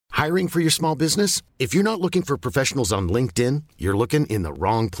Hiring for your small business? If you're not looking for professionals on LinkedIn, you're looking in the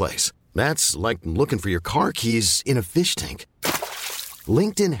wrong place. That's like looking for your car keys in a fish tank.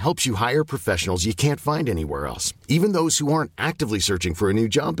 LinkedIn helps you hire professionals you can't find anywhere else, even those who aren't actively searching for a new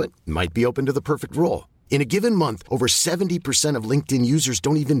job but might be open to the perfect role. In a given month, over 70% of LinkedIn users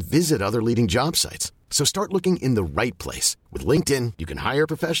don't even visit other leading job sites. So start looking in the right place. With LinkedIn, you can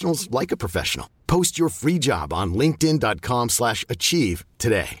hire professionals like a professional. Post your free job on linkedin.com/achieve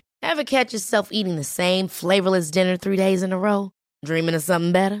today. Ever catch yourself eating the same flavorless dinner 3 days in a row? Dreaming of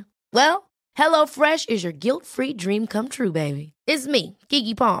something better? Well, HelloFresh is your guilt-free dream come true, baby. It's me,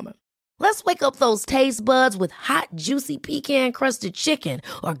 Keke Palmer. Let's wake up those taste buds with hot, juicy pecan-crusted chicken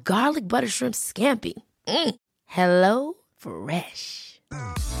or garlic butter shrimp scampi. Hello Fresh.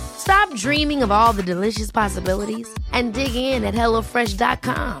 Stop dreaming of all the delicious possibilities and dig in at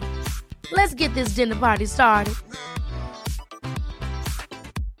HelloFresh.com. Let's get this dinner party started.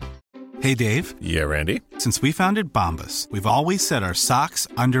 Hey, Dave. Yeah, Randy. Since we founded Bombas, we've always said our socks,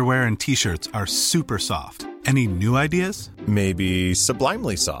 underwear, and T-shirts are super soft. Any new ideas? Maybe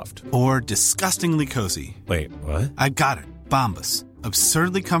sublimely soft. Or disgustingly cozy. Wait, what? I got it. Bombas.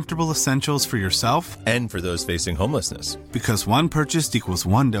 Absurdly comfortable essentials for yourself and for those facing homelessness. Because one purchased equals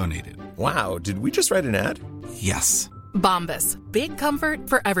one donated. Wow, did we just write an ad? Yes. Bombas. Big comfort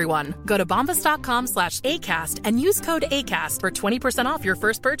for everyone. Go to bombas.com/ACAST and use code ACAST for 20% off your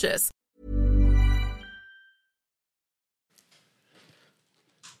first purchase.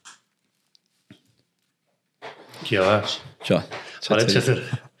 کیاش جان چطور؟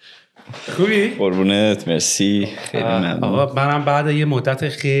 خوبی؟ قربونت، مرسی، خیلی ممنون. آقا منم بعد یه مدت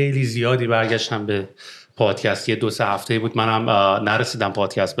خیلی زیادی برگشتم به پادکست. یه 2-3 هفته بود منم نرسیدم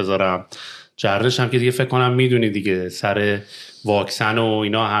پادکست بذارم. جرش هم که دیگه فکر کنم میدونی دیگه سر واکسن و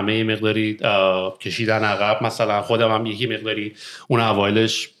اینا همه مقداری کشیدن عقب. مثلا خودم هم یکی مقداری اون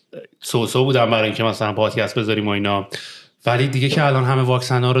اوایلش سوسو بودم برای اینکه مثلا پادکست بذاریم و اینا، ولی دیگه که الان همه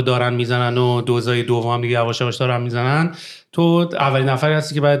واکسن ها رو دارن میزنن و دوزای دوم دیگه یواش یواش دارن میزنن، تو اولین نفری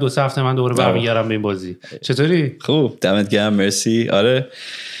هستی که بعد 2 هفته من دوباره برمیگردم به این بازی. چطوری؟ خوب، دمت گرم، مرسی.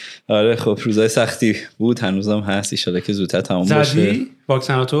 آره خب روزای سختی بود، هنوزم هست، ان شاءالله که زودتر تموم بشه. زدی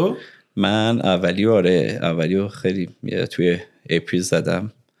واکسناتو؟ من اولیو خیلی توی اپریل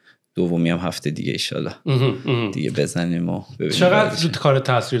زدم، دومی هم هفته دیگه ان شاءالله دیگه بزنیم و ببینیم. چقدر کار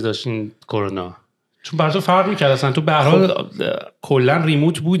تاثیر داشت این کرونا؟ چون برای تو فرق می‌کرد اصلا، تو به هر حال کلا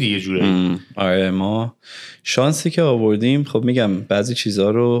ریموت بودی یه جوری. آره ما شانسی که آوردیم، خب میگم بعضی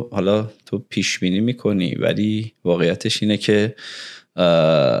چیزا رو حالا تو پیش بینی میکنی ولی واقعیتش اینه که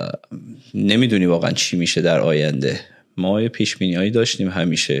نمیدونی واقعا چی میشه در آینده. ما یه پیش بینی‌هایی داشتیم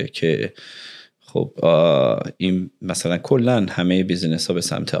همیشه که خب این مثلا کلا همه بیزینس‌ها به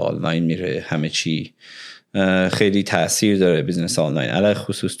سمت آنلاین میره، همه چی خیلی تأثیر داره بیزنس آنلاین، علاوه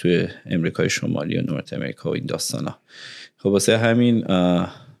خصوص توی امریکای شمالی و نورت امریکا و این داستانا. خب واسه همین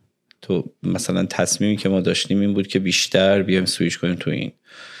تو مثلا تصمیمی که ما داشتیم این بود که بیشتر بیایم سویچ کنیم تو این.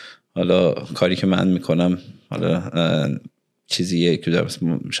 حالا کاری که من میکنم حالا چیزیه که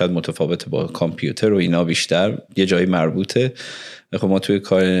شاید متفاوته با کامپیوتر و اینا، بیشتر یه جایی مربوطه. خب ما توی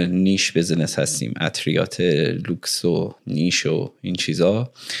کار نیش بیزنس هستیم، عطریات لوکس و نیش و این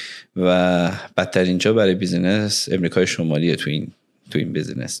چیزا، و بدتر اینجا برای بیزنس امریکای شمالیه تو این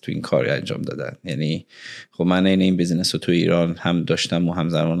بیزنس، تو این کار انجام دادن. یعنی خب من این بیزنس رو تو ایران هم داشتم و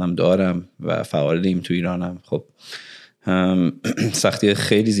همزمانم دارم و فعالیم تو ایرانم. خب سختی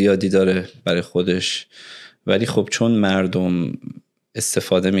خیلی زیادی داره برای خودش، ولی خب چون مردم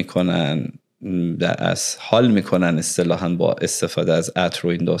استفاده میکنن از حال میکنن اصطلاحاً با استفاده از عطر و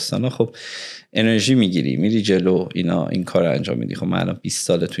این داستانا، خب انرژی میگیری، میری جلو، اینا این کار رو انجام میدی. خب من الان 20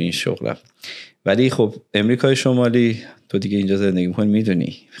 ساله تو این شغلم، ولی خب امریکای شمالی تو دیگه اینجا زندگی میکنی،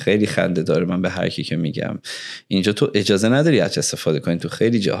 میدونی خیلی خنده داره. من به هر کی که میگم اینجا تو اجازه نداری از استفاده کنی تو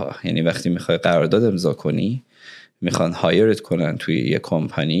خیلی جاها. یعنی وقتی میخوای قرارداد امضا کنی، میخوان هایرت کنن توی یه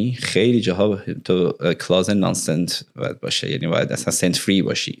کمپانی، خیلی جاها تو کلاز نان سنت باید باشه، یعنی باید اصلا سنت فری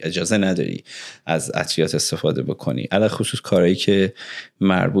باشی، اجازه نداری از عطریات استفاده بکنی، علاوه خصوص کارهایی که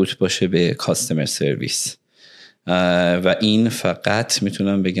مربوط باشه به کاستمر سرویس. و این فقط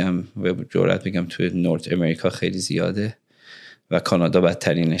میتونم بگم و جرئت بگم توی نورت امریکا خیلی زیاده و کانادا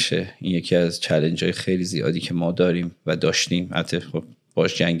بدترینشه. این یکی از چالنج‌های خیلی زیادی که ما داریم و داشتیم، البته خب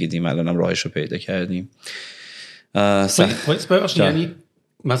باش جنگیدیم، الانم راهش رو پیدا کردیم. یعنی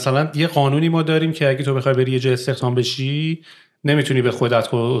مثلا یه قانونی ما داریم که اگه تو بخوای بری یه جای استخدام بشی نمیتونی به خودت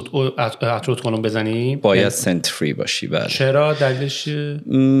عطر کنون بزنی، باید سنت فری باشی. بله. چرا؟ دلیلش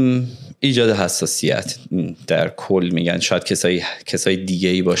ایجاد حساسیت در کل میگن. شاید کسای دیگه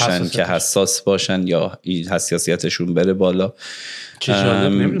ای باشن که حساس باشن یا حساسیتشون بره بالا.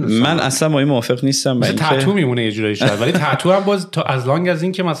 من اصلا با این موافق نیستم. مثل تتو میمونه یه جورایی شاید، ولی تتو هم باز از لانگ از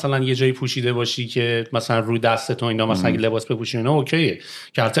این که مثلا یه جایی پوشیده باشی که مثلا روی دستت و اینا مثلا لباس بپوشی اینا اوکیه.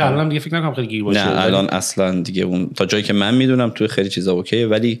 که البته الان دیگه فکر نکنم خیلی گیر باشه. نه الان اصلا دیگه اون تا جایی که من میدونم توی خیلی چیزا اوکیه،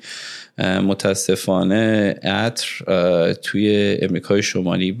 ولی متاسفانه عطر توی امریکای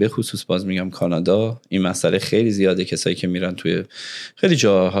شمالی به خصوص باز میگم کانادا این مسئله خیلی زیاده. کسایی که میرن توی خیلی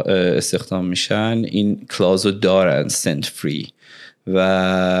جا استخدام میشن این کلازو دارن سنت فری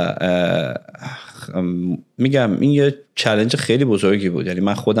و میگم این یه چالش خیلی بزرگی بود. یعنی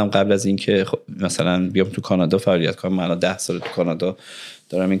من خودم قبل از این که مثلا بیام تو کانادا فعالیت کنم، من الان 10 سال تو کانادا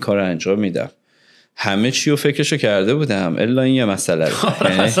دارم این کار رو انجام میدم، همه چی رو فکرشو کرده بودم الا این یه مسئله رو.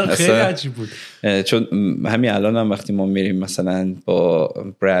 اصلا خیلی عجیب بود. چون همین الان هم وقتی ما میریم مثلا با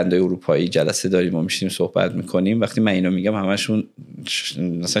برندهای اروپایی جلسه داریم و میشیم صحبت میکنیم، وقتی من اینو میگم همشون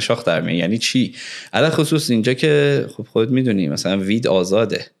مثلا شاخ در میان. یعنی چی؟ علاوه خصوص اینجا که خب خودت میدونی مثلا وید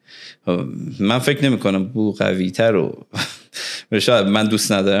آزاده، من فکر نمی کنم بو قوی تر رو شاید من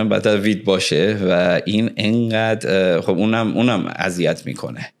دوست ندارم بعد وید باشه و این انقدر خب اونم اذیت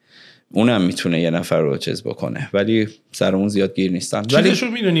میکنه، اونم میتونه یه نفر رو چیز بکنه، ولی سرمون زیاد گیر نیستن. چیزشو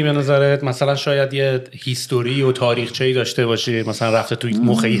میدونی به نظرت مثلا شاید یه هیستوری و تاریخچه‌ای داشته باشه، مثلا رفته توی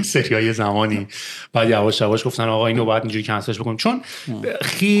مخ یه سریای زمانی بعد یواش یواش گفتن آقا اینو باید اینجوری کنسلش بکنیم. چون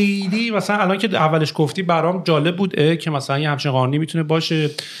خیلی مثلا الان که اولش گفتی برام جالب بود که مثلا یه همچین قانونی میتونه باشه،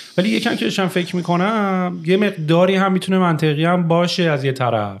 ولی یکم که داشتم فکر میکنم یه مقداری هم میتونه منطقی هم باشه از یه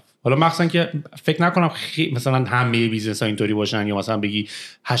طرف. حالا مخصوصا که فکر نکنم مثلا همه بیزنس‌ها اینطوری باشن یا مثلا بگی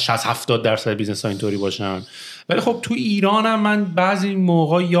 80-70% بیزنس‌ها اینطوری باشن، ولی خب تو ایران هم من بعضی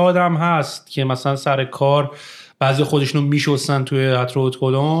موقع یادم هست که مثلا سر کار بعضی خودشونو میشستن توی عطر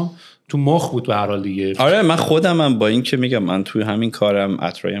کدوم تو مخ بود به هر حال دیگه. آره من خودم هم با این که میگم من توی همین کارم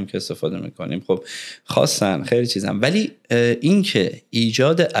عطرایم که استفاده میکنیم خب خواستن خیلی چیزم، ولی این که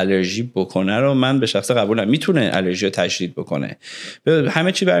ایجاد الرژی بکنه رو من به شخص قبولم. میتونه الرژی رو تشدید بکنه،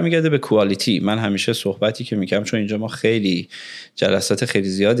 همه چی برمیگرده به کوالیتی. من همیشه صحبتی که میگم، چون اینجا ما خیلی جلسات خیلی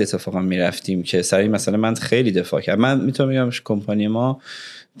زیاد اتفاقا میرفتیم که سری مثلا من خیلی دفاع کردم. من میتونم بگم کمپانی ما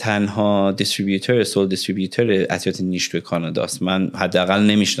تنها سول دیستریبیوتور ادویات نیش توی کانادا است. من حداقل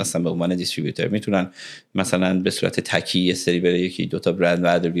نمیشناسم به عنوان دیستریبیوتور. میتونن مثلا به صورت تکی یه سری بره یکی دو تا برند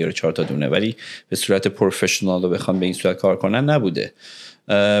ورده بیاره 4 تا دونه، ولی به صورت پروفشنال رو بخوام به این صورت کار کنن نبوده.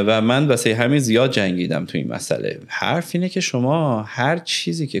 و من واسه همین زیاد جنگیدم تو این مسئله. حرف اینه که شما هر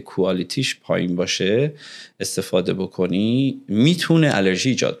چیزی که کوالیتیش پایین باشه استفاده بکنی میتونه الرژی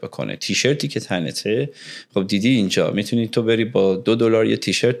ایجاد بکنه. تیشرتی که تنته، خب دیدی اینجا میتونی تو بری با $2 یه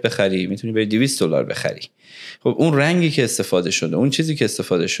تیشرت بخری، میتونی بری $200 بخری. خب اون رنگی که استفاده شده، اون چیزی که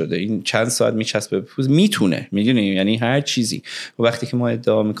استفاده شده، این چند ساعت میچسبه به پوست، میتونه، میدونی، یعنی هر چیزی. و وقتی که ما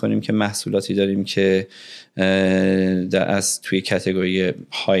ادعا میکنیم که محصولاتی داریم که از توی کاتگوری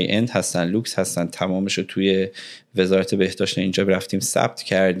های اند هستن، لوکس هستن، تمامش رو توی وزارت بهداشت اینجا رفتیم ثبت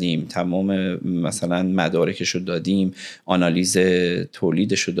کردیم، تمام مثلا مدارکش رو دادیم، آنالیز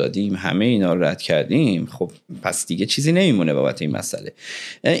تولیدش رو دادیم، همه اینا رو رد کردیم، خب پس دیگه چیزی نمیمونه بابت این مسئله.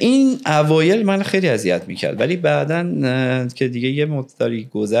 این اوایل من خیلی اذیت میکرد، ولی بعدن که دیگه یه مقداری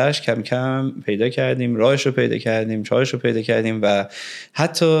گذشت کم کم پیدا کردیم، راهش رو پیدا کردیم، چالش رو پیدا کردیم. و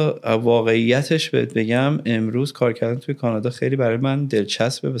حتی واقعیتش بهت بگم امروز کار کردن توی کانادا خیلی برای من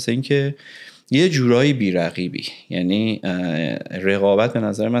دلچسبه، واسه اینکه یه جورایی بی‌رقیبی، یعنی رقابت به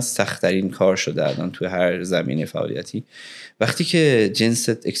نظر من سخت‌ترین کار شده الان توی هر زمینه فعالیتی. وقتی که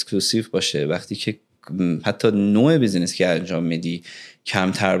جنست اکسکلوسیو باشه، وقتی که حتی نوع بیزینس که انجام میدی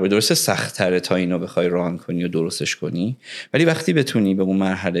کمتر باشه، درسته سخت‌تره تا اینو بخوای ران کنی و درستش کنی، ولی وقتی بتونی به اون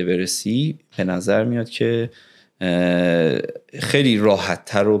مرحله برسی به نظر میاد که خیلی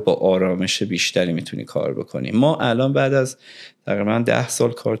راحت‌تر و با آرامش بیشتری میتونی کار بکنی. ما الان بعد از تقریبا 10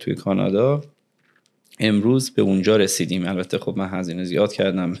 سال کار توی کانادا امروز به اونجا رسیدیم. البته خب من هزینه زیاد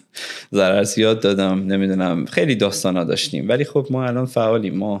کردم، ضرر زیاد دادم، نمیدونم، خیلی داستانا داشتیم، ولی خب ما الان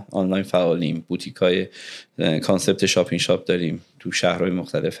فعالیم، ما آنلاین فعالیم، بوتیکای کانسپت شاپینگ شاپ داریم، تو شهرهای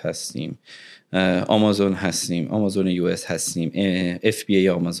مختلف هستیم، آمازون هستیم، آمازون یو اس هستیم، اف بی ای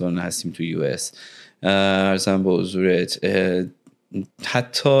آمازون هستیم تو یو اس. ارزم به حضورت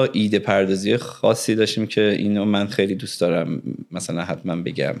حتی ایده پردازی خاصی داشتیم که اینو من خیلی دوست دارم مثلا حتما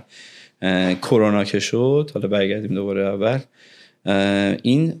بگم. کرونا که شد، حالا برگردیم دوباره اول،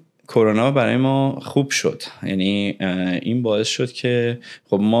 این کرونا برای ما خوب شد. یعنی این باعث شد که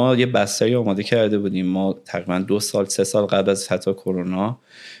خب ما یه بستری آماده کرده بودیم. ما تقریبا 2-3 سال قبل از حتی کرونا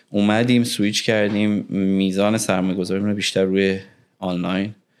اومدیم سویچ کردیم میزان سرمایه‌گذاریمون رو بیشتر روی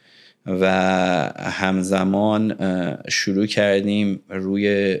آنلاین و همزمان شروع کردیم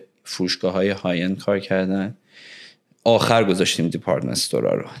روی فروشگاه‌های های اند کار کردن. آخر گذاشتیم دیپارتمنت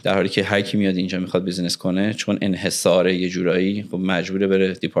استورا رو، در حالی که هر کی میاد اینجا میخواد بیزینس کنه چون انحصاره یه جورایی خب مجبوره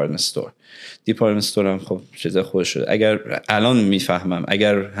بره دیپارتمنت استور. دیپارتمنت استور هم خب چیز خوش شده. اگر الان میفهمم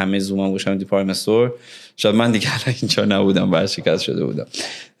اگر همه زومم باشم دیپارتمنت استور شاید من دیگه الان اینجا نبودم، ورشکست شده بودم.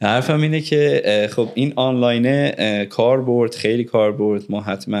 حرفم اینه که خب این آنلاین کاربرد خیلی کاربرد. ما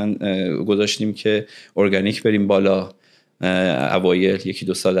حتما گذاشتیم که ارگانیک بریم بالا. اوایل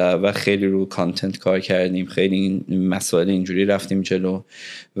 1-2 سال اول خیلی رو کانتنت کار کردیم، خیلی این مسائل اینجوری رفتیم جلو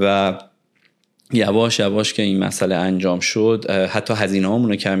و یواش یواش که این مسئله انجام شد حتی هزینه‌هامون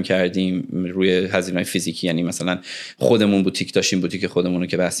رو کم کردیم روی هزینه‌های فیزیکی. یعنی مثلا خودمون بوتیک داشتیم، بوتیک خودمون رو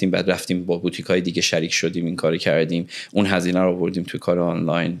که بستیم بعد رفتیم با بوتیک‌های دیگه شریک شدیم، این کارو کردیم، اون هزینه رو آوردیم توی کار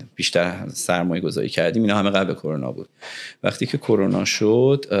آنلاین، بیشتر سرمایه گذاری کردیم. اینا همه قبل کرونا بود. وقتی که کرونا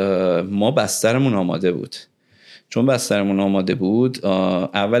شد ما بسترمون آماده بود. چون بسترمون آماده بود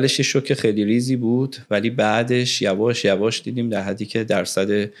اولش یه شوک خیلی ریزی بود، ولی بعدش یواش یواش دیدیم در حدی که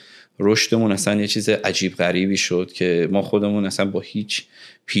درصد رشدمون اصلا یه چیز عجیب غریبی شد که ما خودمون اصلا با هیچ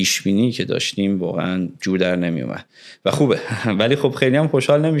پیش بینی که داشتیم واقعا جور در نمی اومد و خوبه. ولی خب خیلی هم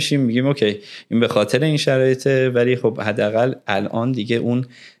خوشحال نمیشیم، میگیم اوکی این به خاطر این شرایطه، ولی خب حداقل الان دیگه اون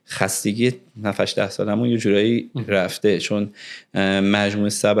خستگی 7-10 سالمون یه جورایی رفته. چون مجموعه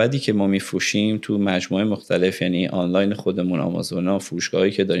سبدی که ما میفروشیم تو مجموعه مختلف، یعنی آنلاین خودمون، آمازون،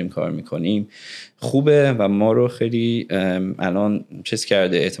 فروشگاهایی که داریم کار میکنیم خوبه و ما رو خیلی الان چیز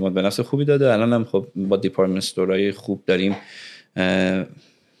کرده، اعتماد به نفس خوبی داده. الان هم خب با دیپارتمنت استورای خوب داریم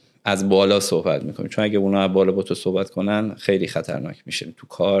از بالا صحبت میکنیم، چون اگه اونا از بالا با تو صحبت کنن خیلی خطرناک میشه تو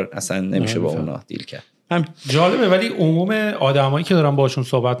کار، اصلا نمیشه با اونا دیل کرد. جالبه. ولی عموم آدمایی که دارم باشون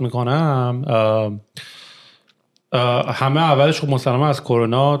صحبت میکنم همه اولش خب مسلما از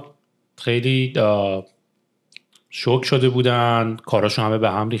کرونا خیلی شوک شده بودن، کاراشون همه به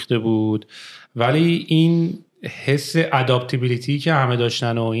هم ریخته بود، ولی این حس اداپتیبیلیتی که همه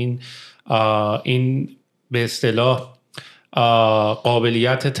داشتن و این به اصطلاح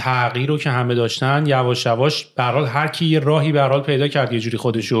قابلیت تغییر رو که همه داشتن، یواش یواش به هر حال هر کی یه راهی به هر حال پیدا کرد یه جوری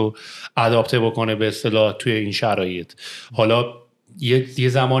خودشو اداپته بکنه به اصطلاح توی این شرایط. حالا یه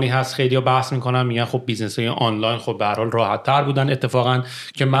زمانی هست خیلی‌ها بحث میکنن میگن خب بیزنس‌های آنلاین خب به هر حال راحت‌تر بودن، اتفاقا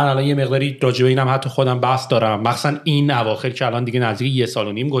که من الان یه مقداری راجع به اینم حتی خودم بحث دارم، مخصوصا این اواخر که الان دیگه نزدیک 1.5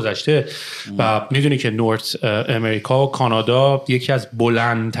 سال گذشته و میدونی که نورت امریکا و کانادا یکی از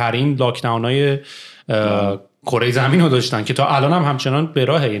بلندترین لاکداون‌های کره زمین رو داشتن که تا الان هم همچنان به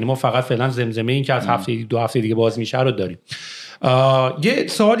راهه. یعنی ما فقط فعلا زمزمه این که از 2 هفته دیگه باز میشه رو داریم. یه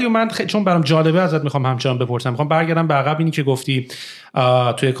سوالی من چون برام جالبه ازت میخوام همچنان بپرسم، میخوام برگردم به عقب. اینی که گفتی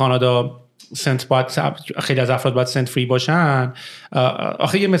توی کانادا سنت باید، خیلی از افراد باید سنت فری باشن.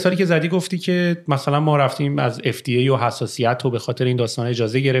 آخه یه مثالی که زدی گفتی که مثلا ما رفتیم از FDA و حساسیت و به خاطر این داستان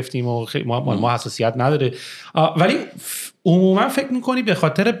اجازه گرفتیم و ما حساسیت نداره، ولی عموما فکر میکنی به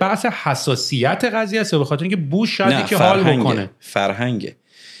خاطر بحث حساسیت قضیه است یا به خاطر اینکه بوش شاید که حال بکنه؟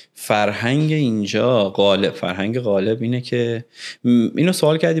 فرهنگ اینجا غالب، فرهنگ غالب اینه که اینو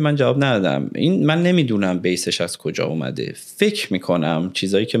سوال کردی من جواب ندادم. این من نمیدونم بیسش از کجا اومده. فکر میکنم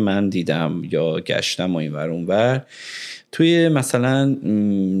چیزایی که من دیدم یا گشتم و این ور اون ور توی مثلا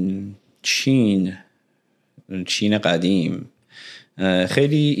چین قدیم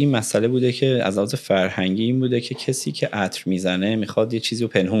خیلی این مسئله بوده که از لحاظ فرهنگی این بوده که کسی که عطر میزنه میخواد یه چیزی رو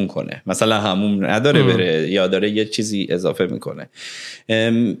پنهون کنه، مثلا همون نداره بره یا داره یه چیزی اضافه میکنه.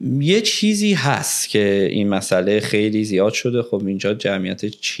 یه چیزی هست که این مسئله خیلی زیاد شده. خب اینجا جمعیت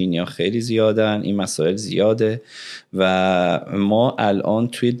چینیا خیلی زیادن، این مسائل زیاده و ما الان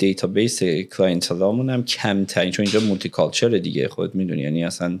توی دیتابیس کلاینتلامون هم کمترین، چون اینجا مولتی کالچر دیگه خود میدونی، یعنی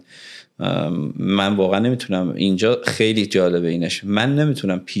اصلا من واقعا نمیتونم، اینجا خیلی جالبه اینش، من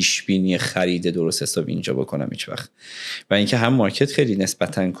نمیتونم پیش بینی خرید درست حساب اینجا بکنم هیچ وقت. و اینکه هم مارکت خیلی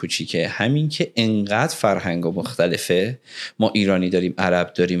نسبتا کوچیکه، همین که انقدر فرهنگ مختلفه، ما ایرانی داریم،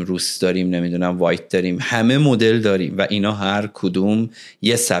 عرب داریم، روس داریم، نمیدونم وایت داریم، همه مدل داریم و اینا هر کدوم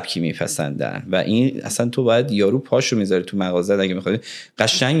یه سبکی میپسندن و این اصلا تو باید یارو پاشو میذاری تو مغازه اگه میخوای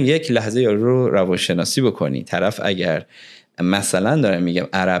قشنگ یک لحظه یارو رو روانشناسی بکنی. طرف اگر مثلا دارم میگم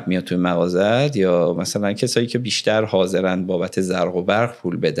عرب میاد توی مغازت یا مثلا کسایی که بیشتر حاضرن بابت زرق و برق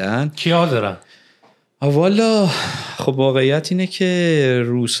پول بدن، کی حاضرن؟ والا خب واقعیت اینه که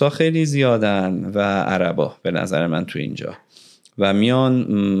روسا خیلی زیادن و عربا به نظر من تو اینجا و میان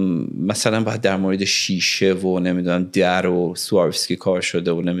مثلا باید در مورد شیشه و نمیدونم در و سواروفسکی کار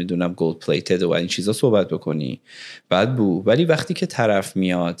شده و نمیدونم گولد پلیتد و این چیزا صحبت بکنی بعد ولی وقتی که طرف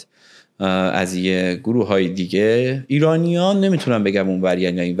میاد از یه گروه های دیگه، ایرانیان نمیتونم بگم اونور یا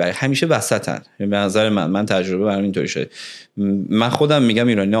اینور، همیشه وسطن. به نظر من تجربه برام اینطوری شده. من خودم میگم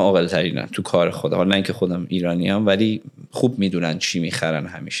ایرانی‌ها عاقل ترینن تو کار خود، حالا نه اینکه خودم ایرانیام ولی خوب میدونن چی میخرن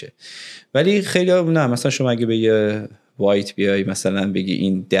همیشه. ولی خیلی نه، مثلا شما اگه به یه وایت بیای مثلا بگی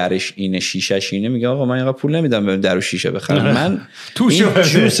این درش اینه شیشه‌ش اینه، میگه آقا من اینقدر پول نمیدم برم در و شیشه بخرم، من این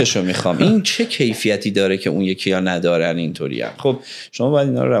جوسشو میخوام. این چه کیفیتی داره که اون یکی ها ندارن اینطوری هم. خب شما باید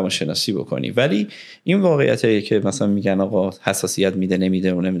اینا رو روانشناسی بکنی. ولی این واقعیتیه که مثلا میگن آقا حساسیت میده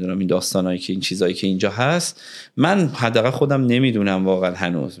نمیده و نمیدونم این داستانایی که این چیزایی که اینجا هست، من حداقل خودم نمیدونم واقعا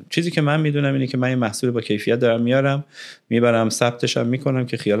هنوز. چیزی که من میدونم اینه که من این محصول با کیفیت دارم میارم، میبرم ثبتش هم میکنم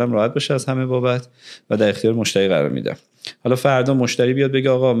که خیالم راحت بشه از همه بابت و در اختیار مشتری قرار میدم. حالا فردا مشتری بیاد بگه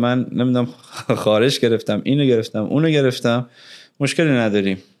آقا من نمیدونم خارج گرفتم، اینو گرفتم، اونو گرفتم، مشکلی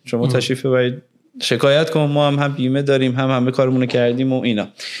نداریم، شما تشریف ببرید شکایت کن، ما هم بیمه داریم، همه کارمونو کردیم و اینا.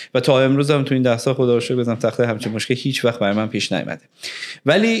 و تا امروز هم تو این 10 سال خدا رو شکر بزنم تخته همچین مشکل هیچ وقت برای من پیش نیامده.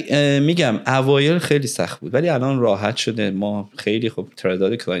 ولی میگم اوایل خیلی سخت بود ولی الان راحت شده. ما خیلی خوب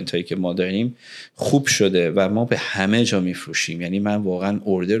تعداد کلاینت هایی که ما داریم خوب شده و ما به همه جا میفروشیم. یعنی من واقعا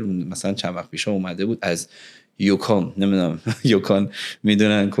اوردر مثلا چند وقت پیش اومده بود از یوکان، نمیدونم یوکان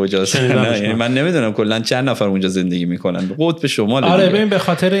میدونن کجاست؟ یعنی من نمیدونم کلا چند نفر اونجا زندگی میکنن، قطب شمال. آره ببین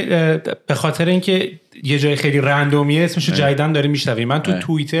به خاطر اینکه یه جای خیلی رندومیه اسمشو جدیدن داریم میشنویم. من تو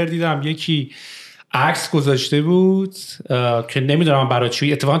توییتر دیدم یکی عکس گذاشته بود که نمیدونم برای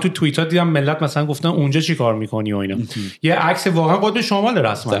چی، اتفاقا تو توییتر دیدم ملت مثلا گفتن اونجا چی کار میکنی و اینا. یه عکس واقعا قطب شمال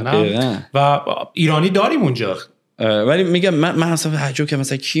رسما نه و ایرانی داریم اونجا. ولی میگم من اصلا تعجب که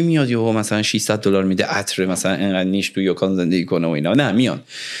مثلا کی میاد یهو مثلا $600 میده عطر مثلا اینقدر نیش تو یوکان زندگی کنه و اینا. نه میان.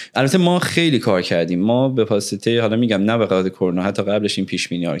 البته ما خیلی کار کردیم. ما به واسطه حالا میگم نه به خاطر کرونا، حتی قبلش این پیش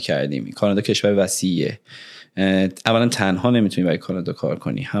بینی‌ها کردیم. کانادا کشور وسیعه. اولا تنها نمیتونی برای کانادا کار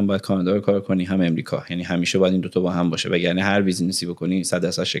کنی، هم باید کانادا رو کار کنی هم امریکا. یعنی همیشه باید این دوتا با هم باشه وگرنه هر بیزینسی بکنی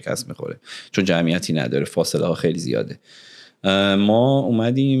 100% شکست میخوره چون جمعیتی نداره، فاصله ها خیلی زیاده. ما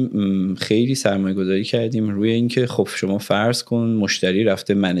اومدیم خیلی سرمایه گذاری کردیم روی اینکه خب شما فرض کن مشتری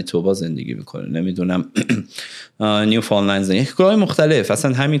رفته منیتوبا زندگی میکنه، نمیدونم نیوفاندلند زندگی، کارهای مختلف،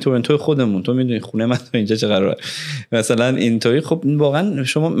 اصلا همین تورنتو خودمون، تو میدونی خونه من اینجا چقدره مثلا اینطوری. خب واقعا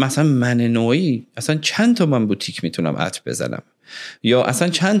شما مثلا من نوعی اصلا چند تا من بوتیک میتونم عطر بزنم یا اصلا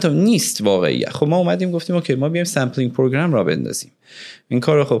چند تا نیست واقعی. خب ما اومدیم گفتیم اوکی ما بیایم سامپلینگ پروگرام را بندازیم. این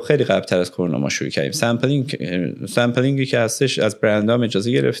کار رو خب خیلی قبل‌تر از کرونا ما شروع کردیم. سامپلینگی که هستش از برندام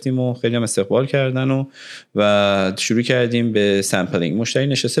اجازه گرفتیم و خیلی هم استقبال کردن و شروع کردیم به سامپلینگ. مشتری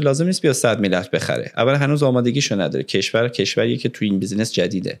نشسته لازم نیست بیا 100 میلیارد بخره، اول هنوز آمادگیشو نداره. کشوریه که تو این بیزینس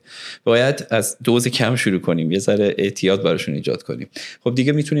جدیده، باید از دوز کم شروع کنیم، یه ذره احتیاط براشون ایجاد کنیم. خب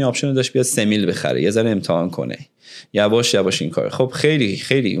دیگه میتونی آپشن رو داشت بیا 3 میل بخره، یه ذره امتحان کنه، یواش یواش این کار. خب خیلی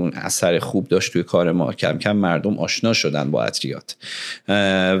خیلی اون اثر خوب داشت توی کار ما. کم کم مردم آشنا شدن با عطریات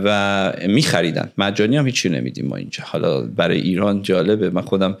و میخریدن. مجانی هم هیچی نمیدیم ما اینجا. حالا برای ایران جالبه، من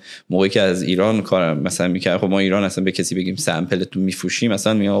خودم موقعی که از ایران کارم مثلا میکردم، خب ما ایران اصلا به کسی بگیم سامپلتون میفروشیم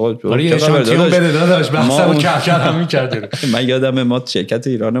مثلا میگم آقا اشانتیون بده داداش، بحثمون کردم میکردیم. من یادم ما شرکت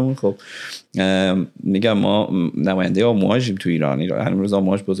ایرانمون خب میگم ما نماینده آمواژیم تو ایران. هنوز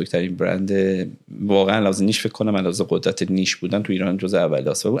آمواژ بزرگترین برند واقعا لازم نیش فکر کنم لازم قدرت نیش بودن تو ایران جزء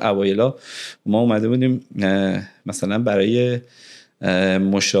اولیاست. و اوایلا ما اومده بودیم مثلا برای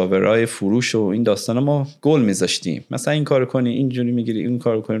مشاورای فروش و این داستانا ما گل میذاشتیم، مثلا این کارو کنی اینجوری میگیری اون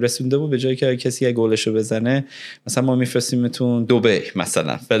کارو کنی. رسونده بود به جایی که کسی یه گلشو بزنه مثلا ما میفرستیمتون دبی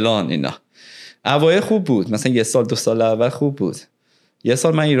مثلا فلان اینا. اوایل خوب بود، مثلا یه سال 2 سال اول خوب بود. یه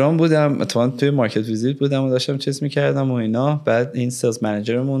سال من ایران بودم، توی مارکت ویزیت بودم و داشتم چیز میکردم و اینا. بعد این سیلز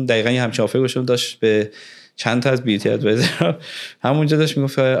منیجرمون دقیقاً همچین آفر گوشم داشت به چند تا از بیوتی ادوایزر همونجا داشت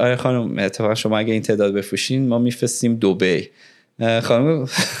میگفت آره خانم اتفاقا شما اگه این تعداد بفروشین ما میفرستیم دبی. خانم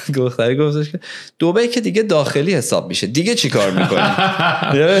گفتش که دبی که دیگه داخلی حساب میشه، دیگه چی کار میکنی؟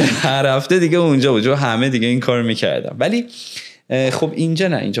 هر هفته دیگه اونجا بود، همه دیگه این کار میکردم. ولی خب اینجا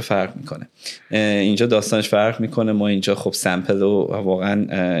نه، اینجا فرق میکنه، اینجا داستانش فرق میکنه. ما اینجا خب سامپل و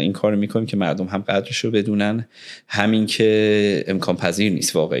واقعا این کارو میکنیم که مردم هم قدرشو بدونن، همین که امکان پذیر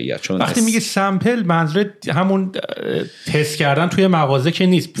نیست واقعیت. چون وقتی میگه سامپل منظور همون تست کردن توی مغازه که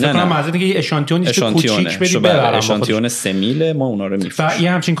نیست، فکر کنم منظور اینه که اشانتیون نیست کوچیک بدی ببرم. اشانتیون 3 میل ما اونا رو میفروشیم.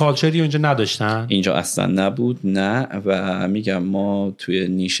 یه همچین کالچری اینجا نداشتن، اینجا اصلا نبود. نه و میگم ما توی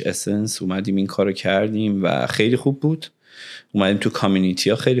نیش اسنس اومدیم این کارو کردیم و خیلی خوب بود. اومدیم تو کامیونیتی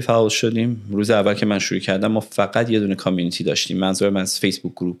ها خیلی فعال شدیم. روز اول که من شروع کردم ما فقط یه دونه کامیونیتی داشتیم، منظورم از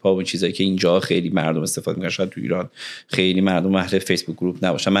فیسبوک گروپ ها و چیزایی که اینجا خیلی مردم استفاده میکنن. شاید تو ایران خیلی مردم اهل فیسبوک گروپ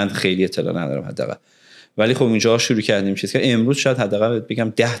نباشن، من خیلی اطلاع ندارم حداقل. ولی خب اونجا شروع کردیم چیز که امروز شاید حداقل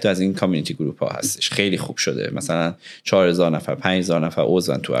بگم 10 تا از این کامیونیتی گروپ ها هستش، خیلی خوب شده، مثلا 4000 نفر 5000 نفر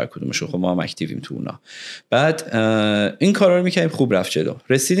عضون تو هر کدومشون، خب ما هم اکتیویم تو اونا. بعد این کارا رو می‌کردیم، خوب رفت جلو.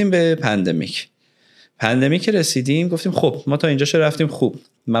 رسیدیم به پندمیک رسیدیم، گفتیم خب ما تا اینجا چه رفتیم، خوب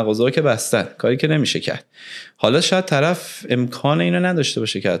مغازه‌ها که بستن، کاری که نمیشه کرد. حالا شاید طرف امکان اینو نداشته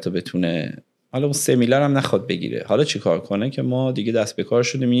باشه که حتی بتونه حالا اون سمیلر هم نخواد بگیره، حالا چی کار کنه که ما دیگه دست به کار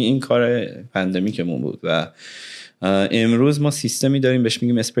شدیم. این کار پندمیکمون بود و امروز ما سیستمی داریم بهش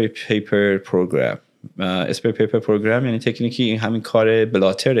میگیم اسپری پیپر پروگرام. اسپری پیپر پروگرام یعنی تکنیکی همین کار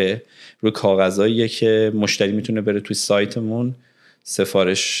بلاتره روی کاغذاییه که مشتری میتونه بره توی سایتمون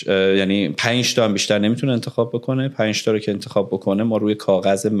سفارش، یعنی 5 تا هم بیشتر نمیتونه انتخاب بکنه، 5 تا رو که انتخاب بکنه ما روی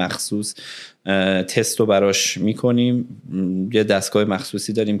کاغذ مخصوص تست رو براش میکنیم، یه دستگاه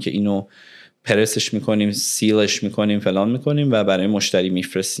مخصوصی داریم که اینو پرسش میکنیم، سیلش میکنیم، فلان میکنیم و برای مشتری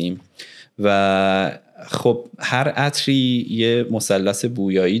میفرستیم. و خب هر عطری یه مثلث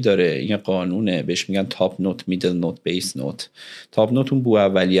بویایی داره، این قانونه، بهش میگن تاپ نوت، میدل نوت، بیس نوت. تاپ نوت اون بو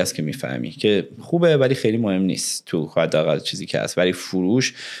اولی است که میفهمی که خوبه ولی خیلی مهم نیست تو حداقل چیزی که هست. ولی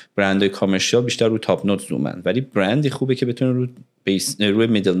فروش برندهای کامرشیال بیشتر رو تاپ نوت زومن، ولی برندی خوبه که بتونه روی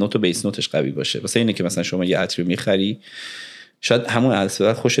میدل نوت و بیس نوتش قوی باشه. واسه اینه که مثلا شما یه عطری میخری شاید همون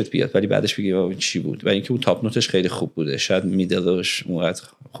اول خوشت بیاد ولی بعدش بگی این چی بود، و اینکه اون تاپ نوتش خیلی خوب بوده، شاید میدلش اونقدر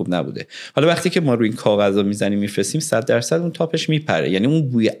خوب نبوده. حالا وقتی که ما روی این کاغذا میزنیم میفرستیم 100% اون تاپش میپره، یعنی اون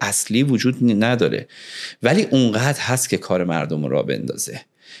بوی اصلی وجود نداره ولی اونقدر هست که کار مردم رو راه بندازه.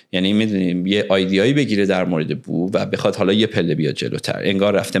 یعنی میدونیم یه آیدیایی بگیره در مورد بو و بخواد حالا یه پله بیاد جلوتر،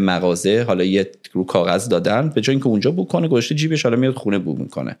 انگار رفته مغازه، حالا یه رو کاغذ دادن، به جای اینکه اونجا بو کنه گذاشته جیبش، حالا میاد خونه بو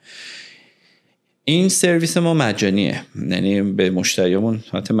میکنه. این سرویس ما مجانیه، یعنی به مشتریامون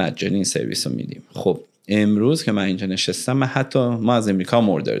حتی مجانی این سرویس رو میدیم. خب امروز که من اینجا نشستم، ما از امریکا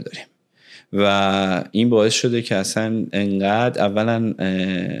موردر داریم و این باعث شده که اصلا انقدر اولا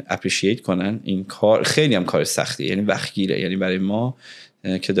اپریشیت کنن این کار. خیلی هم کار سختیه، یعنی وقتگیره، یعنی برای ما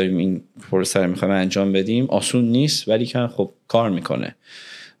که داریم این پروسه رو میخوایم انجام بدیم آسون نیست ولی که خب کار میکنه.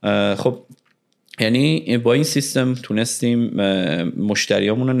 خب یعنی با این سیستم تونستیم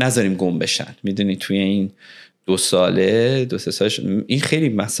مشتریامون رو نذاریم گم بشن. میدونی توی این 2 ساله این خیلی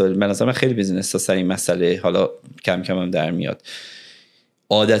مسئله، من نظرم خیلی بیزینس سر این مسئله حالا کم کم هم در میاد.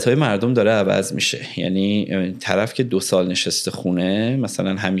 عادتهای مردم داره عوض میشه، یعنی طرف که 2 سال نشسته خونه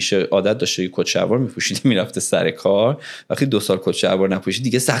مثلا همیشه عادت داشته کت شلوار میپوشید میرفته سر کار، وقتی 2 سال کت شلوار نپوشید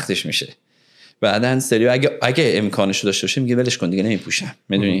دیگه سختش میشه. بعدن سری اگه امکانش داشته باشه میگه ولش کن دیگه نمیپوشم.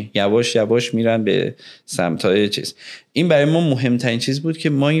 میدونی یواش یواش میرن به سمتای چیز. این برای ما مهمترین چیز بود که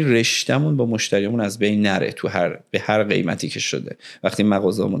ما این رشتهمون با مشتریمون از بین نره به هر قیمتی که شده. وقتی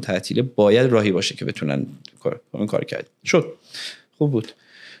مغازه‌مون تعطیله باید راهی باشه که بتونن این کار کرد. شد خوب بود.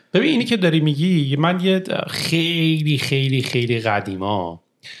 ببین اینی که داری میگی، من یه خیلی خیلی خیلی قدیما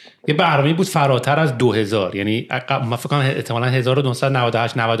یه برنامه بود فراتر از 2000، یعنی من فکر کنم احتمالاً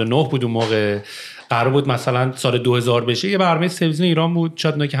 1998 99 بود اون موقع، قرار بود مثلا سال 2000 بشه. یه برنامه تلویزیون ایران بود،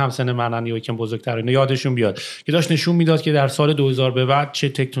 شاید اونایی که همسن منن یا یکم بزرگتر اینا یادشون بیاد، که داشت نشون میداد که در سال 2000 به بعد چه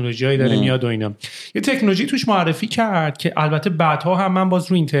تکنولوژیایی داره میاد و اینا. یه تکنولوژی توش معرفی کرد که البته بعدها هم من باز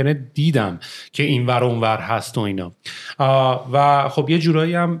رو اینترنت دیدم که اینور اونور هست و اینا، و خب یه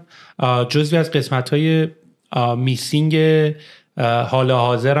جورایی هم جزوی از قسمت‌های میسینگ حال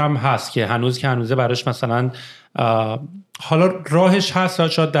حاضر هم هست که هنوزه براش مثلا حالا راهش هست،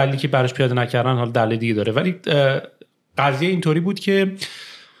 شاید دلیلی که براش پیاده نکردن حالا دلیل دیگه داره، ولی قضیه اینطوری بود که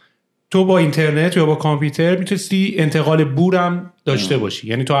تو با اینترنت یا با کامپیوتر میتونستی انتقال بورم داشته باشی.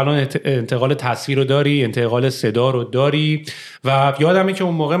 یعنی تو الان انتقال تصویر رو داری، انتقال صدا رو داری، و یادمه که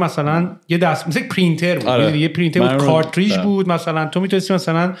اون موقع مثلا یه دست مثل پرینتر بود، یه پرینتر بود، کارتریج بود، مثلا تو میتونستی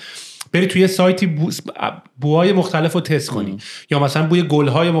مثلا بری توی سایتی بوهای مختلف رو تست کنی، یا مثلا بوی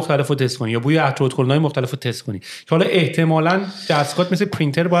گل‌های مختلف رو تست کنی، یا بوی عطرهای مختلف رو تست کنی، که حالا احتمالاً دستگاه مثل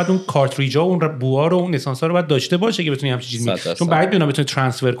پرینتر باید اون کارتریج‌ها و اون بوها رو، اون اسانس‌ها رو باید داشته باشه که بتونی همچین چیزی چون بعید می‌دونم بتونی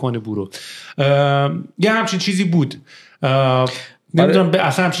ترانسفر کنه بو رو. یه همچین چیزی بود. نمیدونم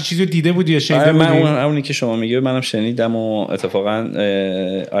اصلا همچین چیزی رو دیده بودی یا شنیده بودی؟ من اونی که شما میگی منم شنیدم و اتفاقا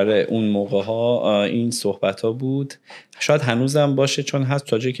آره اون موقع‌ها این صحبت‌ها بود. شاید هنوزم باشه چون هست،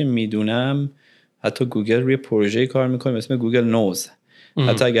 تا جایی که میدونم حتی گوگل روی پروژه‌ای کار میکنه اسم گوگل نوز.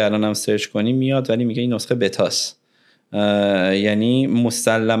 حتی اگر الانم سرچ کنی میاد ولی میگه این نسخه بتاست یعنی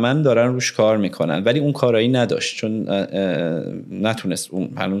مسلماً دارن روش کار میکنن، ولی اون کارایی نداشت چون نتونست، اون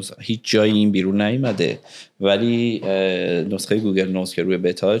هنوز هیچ جایی این بیرون نیومده، ولی نسخه گوگل نوز که روی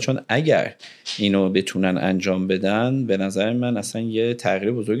بتا، چون اگر اینو بتونن انجام بدن به نظر من اصلا یه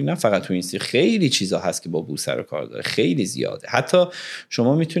تغییر بزرگی، نه فقط تو این خیلی چیزا هست که با بو سر و کار داره، خیلی زیاده. حتی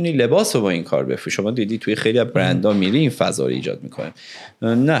شما میتونی لباس رو با این کار بفروشی. شما دیدی توی خیلی از برندها میری این فضا رو ایجاد میکنه.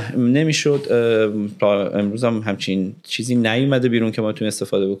 نه نمیشد، امروز هم همچین چیزی نیومده بیرون که ما بتونیم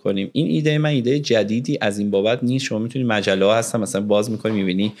استفاده بکنیم. این ایده من ایده جدیدی از این بابت نیست. شما میتونی مجله ها هستن مثلا باز میکنی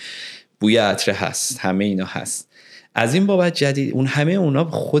میبینی بوی عطر هست، همه اینا هست. از این بابت جدید اون همه اونا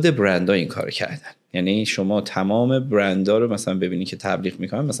خود برندها این کار کردن. یعنی شما تمام برندها رو مثلا ببینی که تبلیغ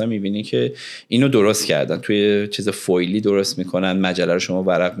میکنن، مثلا میبینی که اینو درست کردن، توی چیز فویلی درست میکنن، مجله رو شما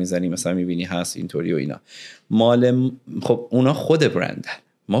ورق میزنی مثلا میبینی هست اینطوری و اینا. خب اونا خود برندن،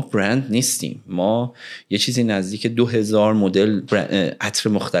 ما برند نیستیم. ما یه چیزی نزدیک 2000 مدل عطر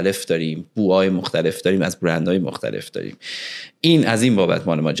مختلف داریم، بوهای مختلف داریم، از برندهای مختلف داریم. این از این بابت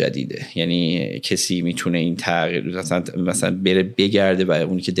مال ما جدیده. یعنی کسی میتونه این تغییر مثلا بره بگرده و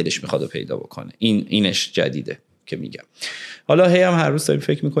اونی که دلش میخواد پیدا بکنه. اینش جدیده که میگم. حالا هم هر روز داریم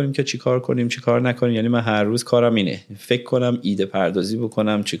فکر میکنیم که چی کار کنیم چی کار نکنیم. یعنی من هر روز کارم اینه، فکر کنم، ایده پردازی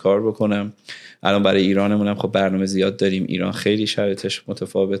بکنم، چی کار بکنم. الان برای ایرانمون هم خب برنامه زیاد داریم. ایران خیلی شرایطش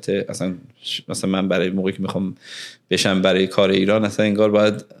متفاوته. مثلا من برای موقعی که میخوام بشم برای کار ایران اصلا انگار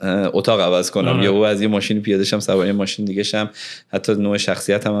باید اتاق عوض کنم، یا از یه ماشین پیاده شم سوار یه ماشین دیگه شم، حتی نوع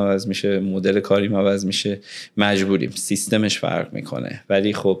شخصیتم عوض میشه، مدل کاریم عوض میشه، مجبوریم، سیستمش فرق میکنه.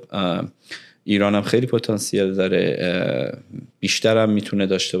 ولی خب ایران هم خیلی پتانسیل داره، بیشتر هم میتونه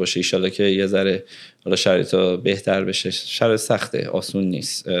داشته باشه. ایشالله که یه ذره حالا شرایطا بهتر بشه. شرایط سخته، آسون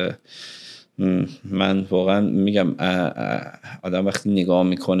نیست. من واقعا میگم آدم وقتی نگاه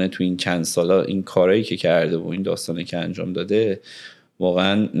میکنه تو این چند سالا این کارهایی که کرده و این داستانی که انجام داده،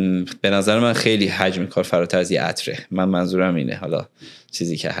 واقعا به نظر من خیلی حجم کار فراتر از یه عطره. من منظورم اینه، حالا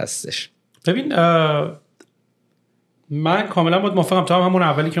چیزی که هستش. ببین من کاملا باید موافقم. تا همون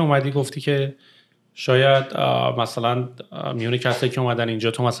اولی که اومدی گفتی که شاید مثلا میونه کسایی که اومدن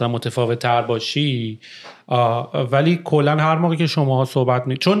اینجا تو مثلا متفاوت تر باشی، ولی کلا هر موقع که شما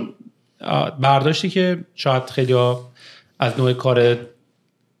صحبت چون برداشتی که شاید خیلی ها از نوع کار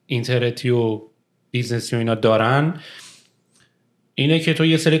اینترنتی و بیزنسی و اینا دارن اینه که تو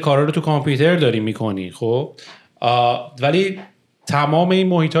یه سری کارا رو تو کامپیوتر داری میکنی، خب ولی تمام این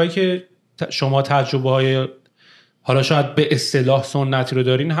محیطایی که شما تجربه های حالا شاید به اصطلاح سنتی رو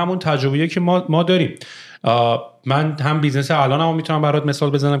دارین، همون تجربه‌ای که ما داریم. من هم بیزنس الانم میتونم برات مثال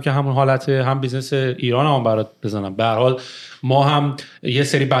بزنم که همون حالته، هم بیزنس ایرانم برات بزنم. به هر حال ما هم یه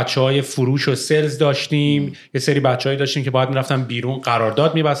سری بچهای فروش و سلز داشتیم، یه سری بچه‌ای داشتیم که باید میرفتن بیرون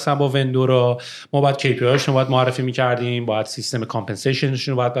قرارداد می‌بستن با وندورا، ما باید KPI‌هاشون رو باید معرفی می‌کردیم، باید سیستم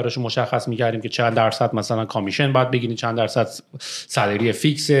کامپنسیشنشون رو باید براشون مشخص می‌کردیم که چند درصد مثلا کامیشن باید بگیرین، چند درصد سالری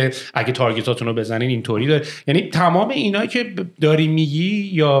فیکسه، اگه تارگتاتون رو بزنین اینطوری داره. یعنی تمام اینایی که داری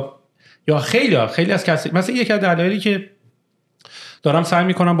میگی یا خیلی از کسی، مثلا یکی از دلایلی که دارم سعی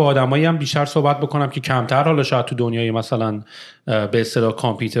میکنم با آدمایی هم بیشتر صحبت بکنم که کمتر حالا شاید تو دنیای مثلا به اصطلاح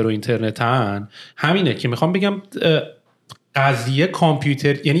کامپیوتر و اینترنتن، همینه که میخوام بگم قضیه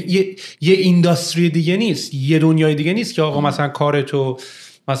کامپیوتر یعنی یه اینداستری دیگه نیست، یه دنیای دیگه نیست که آقا مثلا کار تو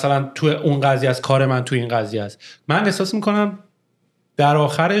مثلا تو اون قضیه است، کار من تو این قضیه است. من احساس میکنم در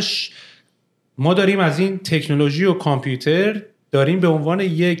آخرش ما داریم از این تکنولوژی و کامپیوتر داریم به عنوان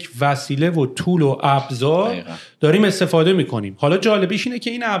یک وسیله و طول و ابزار داریم استفاده میکنیم. حالا جالبیش اینه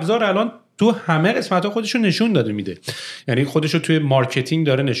که این ابزار الان تو همه قسمت‌ها خودشو نشون داده میده. یعنی خودشو توی مارکتینگ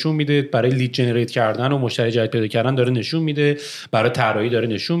داره نشون میده، برای لید جنریت کردن و مشتری جدید پیدا کردن داره نشون میده، برای طراحی داره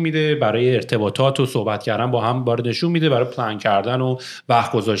نشون میده، برای ارتباطات و صحبت کردن با هم داره نشون میده، برای پلان کردن و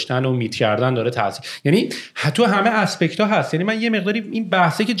وقت گذاشتن و میت کردن داره تاثیر. یعنی تو همه اسپکت‌ها هست. یعنی من یه مقداری این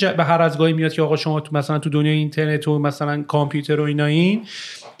بحثی که به هر از گاهی میاد که آقا شما تو مثلا تو دنیای اینترنت و مثلا کامپیوتر و اینا، این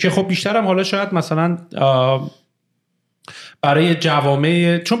که خب بیشترم حالا شاید مثلا برای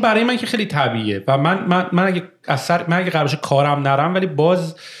جوامع، چون برای من که خیلی طبیعیه و من اگه قرارش کارم نرم ولی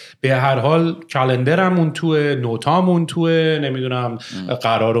باز به هر حال کلندرمون توه، نوتامون توه، نمیدونم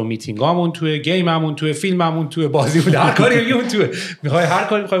قرار و میتینگامون توه، گیممون توه، فیلممون توه، بازیمون، هر کاری اون توه، میخوای هر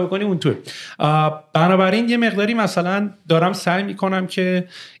کاری میخوای بکنی اون توه. بنابراین یه مقداری مثلا دارم سعی میکنم که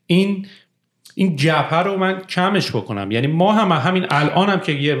این این گپ رو من کمش بکنم. یعنی ما هم همین الان هم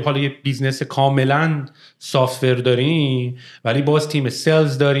که یه بیزنس کاملا سافت‌ور داریم ولی باز تیم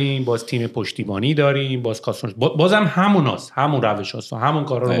سلز داریم، باز تیم پشتیبانی داریم، باز کاستمر، بازم هموناست، همون روش هست و همون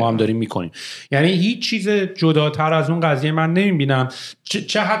کارا رو ما هم داریم میکنیم. یعنی هیچ چیز جداتر از اون قضیه من نمیبینم.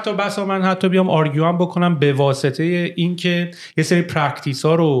 چه حتی بسا من حتی بیام آرگیو هم بکنم به واسطه این که یه سری پرکتیس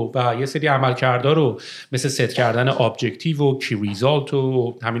ها رو و یه سری عملکردها رو مثل ست کردن ابجکتیو و کی ریزالت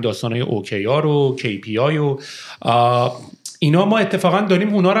و همین داستانای اوکی ها رو KPI و اینا ما اتفاقا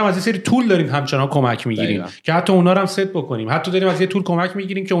داریم اونا رو هم از یه سری تول داریم همچنان کمک میگیریم که حتی اونا رو هم ست بکنیم. حتی داریم از یه تول کمک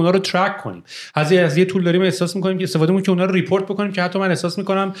میگیریم که اونا رو ترک کنیم. از یه تول داریم احساس میکنیم که استفاده میکنیم که اونا رو ریپورت بکنیم که حتی من احساس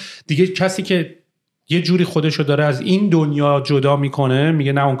میکنم دیگه کسی که یه جوری خودشو داره از این دنیا جدا میکنه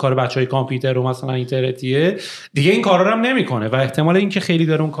میگه نه اون کار بچهای کامپیوتر و مثلا اینترنتیه، دیگه این کارا رو هم نمیکنه و احتمال این که خیلی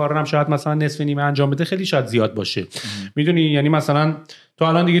داره اون کارا رو هم شاید مثلا نصف نیمه انجام بده خیلی شاید زیاد باشه. میدونی یعنی مثلا تو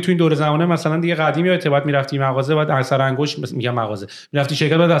الان دیگه تو این دور زمانه مثلا دیگه قدیمی ارتباط میرفتی مغازه بعد اثر انگشت میگم مغازه میرفتی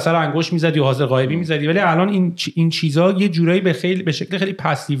شرکت بعد اثر انگشت میزدی و حاضر غایبی میزدی، ولی الان این چیزا یه جورایی به شکل خیلی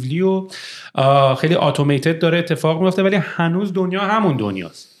پاسیولی و خیلی اتوماتد داره اتفاق میفته، ولی هنوز دنیا همون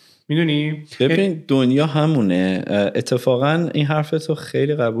دنیاست. میدونی ببین دنیا همونه. اتفاقا این حرفتو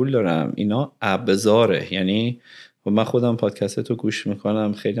خیلی قبول دارم، اینا ابزاره. یعنی من خودم پادکستتو گوش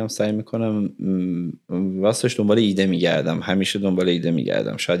میکنم، خیلی هم سعی میکنم واسش دنبال ایده میگردم، همیشه دنبال ایده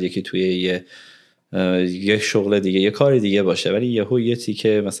میگردم. شاید یکی توی یه شغل دیگه یه کار دیگه باشه ولی یه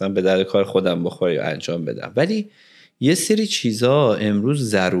تیکه مثلا به درد کار خودم بخوره یا انجام بدم. ولی یه سری چیزا امروز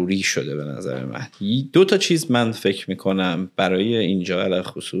ضروری شده به نظر من. 2 چیز من فکر میکنم برای اینجا علاوه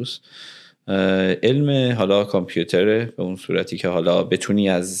خصوص علم حالا کامپیوتر به اون صورتی که حالا بتونی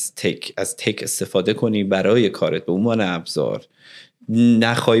از تک استفاده کنی برای کارت به عنوان ابزار،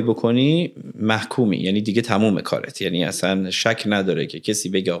 نخوای بکنی محکومی، یعنی دیگه تموم کارت. یعنی اصلا شک نداره که کسی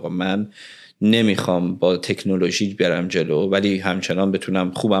بگه آقا من نمیخوام با تکنولوژی برم جلو ولی همچنان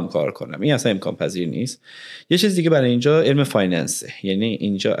بتونم خوبم کار کنم، این اصلا امکان پذیر نیست. یه چیز دیگه برای اینجا علم فایننسه. یعنی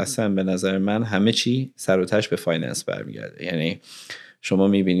اینجا اصلا به نظر من همه چی سر و تهش به فایننس برمیگرده. یعنی شما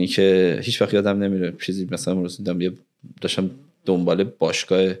میبینی که هیچ وقت یادم نمیره چیزی مثلا داشتم دنبال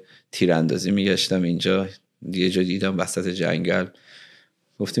باشگاه تیراندازی میگشتم اینجا، یه جا دیدم وسط جنگل،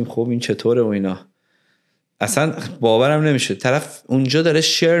 گفتیم خب این چطوره و اینا، اصلا باورم نمیشه. طرف اونجا داره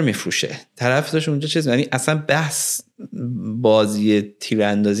شیر میفروشه، طرف داشت اونجا چیز، یعنی اصلا بحث بازی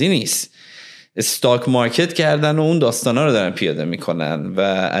تیراندازی نیست، استاک مارکت کردن و اون داستانا رو دارن پیاده میکنن و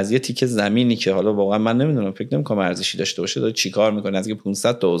از یه تیکه زمینی که حالا واقعا من نمیدونم، فکر نمیکنم ارزشی داشته باشه، داره چیکار میکنه، از که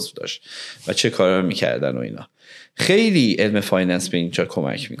 500 تا عضو داشت و چه کارا میکردن و اینا. خیلی علم فایننس به اینجا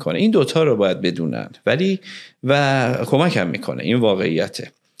کمک میکنه. این 2 رو باید بدونن ولی و کمک هم میکنه، این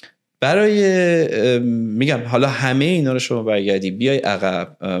واقعیته. برای میگم حالا همه اینا رو شما برگردی بیای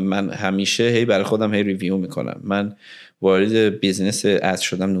عقب، من همیشه هی برای خودم هی ریویو میکنم. من وارد بیزنس اد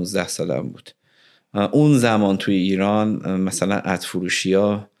شدم 19 سالم بود. اون زمان توی ایران مثلا اد فروشی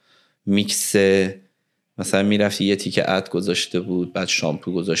ها میکس، مثلا میرفتی یه تیکه اد گذاشته بود، بعد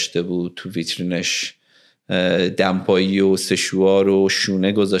شامپو گذاشته بود تو ویترینش، دمپایی و سشوار و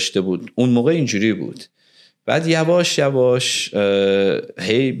شونه گذاشته بود. اون موقع اینجوری بود. بعد یواش یواش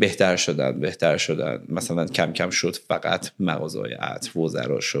هی بهتر شدن. مثلا کم کم شد فقط مغازه‌های عطر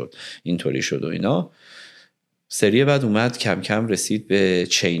وزرا شد، اینطوری شد و اینا. سری بعد اومد کم کم رسید به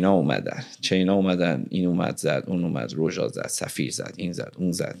چینا اومدن، این اومد زد، اون اومد روژا زد، سفیر زد، این زد،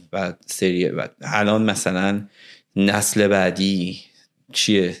 اون زد. بعد سری بعد الان مثلا نسل بعدی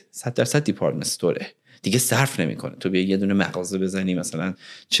چیه؟ 100% دیپارتمنت استوره. دیگه صرف نمیکنه. تو بیا یه دونه مغازه بزنی مثلا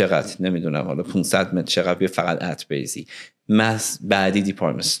چقدر نمیدونم حالا 500 متر چقدر، بیا فقط ات بریزی، بعدی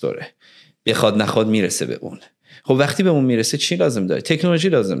دیپارتمنت استوره، بخواد نخواد میرسه به اون. خب وقتی به اون میرسه چی لازم داره؟ تکنولوژی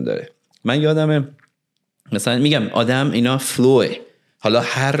لازم داره. من یادمه مثلا میگم آدم اینا فلوه، حالا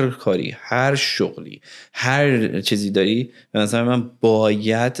هر کاری، هر شغلی، هر چیزی داری، به نظر من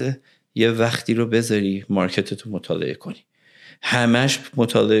باید یه وقتی رو بذاری مارکتتو مطالعه کنی، همش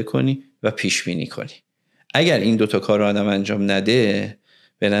مطالعه کنی و پیش بینی کنی. اگر این 2 کار آدم انجام نده،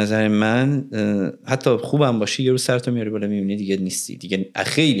 به نظر من حتی خوبم باشی یه روز سرتو میاری بالا میبینی دیگه نیستی، دیگه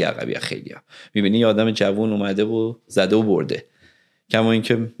خیلی عقبی، خیلی میبینی یه آدم جوون اومده و زده و برده. کما این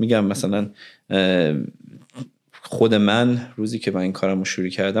که میگم مثلا خود من روزی که من این کارمو شروع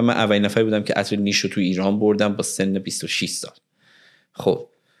کردم، من اولین نفری بودم که عطر نیشو تو ایران بردم با سن 26 سال. خب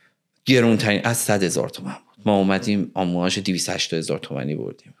گرونترین از 100,000 تومان بود. ما اومدیم آمواژ 280,000 تومانی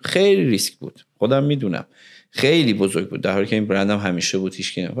بردیم. خیلی ریسک بود، خودم میدونم خیلی بزرگ بود، در حالی که این برندم همیشه بود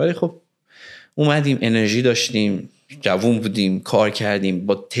هیچ کی. ولی خب اومدیم، انرژی داشتیم، جوون بودیم، کار کردیم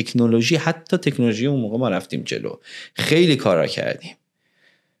با تکنولوژی. حتی تکنولوژی اون موقع ما رفتیم جلو، خیلی کارا کردیم.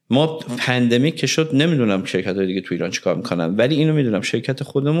 ما پندمیک که شد نمیدونم شرکت‌های دیگه تو ایران چیکار میکنن، ولی اینو میدونم شرکت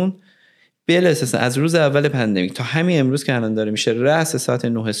خودمون بلا استثنا از روز اول پندمیک تا همین امروز که الان داره میشه رأس ساعت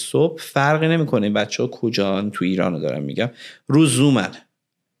 9 صبح فرقی نمیکنه این بچه‌ها کجان تو ایرانو دارم میگم، رو زومن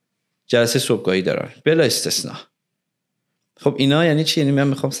جلسه صبحگاهی دارن بلا استثنا. خب اینا یعنی چی؟ یعنی من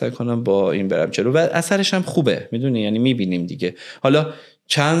میخوام سعی کنم با این برم جلو و اثرش هم خوبه، میدونی، یعنی میبینیم دیگه. حالا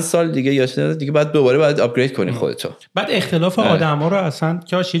چند سال دیگه یا دیگه بعد دوباره باید آپگرید کنی خودتو. بعد اختلاف آدما رو اصلا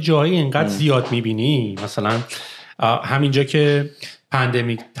که یه جایی اینقدر زیاد میبینی، مثلا همینجا که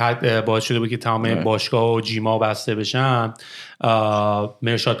پندمیک باعث شده بود که تمام باشگاه و جیما بسته بشن،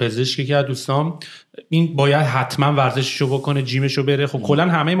 مرشاد پزشکی که دوستام این باید حتما ورزششو بکنه، جیمشو بره. خب کلا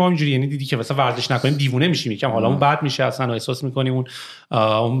همه ما اینجوری، یعنی دیدی که مثلا ورزش نکنیم دیوونه میشیم، یکم حالمون بد میشه اصلا و احساس میکنیم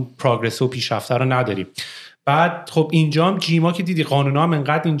اون پروگرس و پیشرفت رو نداریم. بعد خب اینجا هم جیما که دیدی قانونا هم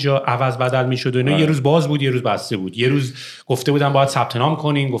انقدر اینجا عوض بدل میشد و اینا، یه روز باز بود یه روز بسته بود، یه روز گفته بودن باید ثبت نام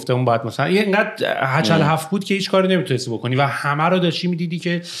کنین، گفته اون باید مثلا اینقدر هچل هفت بود که هیچ کاری نمیتونستی بکنی و همه رو داشتی میدیدی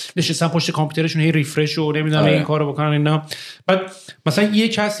که نشستن پشت کامپیوترشون هی ریفرش و نمیدونم این کارو بکنن اینا. بعد مثلا یه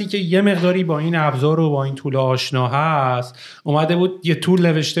کسی که یه مقداری با این ابزار و با این طول آشنا هست اومده بود یه طول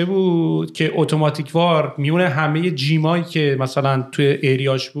نوشته بود که اتوماتیک وار میونه همه جیمایی که مثلا توی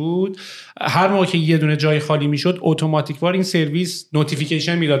ایریاش بود، هر موقع که یه دونه جای خالی میشد اتوماتیک وار این سرویس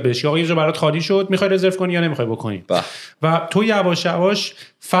نوتیفیکیشن میداد بهش که آقا یه جا برات خالی شد، میخوای رزرو کنی یا نمیخوای بکنی. و تو یواش یواش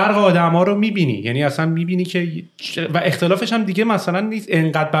فرق آدما رو میبینی، یعنی اصلا میبینی که و اختلافش هم دیگه مثلا نیست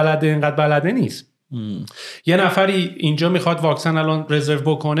انقدر بلده نیست. یه نفری اینجا میخواد واکسن الان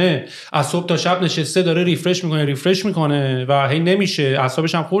رزرو بکنه، از صبح تا شب نشسته داره ریفرش میکنه و هی نمیشه،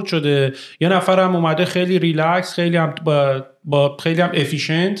 اعصابش هم خورد شده. یه نفر هم اومده خیلی ریلکس، خیلی هم با خیلی هم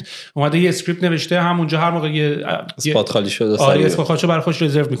افیشنت اومده یه اسکریپت نوشته، همونجا هر موقع یه اسپات خالی شده اسپات خالی شده برای خودش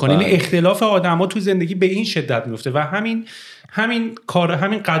رزرو میکنه. یعنی اختلاف آدما تو زندگی به این شدت میفته و همین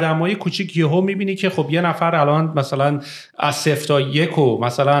قدم‌های کوچیک یهو می‌بینی که خب یه نفر الان مثلا از 0 تا 1 و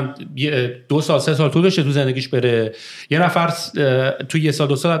مثلا 2 سال 3 سال طول داشته تو زندگیش بره، یه نفر تو 1 سال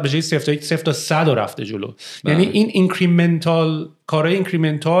 2 سال به جای 0 تا 1 0 تا 100 رفته جلو. یعنی این اینکریمنتال کارهای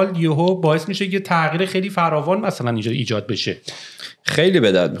اینکریمنتال یهو باعث میشه یه تغییر خیلی فراوان مثلا اینجا ایجاد بشه. خیلی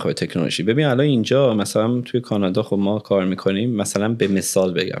به درد میخوره تکنولوژی. ببین الان اینجا مثلا توی کانادا خب ما کار میکنیم، مثلا به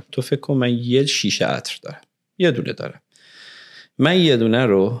مثال بگم، تو فکر کن من یه شیشه عطر دارم، یه دونه دارم، من یه دونه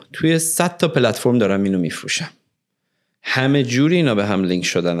رو توی 100 تا پلتفرم دارم اینو میفروشم، همه جوری اینا به هم لینک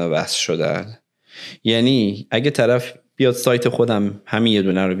شدن و وصل شدن. یعنی اگه طرف بیاد سایت خودم همین یه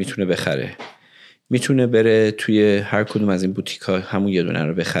دونه رو میتونه بخره، میتونه بره توی هر کدوم از این بوتیک‌ها همون یه دونه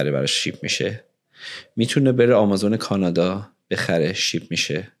رو بخره، براش شیپ میشه. میتونه بره آمازون کانادا بخره، شیپ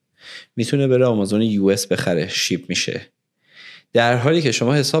میشه. میتونه بره آمازون یو اس بخره، شیپ میشه. در حالی که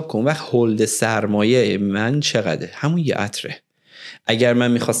شما حساب کن وقت هولد سرمایه من چقدره؟ همون یه عطره. اگر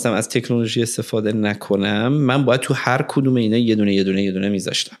من میخواستم از تکنولوژی استفاده نکنم، من باید تو هر کدوم اینا یه دونه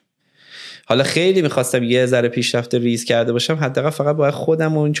میذاشتم. حالا خیلی میخواستم یه ذره پیشرفت ریز کرده باشم، حداقل فقط باید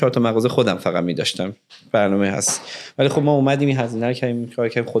خودم و این 4 تا مغازه خودم فقط میداشتم، برنامه هست. ولی خب ما اومدیم این هزینه رو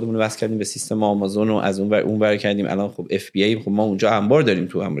کردیم، خودمون رو وصل کردیم به سیستم آمازون و از اون ور کردیم. الان خب اف بی ای، خب ما اونجا انبار داریم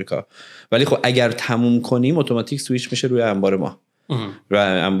تو آمریکا، ولی خب اگر تموم کنیم اتوماتیک سویچ میشه روی انبار ما، روی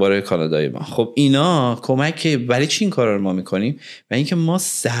انبار کانادای ما. خب اینا کمک. برای چی این کارا رو ما میکنیم؟ برای اینکه ما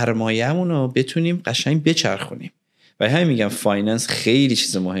سرمایه‌مون رو بتونیم قشنگ بچرخونیم. و همین میگم فایننس خیلی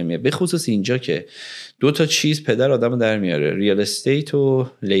چیز مهمیه، به خصوص اینجا که 2 تا چیز پدر آدمو در میاره، ریال استیت و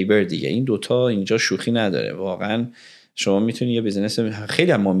لیبر دیگه. این 2 تا اینجا شوخی نداره واقعا. شما میتونی یه بیزنس،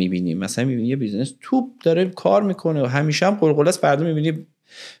 خیلی هم ما میبینیم مثلا میبینی یه بیزنس توپ داره کار میکنه و همیشه هم قلقله است، فردا میبینی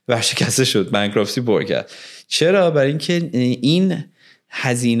ورشکسته شد، بانکراپسی بر کرد. چرا؟ برای اینکه این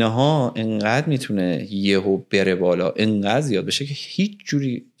هزینه ها انقدر میتونه یهو بره بالا، انقدر زیاد بشه که هیچ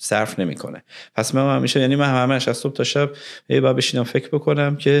جوری صرف نمیکنه. پس من همیشه، یعنی من همش از صبح تا شب باید بشینم فکر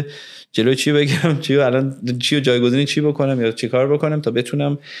بکنم که جلوی چی بگیرم، الان چی رو جایگزین چی بکنم یا چی کار بکنم تا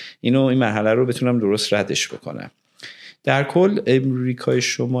بتونم این مرحله رو بتونم درست ردش بکنم. در کل امریکای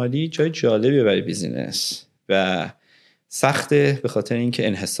شمالی جای جالبیه برای بیزینس و سخته به خاطر اینکه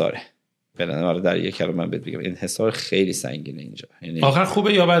انحصاره. در یک کلمه من بهت بگم انحصار خیلی سنگینه اینجا. یعنی آخر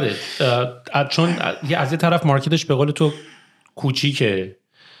خوبه یا بده؟ چون از یه طرف مارکتش به قول تو کوچیکه،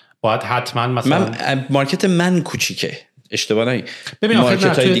 باید حتما مثلا مارکت من کوچیکه، اشتباه نگی. ببین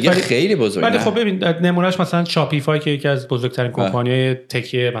مارکت‌های دیگه خیلی بزرگه. ولی خب ببین نمونهش مثلا شاپیفای که یکی از بزرگترین کمپانی‌های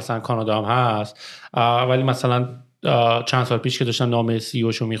تکیه مثلا کانادا هم هست، ولی مثلا چند سال پیش که داشتم نام سی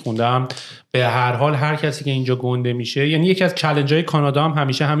او شو میخوندم، به هر حال هر کسی که اینجا گنده میشه، یعنی یکی از چالنج‌های کانادا هم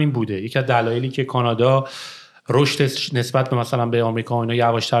همیشه همین بوده. یکی از دلایلی که کانادا رشدش نسبت به مثلا به آمریکا اینا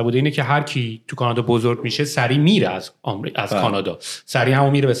یواشتر بوده اینه که هر کی تو کانادا بزرگ میشه سری میره از کانادا، سری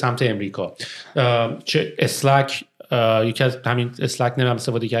همون میره به سمت امریکا. چه اسلک، یکی از همین اسلک نمیدونم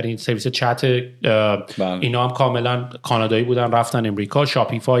استفاده کردین، سرویس چت اینا هم کاملا کانادایی بودن رفتن امریکا.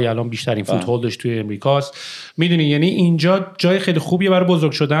 شاپیفای الان بیشترین فوت هولدش توی امریکاست. میدونی یعنی اینجا جای خیلی خوبیه برای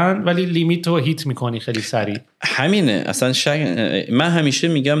بزرگ شدن، ولی لیمیت رو هیت میکنی خیلی سریع. همینه اصلا من همیشه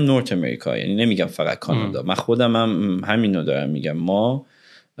میگم نورت امریکا، یعنی نمیگم فقط کانادا. من خودم هم همینو دارم میگم. ما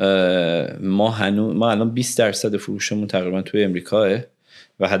الان 20% فروشمون تقریبا توی امریکاه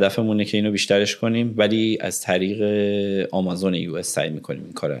و هدفمونه که اینو بیشترش کنیم، ولی از طریق آمازون یو اس سعی میکنیم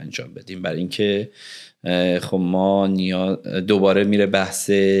این کار رو انجام بدیم، برای اینکه خب ما دوباره میره بحث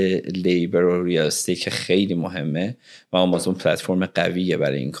لیبر و ریال استیت که خیلی مهمه و آمازون پلتفرم قویه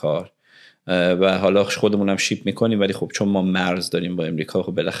برای این کار و حالا خودمونم شیپ میکنیم، ولی خب چون ما مرز داریم با امریکا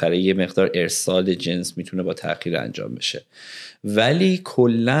خب بالاخره یه مقدار ارسال جنس میتونه با تأخیر انجام بشه. ولی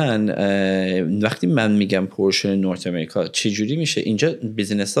کلن وقتی من میگم پورشن نورت امریکا چجوری میشه اینجا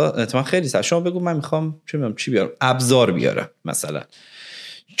بیزینس ها اتفاقا خیلی سخت. شما بگو من میخوام چی بیارم، ابزار بیارم مثلا،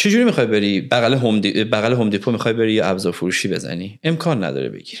 چجوری میخوای بری بغل هوم دیپو میخوای بری یه ابزار فروشی بزنی؟ امکان نداره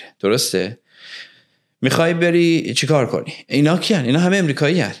بگیره، درسته؟ میخوای بری چیکار کنی؟ اینا کیان؟ اینا همه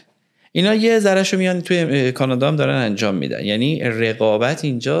امریکاییان. اینا یه ذرهشو میان توی کانادا هم دارن انجام میدن. یعنی رقابت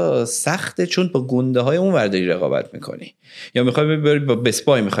اینجا سخته، چون با گنده های اون ورداری رقابت میکنی، یا میخوای بری با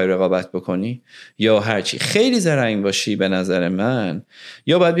بسپای میخوای رقابت بکنی، یا هرچی خیلی زرنگ باشی به نظر من،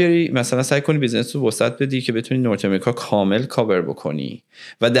 یا باید بیاری مثلا سعی کنی بیزنس رو وسعت بدی که بتونی نورت امریکا کامل کاور بکنی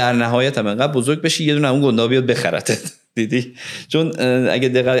و در نهایت هم انقدر بزرگ بشی یه دونه اون گنده بیاد بخرتت. دیدی؟ چون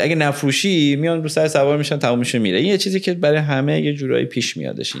اگه نفروشی میان رو سر سوار میشن، تموم میشه میره. این یه چیزی که برای همه یه جورایی پیش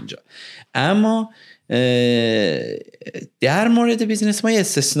میادش اینجا. اما در مورد بیزینس ما یه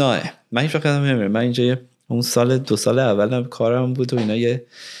استثناءه. من هیچ وقت نمیدونم، من اینجا اون سال 2 سال اولم کارم بود و اینا یه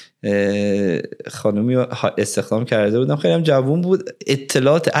خانومی استخدام کرده بودم، خیلی هم جوون بود،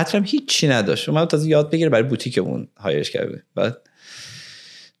 اطلاعات عطرم هیچی نداشت، من تازه یاد بگیره برای بوتیکمون هایرش کرده. بعد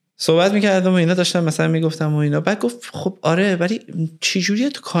صحبت میکردم و اینا داشتم مثلا میگفتم و اینا، بعد گفت خب آره ولی چجوریه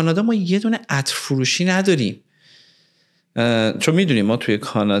تو کانادا ما یه دونه عطر فروشی نداریم؟ چون میدونیم ما توی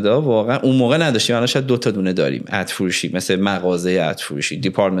کانادا واقعا اون موقع نداشتیم، الان شاید 2 تا دونه داریم عطر فروشی، مثل مغازه عطر فروشی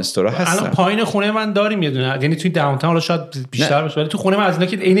دیپارتمنت استورا هستن. الان پایین خونه من داریم یه دونه، یعنی توی داونتاون حالا شاید بیشتر باشه، ولی تو خونه من از اینا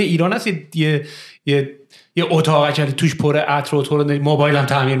که عین ایران هست یه اتاقی که توش پر عطر و تو موبایلم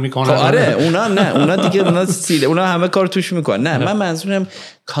تعمیر میکنن. آره اونا نه، اونا دیگه اونا سیله، اونا همه کار توش میکنن. نه من منظورم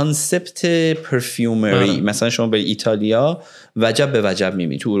کانسپت پرفیومری. مثلا شما به ایتالیا وجب به وجب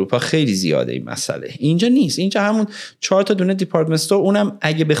میبینی، تو اروپا خیلی زیاده این مسئله. اینجا نیست. اینجا همون 4 تا دونه دیپارتمنت استور، اونم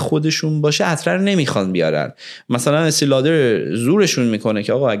اگه به خودشون باشه عطر نمیخوان بیارن. مثلا استیلادر زورشون میکنه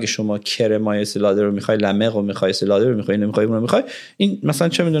که آقا اگه شما کرمای استیلادر رو میخوای، لمق رو میخوای، استیلادر رو میخوای، نمیخوای اون رو میخوای، این مثلا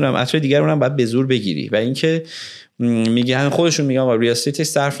چه میدونم عطر دیگر اونم باید به زور بگیری. و اینکه میگن خودشون میگن آقا ریاستیتی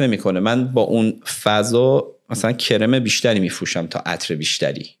صرف نمیکنه، من با اون فضا مثلا کرم بیشتری میفروشم تا عطر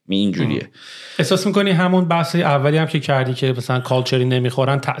بیشتری. اینجوریه. احساس میکنی همون بحث اولی هم که کردی که مثلا کالچری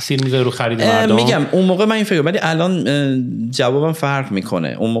نمیخورن تأثیر میذاره رو خرید مردم؟ میگم اون موقع من این فکر، ولی الان جوابم فرق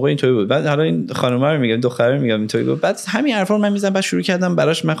میکنه. اون موقع اینطوری بود. بعد حالا این خانومه رو میگم، دختره رو میگم اینطوری بود. بعد همین حرفا رو من میزنم، بعد شروع کردم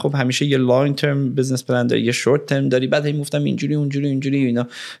براش. من خب همیشه یه لانگ ترم بزنس پلن داری، یه شورت ترم داری. بعد هی میگفتم اینجوری اونجوری اینا،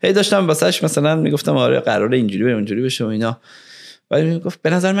 هی داشتم واسش مثلا میگفتم آره قراره اینجوری بشه اونجوری بشه و اینا. بعد میگفت به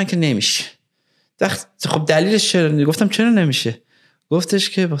نظر من که نمیشه. خب دلیلش چرا؟ گفتم چرا نمیشه؟ گفتش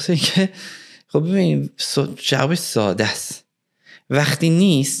که واسه اینکه خب ببین جوابش ساده است، وقتی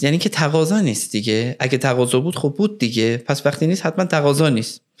نیست یعنی که تقاضا نیست دیگه. اگه تقاضا بود خب بود دیگه، پس وقتی نیست حتما تقاضا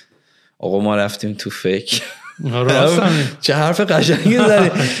نیست. آقا ما رفتیم تو فکر. چه حرف قشنگی زدی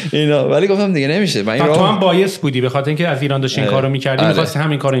اینا. ولی گفتم دیگه نمیشه. من تو هم بایس بودی به خاطر اینکه از ایران داشتی این کارو می‌کردی، می‌خواستی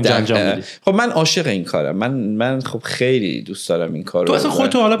همین کارو اینجا انجام بدی. خب من عاشق این کارم. من خب خیلی دوست دارم این کارو. تو اصلا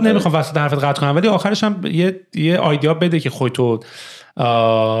خودت حالا نمیخوام وسط حرفت قطع کنم، ولی آخرش هم یه ایده بده که خودت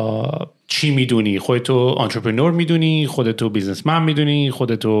چی میدونی، خودتو آنترپرنور میدونی، خودتو بیزنسمن میدونی،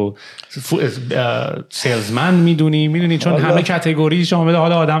 خودتو سیلزمن میدونی، چون همه کاتگوری شامل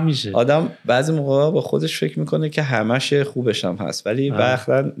حال آدم میشه. آدم بعضی موقع با خودش فکر میکنه که همش خوبش هم هست، ولی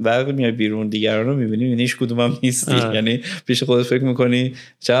وقتی میای بیرون دیگران رو میبینی هیچ کدومم نیستی. یعنی پیش خودت فکر میکنی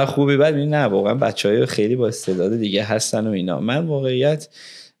چقدر خوبی، بعد میبینی نه واقعا بچهای خیلی با استعداد دیگه هستن و اینا. من واقعیت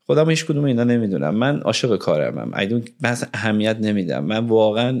خودم هیچ کدوم اینا نمیدونم. من عاشق کارمم. من اهمیت نمیدم. من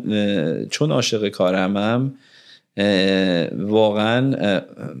واقعا چون عاشق کارمم واقعا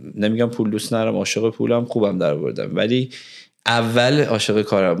نمیگم پول دوست ندارم، عاشق پولم، خوبم در آوردم، ولی اول عاشق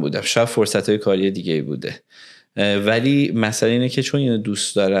کارم بودم. شاید فرصت‌های کاری دیگه بوده ولی مسئله اینه که چون اینو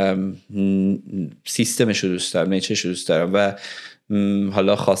دوست دارم، سیستمش رو دوست دارم، نیچرش رو دوست دارم و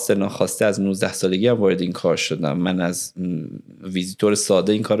حالا خواسته ناخواسته از 19 سالگی هم وارد این کار شدم. من از ویزیتور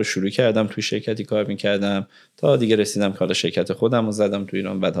ساده این کار رو شروع کردم، توی شرکتی کار میکردم تا دیگه رسیدم که حالا شرکت خودم رو زدم تو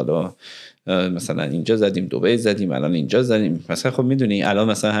ایران. بعد حالا مثلا اینجا زدیم، دبی زدیم، الان اینجا زدیم. مثلا خب میدونی الان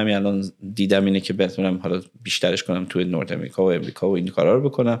مثلا همین الان دیدم اینه که بتونم حالا بیشترش کنم توی نورد امریکا و امریکا و این کارا رو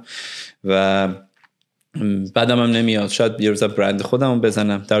بکنم و بعدم هم نمیاد شاید یه روز برند خودمو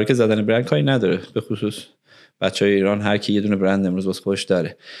بزنم. در حالی که زدن برند کاری نداره، به خصوص بچهای ایران هر کی یه دونه برند امروز واسه خودش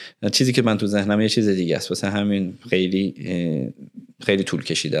داره. چیزی که من تو ذهنم یه چیز دیگه است، واسه همین خیلی طول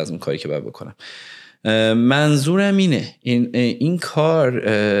کشیده از اون کاری که باید بکنم. منظورم اینه این کار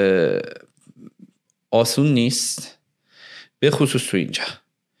آسون نیست، به خصوص تو اینجا،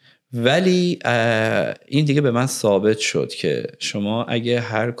 ولی این دیگه به من ثابت شد که شما اگه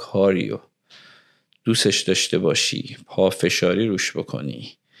هر کاری رو دوستش داشته باشی، پافشاری روش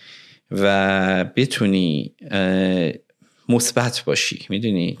بکنی و بتونی مثبت باشی،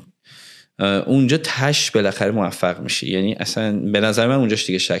 میدونی اونجا تش بالاخره موفق میشی. یعنی اصلا به نظر من اونجاش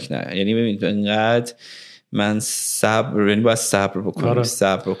دیگه شک نه. یعنی ببین انقدر من باید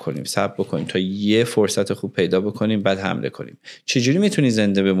صبر بکنیم تا یه فرصت خوب پیدا بکنیم، بعد حمله کنیم. چجوری میتونی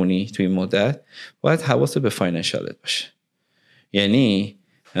زنده بمونی توی این مدت؟ باید حواست به فاینانشالت باشه. یعنی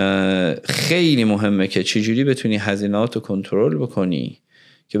خیلی مهمه که چجوری بتونی هزینه‌هاتو کنترل بکنی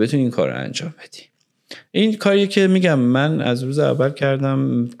که بتونی این کار رو انجام بدی. این کاریه که میگم من از روز اول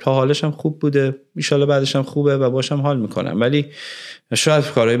کردم، تا حالش هم خوب بوده، ان شاءالله بعدش هم خوبه و باشم حال میکنم. ولی شاید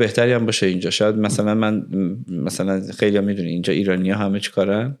کارهای بهتری هم باشه اینجا. شاید مثلا خیلی هم میدونی اینجا ایرانی‌ها همه چی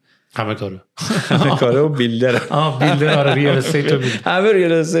کارن، همه کاره و بیلدر بیلدر ریال استیت و بیلدر، همه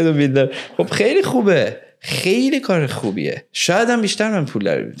ریال استیت و بیلدر. خب خیلی خوبه، خیلی کار خوبیه. شاید هم بیشتر من پول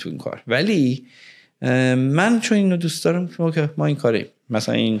دارم تو این کار، ولی من چون اینو دوست دارم که ما این کاریم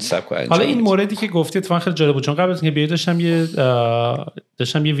مثلا این سبکو انجام. حالا این موردی که گفتی اتفاقا خیلی جالب بود، چون قبل از اینکه بیای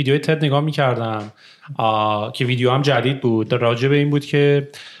داشتم یه ویدیوی تد نگاه می‌کردم که ویدیو هم جدید بود، راجع به این بود که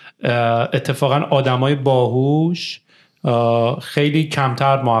اتفاقا آدمای باهوش خیلی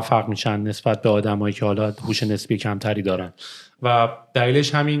کمتر موفق میشن نسبت به آدمایی که حالا هوش نسبی کمتری دارن و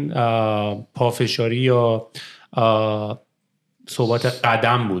دلیلش همین پافشاری یا ثبات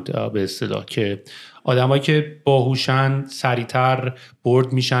قدم بود به اصطلاح، که آدمایی که باهوشن سریعتر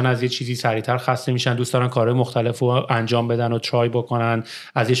برد میشن از یه چیزی، سریعتر خسته میشن، دوست دارن کارهای مختلف رو انجام بدن و ترای بکنن،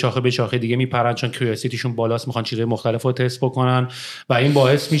 از یه شاخه به شاخه دیگه میپرن چون کیوریوسیتیشون بالاست، میخوان چیزهای مختلف رو تست بکنن و این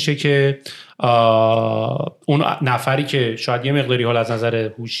باعث میشه که اون نفری که شاید یه مقداری حال از نظر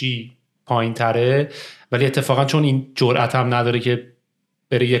هوشی پایین تره ولی اتفاقا چون این جرأت هم نداره که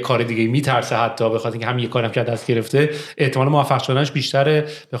بره یه کار دیگه، میترسه حتی به خاطر اینکه همین یه کارم که دست گرفته احتمال موفق شدنش بیشتره،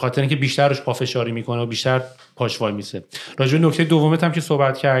 به خاطر اینکه بیشتر روش پافشاری میکنه و بیشتر پاش وای میسه. راجع به نکته دومت هم که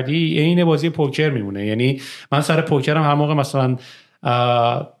صحبت کردی، عین بازی پوکر میمونه. یعنی من سر پوکرم هر موقع مثلا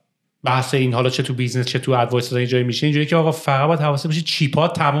بحث این حالا چه تو بیزنس چه تو ادوایس دادن جایی میشه اینجوری که آقا فقط باید حواست باشه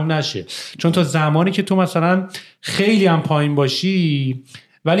چیپات تموم نشه، چون تا زمانی که تو مثلا خیلی هم پایین باشی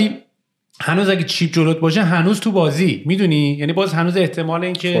ولی هنوز اگه چیپ جلوت باشه هنوز تو بازی، میدونی، یعنی باز هنوز احتمال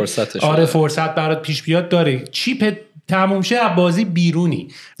این که فرصت برات پیش بیاد داره. چیپ تموم شه از بازی بیرونی،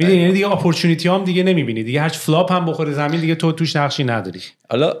 میدونی، یعنی دیگه اپورتونیتی هم دیگه نمیبینی، دیگه هر فلاپ هم بخوره زمین دیگه تو توش نقشی نداری.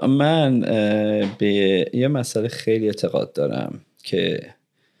 حالا من به یه مسئله خیلی اعتقاد دارم که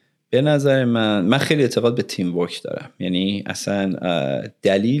به نظر من خیلی اعتقاد به تیم ورک دارم. یعنی اصلا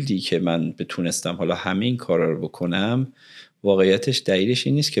دلیلی که من بتونستم حالا همه این کارا رو بکنم، واقعیتش دلیلش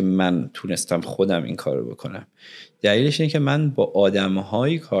این نیست که من تونستم خودم این کار رو بکنم، دلیلش اینه که من با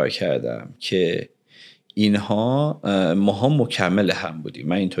آدم‌هایی کار کردم که اینها ماها مکمل هم بودیم.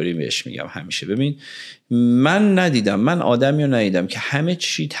 من اینطوری بهش میگم همیشه. ببین من آدمی رو ندیدم که همه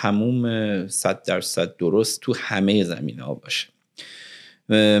چی تموم 100% درست تو همه زمینه‌ها باشه.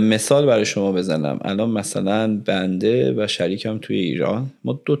 مثال برای شما بزنم، الان مثلا بنده و شریکم توی ایران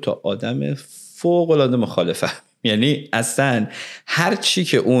ما 2 تا آدم فوق‌العاده مخالفم. یعنی اصلا هر چی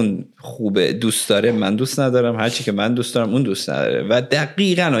که اون خوبه دوست داره من دوست ندارم، هر چی که من دوست دارم اون دوست نداره و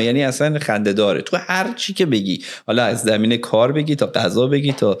دقیقاً یعنی اصلا خنده داره. تو هر چی که بگی، حالا از زمینه کار بگی تا غذا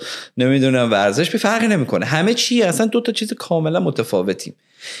بگی تا نمیدونم ورزش، به فرقی نمیکنه، همه چی اصلا 2 تا چیز کاملا متفاوتیم.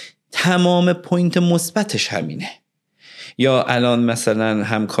 تمام پوینت مثبتش همینه. یا الان مثلا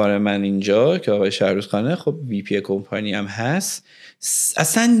همکار من اینجا که آقای شهروزخانه، خب وی پی کمپانی هم هست،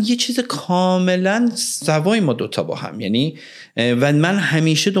 اصلا یه چیز کاملا سوای ما 2 تا با هم. یعنی و من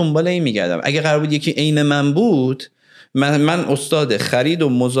همیشه دنبال این میگردم اگه قرار بود یکی عین من بود، من استاد خرید و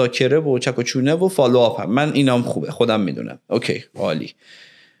مذاکره و چک و چونه و فالو آپ هم، من اینام خوبه خودم میدونم، اوکی عالی.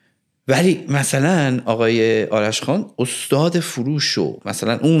 ولی مثلا آقای آرش خان استاد فروشو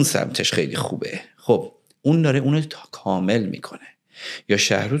مثلا اون سمتش خیلی خوبه، خب اون داره اونو کامل میکنه. یا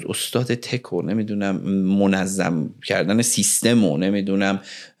شهروز استاد تکو، نمیدونم منظم کردن سیستم و نمیدونم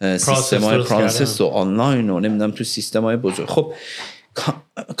سیستم‌های پروسس و آنلاین و نمیدونم تو سیستم‌های بزرگ. خب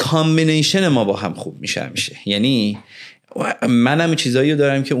کامبینیشن ما با هم خوب میشه. یعنی من هم چیزایی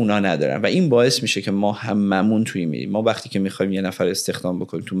دارم که اونا ندارم و این باعث میشه که ما هممون توی میریم. ما وقتی که میخوایم یه نفر استخدام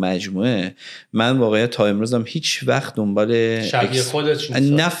بکنیم تو مجموعه، من واقعا تا امروزم هیچ وقت دنبال شبیه خودت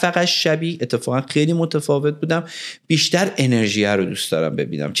نه فقط شبیه، اتفاقا خیلی متفاوت بودم. بیشتر انرژی رو دوست دارم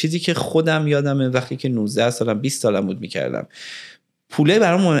ببینم. چیزی که خودم یادمه وقتی که 19 سالم 20 سالم بود میکردم، پوله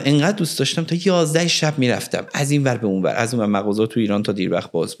برام انقدر دوست داشتم تا 11 شب میرفتم از این ور به اون ور، از اون ور مغازه تو ایران تا دیر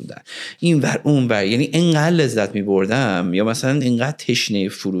وقت باز بودن، این ور اون ور. یعنی انقدر لذت میبردم، یا مثلا انقدر تشنه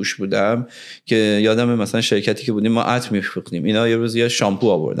فروش بودم که یادمه مثلا شرکتی که بودیم ما عطر میفروختیم، اینا یه روز یه شامپو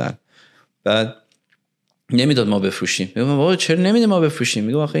آوردن، بعد نمیداد ما بفروشیم. میگم بابا چرا نمیده ما بفروشیم؟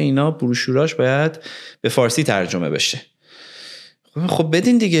 میگم آخه اینا بروشوراش باید به فارسی ترجمه بشه. خب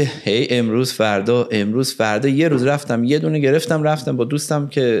بدین دیگه. هی امروز فردا یه روز رفتم یه دونه گرفتم، رفتم با دوستم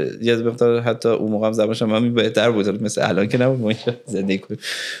که یه مقدار حتی اون موقع هم زبانش هم بهتر بود مثل الان که نبود، ما زندگی کنیم.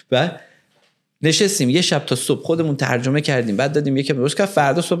 بعد نشستیم یه شب تا صبح خودمون ترجمه کردیم، بعد دادیم یکی روز که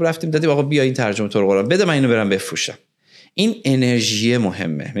فردا صبح رفتیم دادیم آقا بیا این ترجمه تو رو قرآن بده من اینو برم بفروشم. این انرژی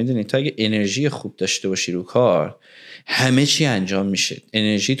مهمه. میدونید تا اگه انرژی خوب داشته باشی رو کار همه چی انجام میشه،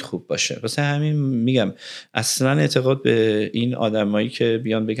 انرژیت خوب باشه. واسه همین میگم اصلا اعتقاد به این آدمایی که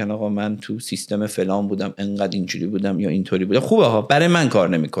بیان بگن آقا من تو سیستم فلان بودم انقدر اینجوری بودم یا اینطوری بودم، خوبه ها، برای من کار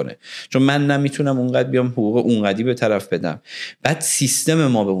نمیکنه، چون من نمیتونم اونقدر بیام حقوق اونقدی به طرف بدم. بعد سیستم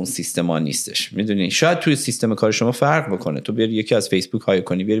ما به اون سیستم ها نیستش. میدونی شاید توی سیستم کار شما فرق بکنه، تو بیاری یکی از فیسبوک های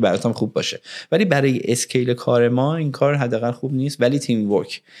کنی بیاری براتم خوب باشه، ولی برای اسکیل کار ما این کار حداقل خوب نیست. ولی تیم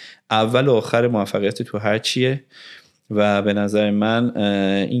ورک اول و آخر موفقیت تو هر چیه و به نظر من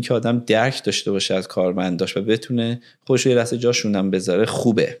این که آدم درک داشته باشه از کارمنداش و بتونه خودش رو یه لحظه جاشون هم بذاره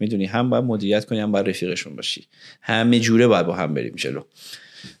خوبه. میدونی هم باید مدیریت کنی هم باید رفیقشون باشی، همه جوره باید با هم بریم جلو.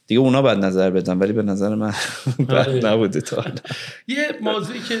 دیگه اونا باید نظر بدن، ولی به نظر من نبوده تا حالا. یه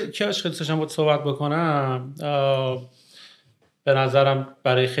موضوعی که خیلی داشتم باید صحبت بکنم، به نظرم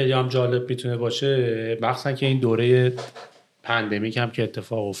برای خیلی هم جالب میتونه باشه، مخصوصا که این دوره پندمیک هم که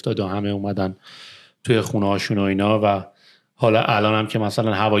اتفاق افتاد و همه اومدن توی خونه هاشون و اینا، و حالا الان هم که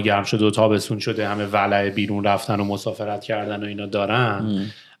مثلا هوا گرم شده و تابستون شده همه ولع بیرون رفتن و مسافرت کردن و اینا دارن،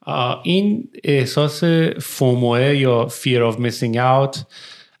 این احساس فوموه یا fear of missing out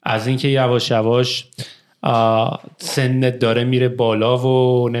از اینکه یواش یواش سنت داره میره بالا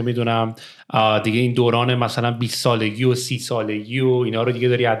و نمیدونم دیگه این دوران مثلا 20 سالگی و 30 سالگی و اینا رو دیگه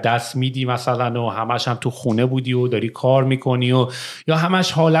داری از دست میدی مثلا، و همش هم تو خونه بودی و داری کار میکنی و یا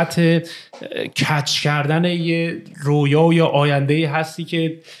همش حالت کچ کردن یه رویا و یا آینده هستی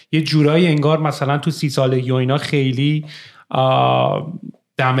که یه جورایی انگار مثلا تو 30 سالگی و اینا خیلی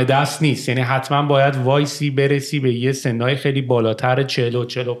دم دست نیست. یعنی حتما باید وایسی برسی به یه سنهای خیلی بالاتر 40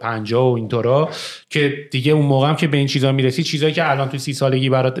 و 50 و اینطورا که دیگه اون موقع هم که به این چیزا میرسی، چیزایی که الان تو 30 سالگی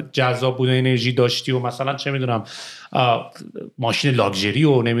برات جذاب بود و انرژی داشتی و مثلا چه میدونم ماشین لاکچری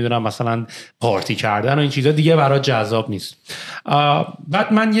و نمیدونم مثلا پارتی کردن و این چیزا دیگه برات جذاب نیست.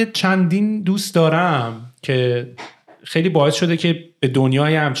 بعد من یه چندین دوست دارم که خیلی باعث شده که به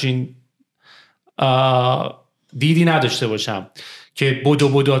دنیای همچین دیدی نداشته باشم که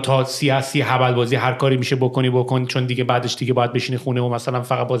بدو تا سیاسی حبل بازی هر کاری میشه بکنی چون دیگه بعدش دیگه باید بشینی خونه و مثلا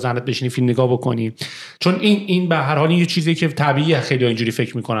فقط با زنت بشینی فیلم نگاه بکنی، چون این به هر حال یه چیزی که طبیعیه خیلی اینجوری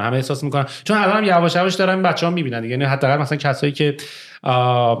فکر میکنن، همه احساس میکنن، چون الان یواش یواش دارن بچه‌ها میبینن دیگه، یعنی حداقل مثلا کسایی که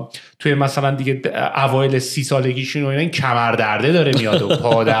توی مثلا دیگه اوایل 30 سالگیشون و اینا، این کمر درده داره میاد و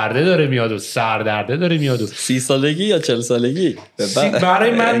پا درده داره میاد و سر درده داره میاد و 30 سالگی یا 40 سالگی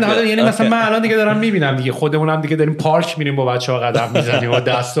برای من حالا یعنی مثلا من الان دیگه دارم میبینم دیگه، خودمونم دیگه داریم پارک میریم با بچه‌ها قدم میزنیم و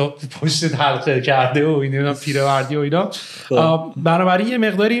دستا پشت حلقه کرده و اینا پیره‌وردی و اینا. بنابراین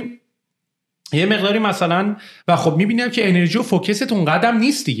یه مقداری مثلا و خب میبینیم که انرژی و فوکست اون قدم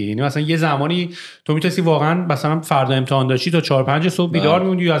نیست دیگه. یعنی مثلا یه زمانی تو میتونستی واقعا مثلا فردا امتحان داشتی تا 4-5 صبح بیدار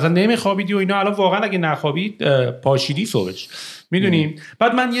میموندی و اصلا نمیخوابیدی و اینا، الان واقعا اگه نخوابید پاشیدی صبحش. میدونیم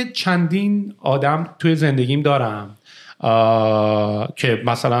بعد من یه چندین آدم توی زندگیم دارم که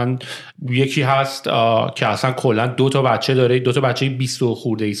مثلا یکی هست که اصلا کلا 2 تا بچه داره، 2 تا بچه 20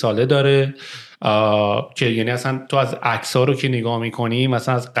 خورده ای ساله داره، که یعنی اصلا تو از عکس‌ها رو که نگاه می‌کنی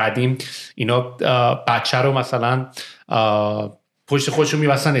مثلا از قدیم اینا بچه رو مثلا پشت خودشون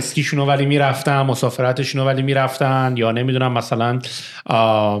می‌بستن اسکیشونو ولی میرفتن، مسافرتشونو ولی میرفتن، یا نمیدونم مثلا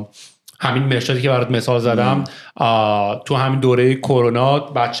همین مرشادی که برات مثال زدم تو همین دوره کرونا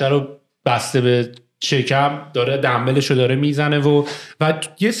بچه رو بسته به شکم داره دنبلشو داره میزنه و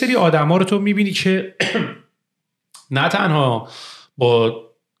یه سری آدما رو تو میبینی که نه تنها با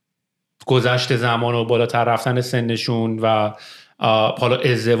گذشت زمان و بالاتر رفتن سنشون و حالا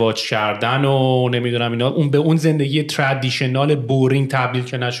ازدواج کردن و نمیدونم اینا اون به اون زندگی ترادیشنال بورینگ تبدیل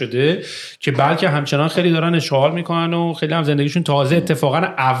که نشده که بلکه همچنان خیلی دارن اشغال میکنن و خیلی هم زندگیشون تازه اتفاقا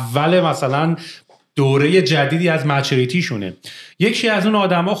اول مثلا دوره جدیدی از مچوریتیشونه. یکی از اون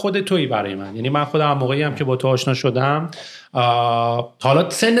آدما خود تویی برای من، یعنی من خودم موقعی هم که با تو آشنا شدم حالا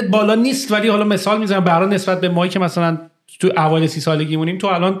سنت بالا نیست ولی حالا مثال میزنم برای نسبت به مایی که مثلا تو اوایل 30 سالگی مونیم، تو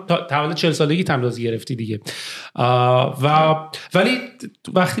الان تولد 40 سالگی تندازی گرفتی دیگه ولی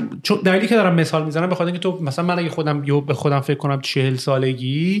وقتی دلیلی که دارم مثال میزنم به خاطر اینکه تو مثلا من اگه خودم به خودم فکر کنم 40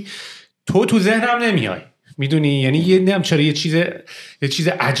 سالگی تو ذهنم نمیای، میدونی، یعنی نمیدونم چرا یه چیز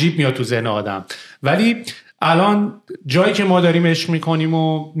عجیب میاد تو ذهن آدم. ولی الان جایی که ما داریم عشق میکنیم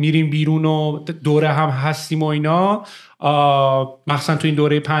و میریم بیرون و دوره هم هستیم و اینا، مخصوصا تو این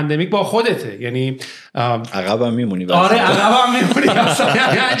دوره پندمیک با خودته، یعنی عقبم میمونی. آره عقبم میمونی اصلا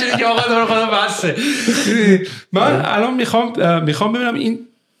اینجوری که آقا داره خودم بسه. من الان میخوام ببینم این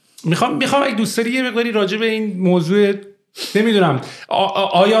میخوام اگه دوست داری یه مقداری راجع به این موضوع نمیدونم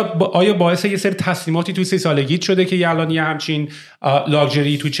آیا باعث یه سری تصمیماتی توی 30 سالگیت شده که الان یه همچین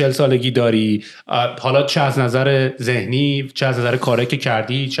لاکچری تو 40 سالگی داری، حالا چه از نظر ذهنی، چه از نظر کاری که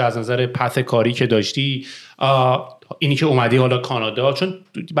کردی، چه از نظر پث کاری که داشتی، اینی که اومدی حالا کانادا، چون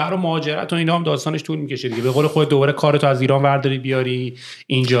برای مهاجرت و اینا هم داستانش طول میکشه دیگه، به قول خود دوباره کارتو از ایران ورداری بیاری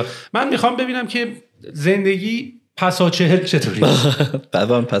اینجا. من میخوام ببینم که زندگی پسا 40 چطوری؟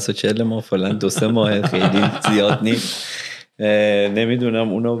 بعدم پسا 40 ما فعلا 2-3 ماه خیلی زیاد نیست، نمیدونم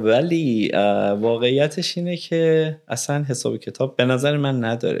اونو، ولی واقعیتش اینه که اصلا حساب کتاب به نظر من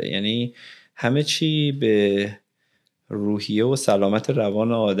نداره. یعنی همه چی به روحیه و سلامت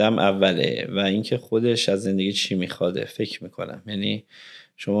روان آدم اوله و اینکه خودش از زندگی چی میخواده فکر میکنم. یعنی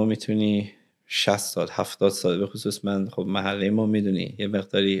شما میتونی 60 سال 70 سال، به خصوص من خب محله ما میدونی یه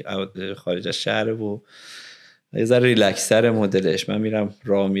مقداری خارج از شهر و یه ذره ریلکسر مدلش، من میرم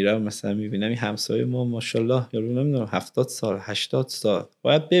راه میرم مثلا میبینم این همسایه ما ماشاءالله یارو نمیدونم 70 سال 80 سال،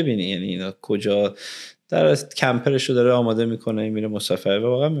 باید ببینی یعنی اینا کجا در کمپرشو داره آماده میکنه میره مسافر. و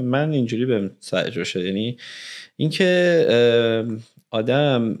واقعا من اینجوری بهم تعجب شد، یعنی اینکه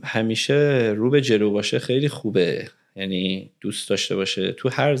آدم همیشه رو به جلو باشه خیلی خوبه، یعنی دوست داشته باشه تو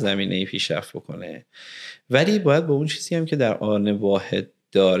هر زمینه‌ای پیشرفت بکنه، ولی باید با اون چیزی هم که در آن واحد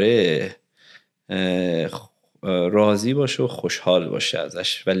داره راضی باشه و خوشحال باشه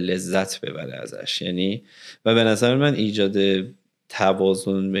ازش و لذت ببره ازش. یعنی و به نظر من ایجاد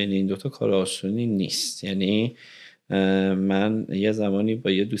توازن بین این دوتا کار آسونی نیست. یعنی من یه زمانی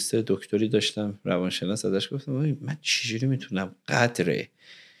با یه دوست دکتری داشتم روانشناس، ازش گفتم من چجوری میتونم قدر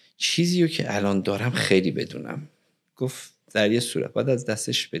چیزی رو که الان دارم خیلی بدونم. گفت در یه صورت باید از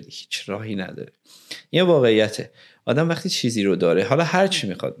دستش بدی، هیچ راهی نداره. این واقعیته. آدم وقتی چیزی رو داره، حالا هر چی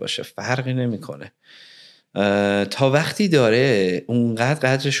میخواد باشه فرقی نمیکنه، تا وقتی داره اونقدر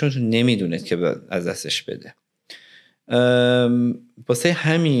قدرشون نمیدونه که از دستش بده. واسه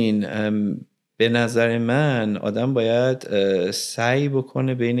همین به نظر من آدم باید سعی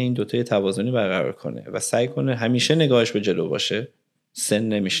بکنه بین این دوتای توازنی برقرار کنه و سعی کنه همیشه نگاهش به جلو باشه، سن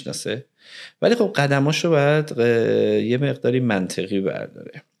نمیشناسه، ولی خب قدماشو باید یه مقداری منطقی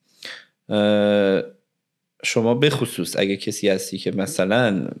برداره. شما به خصوص اگه کسی هستی که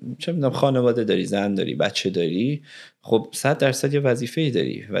مثلا چه میدونم خانواده داری، زن داری، بچه داری، خب 100% یه وظیفه‌ای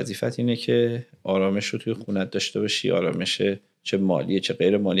داری. وظیفت اینه که آرامش رو توی خونت داشته باشی، آرامش چه مالیه چه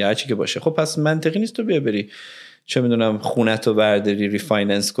غیر مالی هر چی که باشه. خب پس منطقی نیست تو بری چه میدونم خونت رو برداری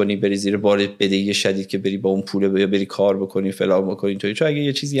ریفایننس کنی، بری زیر بار بدهی شدید که بری با اون پول یا بری کار بکنی فلان بکنی توی، چون اگه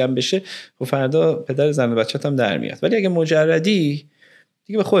یه چیزی هم بشه خب فردا پدر زن و بچه‌ت هم در میاد. ولی اگه مجردی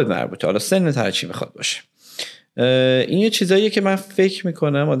دیگه به خودت مربوطه، حالا سنت هر چی بخواد باشه. این یه چیزاییه که من فکر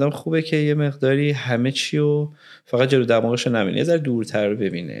میکنم آدم خوبه که یه مقداری همه چی رو فقط جلو دماغش نبینه، یه ذره دورتر رو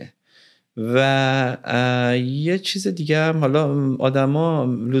ببینه. و یه چیز دیگه هم، حالا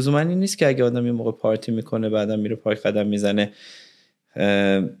آدما لزوما این نیست که اگه آدم یه موقع پارتی میکنه بعدم میره پارک قدم میزنه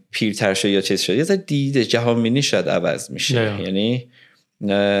پیرتر شه یا چیز شه، یه ذره دیده جهانبینی شاید عوض میشه. یعنی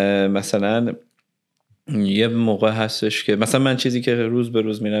مثلا یه موقع هستش که مثلا من چیزی که روز به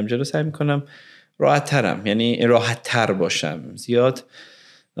روز میرم جلو سعی میکنم راحت ترم، یعنی راحت تر باشم. زیاد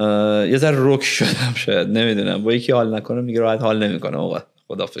یه ذره رک شدم شاید، نمیدونم، با یکی حال نکنم دیگه راحت حال نمیکنم.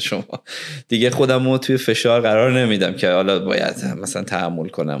 خداحافظ شما. دیگه خودمو توی فشار قرار نمیدم که حالا باید مثلا تحمل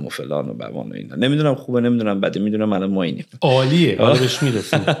کنم و فلان و بوان و اینا. نمیدونم خوبه نمیدونم بده، میدونم الان ما اینیم. عالیه، حالا بهش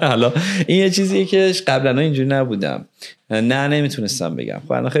میرسیم. حالا این یه چیزیه که قبلا اینجوری نبودم، نه نمیتونستم بگم.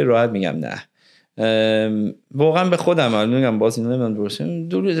 خب الان خیلی راحت میگم نه. واقعا به خودم میگم، باز اینو نمیدونم درسته،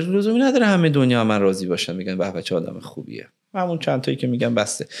 لزومی نداره همه دنیا من راضی باشن میگن به بچه آدم خوبیه، همون چند تایی که میگم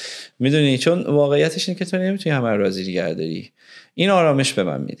بسته. میدونی چون واقعیتش اینه که تو نمیتونی همه رو راضی نگه داری. این آرامش به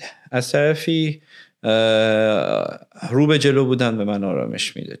من میده. از طرفی رو به جلو بودن به من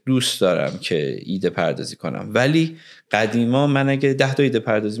آرامش میده. دوست دارم که ایده پردازی کنم، ولی قدیما من اگه 10 تا ایده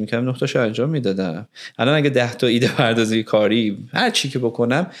پردازی میکردم 9 تاشو انجام میدادم. الان اگه 10 تا ایده پردازی کاری هر چی که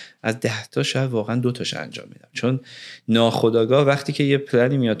بکنم از 10 تا شاید واقعا 2 تاشو انجام میدم، چون ناخودآگاه وقتی که یه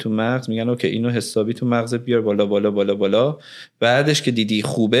پلنی میاد تو مغز میگن اوکی اینو حسابی تو مغزت بیار بالا بالا بالا بالا، بعدش که دیدی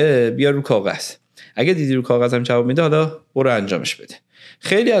خوبه بیار رو کاغذ. اگه دیدی رو کاغذ هم جواب میده حالا برو انجامش بده.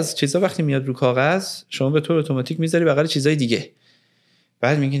 خیلی از چیزا وقتی میاد رو کاغذ شما به طور اتوماتیک میذاری بغل چیزای دیگه،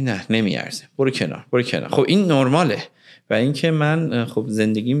 بعد میگی نه نمیارزه، برو کنار برو کنار. خب این نرماله. و اینکه من خب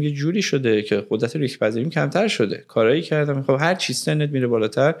زندگیم یه جوری شده که قدرت ریسک پذیریم کمتر شده، کارایی کردم خب هر چیز سنت میره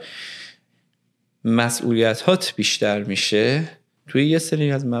بالاتر مسئولیتات بیشتر میشه، توی یه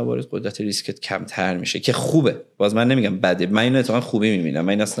سری از موارد قدرت ریسکت کمتر میشه که خوبه. باز من نمیگم بده، من اینو اتفاقا خوبی میبینم، من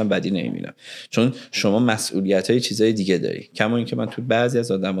این اصلا بدی نمیبینم، چون شما مسئولیتای چیزای دیگه داری. کما اینکه من تو بعضی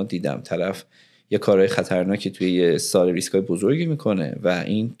از آدما دیدم طرف یه کارهای خطرناکی توی یه سال ریسکای بزرگی میکنه و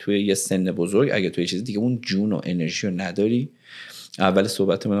این توی یه سن بزرگ اگه توی چیز دیگه اون جون و انرژی رو نداری. اول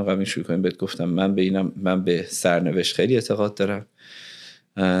صحبت منو قبل شروع کنیم بهت گفتم من به سرنوشت خیلی اعتقاد دارم،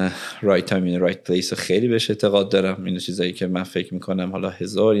 right time in right place خیلی بهش اعتقاد دارم. این چیزایی که من فکر میکنم حالا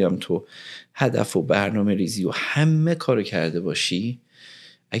هزاریم تو هدف و برنامه ریزی و همه کارو کرده باشی،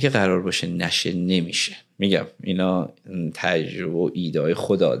 اگه قرار باشه نشه نمیشه. میگم اینا تجربه و ایده های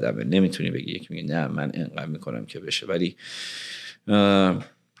خود آدمه، نمیتونی بگی یک میگه نه من انقدر میکنم که بشه. ولی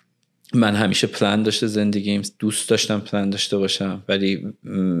من همیشه پلان داشته زندگیم، دوست داشتم پلان داشته باشم، ولی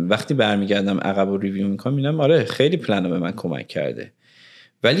وقتی برمیگردم عقب و ریویو میکنم میبینم آره خیلی پلان به من کمک کرده،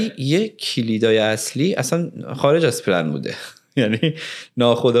 ولی یه کلیدای اصلی اصلا خارج از پلان بوده. یعنی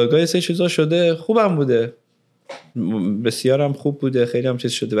ناخودآگاه سه چیزا شده، خوبم بوده، بسیارم خوب بوده، خیلی هم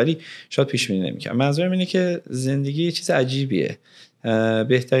چیز شده، ولی شاید پیش بینی نمی‌کردم. منظورم اینه که زندگی یه چیز عجیبیه.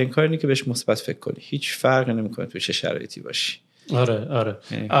 بهترین کار اینه که بهش مثبت فکر کنی، هیچ فرقی نمی‌کنه تو چه شرایطی باشی. آره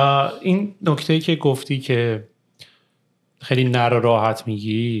این نکته‌ای که گفتی که خیلی نر و راحت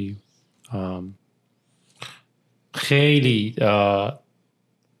میگی خیلی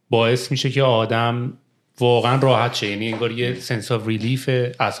باعث میشه که آدم واقعا راحت شه، یعنی انگار یه سنس آف ریلیف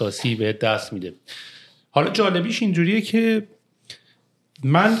اساسی به دست میده. حالا جالبیش اینجوریه که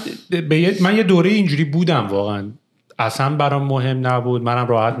من یه دوره اینجوری بودم، واقعا اصلا برام مهم نبود، منم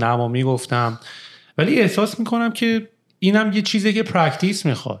راحت نمو میگفتم، ولی احساس میکنم که اینم یه چیزی که پرکتیس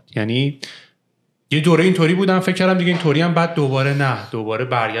میخواد. یعنی یه دوره اینطوری بودم فکر کردم دیگه اینطوری هم، بعد دوباره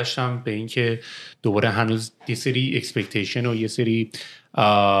برگشتم به این که دوباره هنوز یه سری اکسپکتیشن و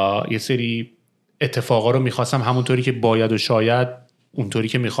یه سری اتفاقا رو میخواستم همونطوری که باید و شاید اونطوری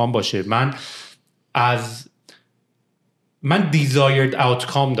که میخوام باشه. من desired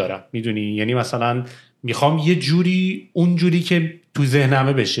outcome دارم، میدونی، یعنی مثلا میخوام یه جوری اونجوری که تو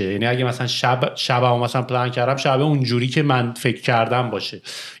ذهنمه بشه. یعنی اگه مثلا شبم مثلا پلان کردم شب اونجوری که من فکر کردم باشه،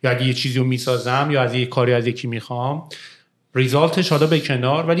 یا اگه یه چیزی رو میسازم یا از یه کاری از یکی میخوام ریزالتش حالا به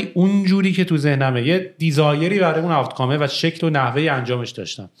کنار، ولی اونجوری که تو ذهنمه یه دیزایری برای اون آوتکامه و شکل و نحوه انجامش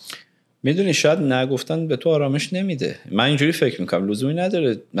داشتم. میدونی شاید نگفتن به تو آرامش نمیده. من اینجوری فکر میکنم لزومی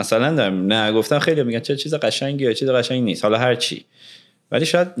نداره مثلا دارم نگفتن خیلی میگن چه چیز قشنگی یا چیز قشنگ نیست، حالا هر چی، ولی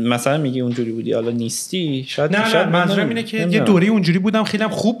شاید مثلا میگی اونجوری بودی حالا نیستی. شاید نه منظورم اینه که یه دوری اونجوری بودم خیلی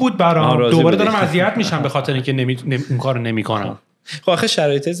خوب بود برام، دوباره دارم اذیت میشم به خاطر اینکه اون کارو نمیکنم. خب آخه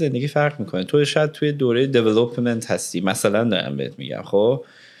شرایط زندگی فرق میکنه. تو شاید توی دوره دیولپمنت هستی، مثلا دارم بهت میگم. خب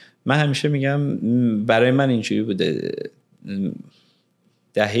من همیشه میگم برای من اینجوری بوده،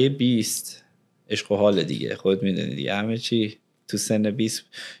 دهه 20 عشق و حال دیگه، خود میدونی دیگه، همه چی تو سن 20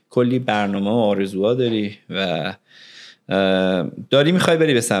 کلی برنامه و آرزوها داری و داری میخوای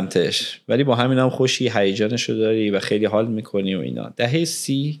بری به سمتش، ولی با همین هم خوشی هیجانشو داری و خیلی حال میکنی و اینا. دهه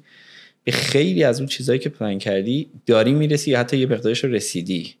 30 به خیلی از اون چیزایی که پلان کردی داری میرسی، حتی یه مقدارش رو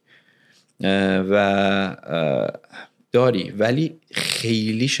رسیدی و داری، ولی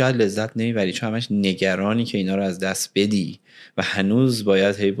خیلی شاید لذت نمیبری، چون همش نگرانی که اینا رو از دست بدی و هنوز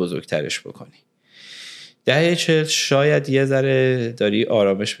باید هی بزرگترش بکنی. دهه 40 شاید یه ذره داری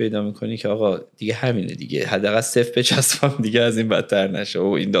آرامش پیدا میکنی که آقا دیگه همینه دیگه، حداقل صفر بچسبم دیگه از این بدتر نشه و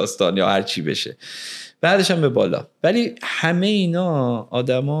این داستان یا هر چی بشه، بعدش هم به بالا. ولی همه اینا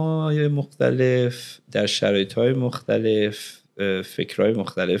آدمای مختلف در شرایط‌های مختلف فکرهای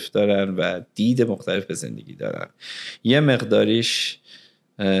مختلف دارن و دید مختلف به زندگی دارن. یه مقداریش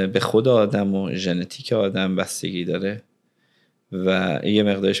به خود آدم و ژنتیک آدم بستگی داره و یه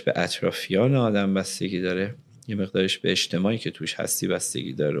مقدارش به اطرافیان آدم بستگی داره، یه مقدارش به اجتماعی که توش هستی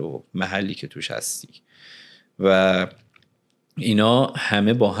بستگی داره و محلی که توش هستی و اینا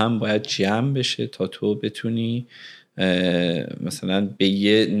همه با هم باید جمع بشه تا تو بتونی مثلا به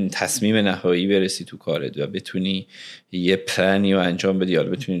یه تصمیم نهایی برسی تو کارت و بتونی یه پلنی رو انجام بدی. حالا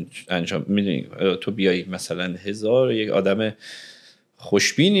بتونی انجام، میدونی تو بیایی مثلا 1000 یک آدم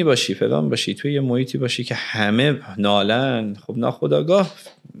خوشبینی باشی فلان باشی توی یه محیطی باشی که همه نالن، خب ناخودآگاه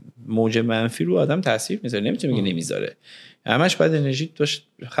موج منفی رو آدم تاثیر میذاره. نمیتونه بگه نمیذاره، همش باید انرژی داشت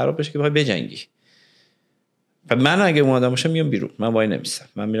خراب بشه که بخوای بجنگی. و من اگه اون آدم باشم میام بیرون، من وای نمیستم،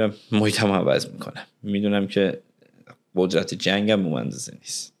 من میرم محیطمو عوض میکنم، میدونم که قدرت جنگم اون اندازه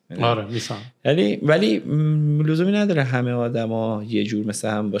نیست. آره میفهم. ولی لزومی نداره همه آدما یه جور مثل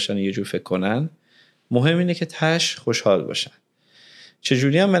هم باشن، یه جور فکر کنن. مهم اینه که تش خوشحال باشن.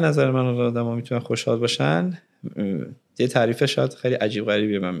 چجوری هم به نظر من آدما میتونن خوشحال باشن؟ یه تعریف شاید خیلی عجیب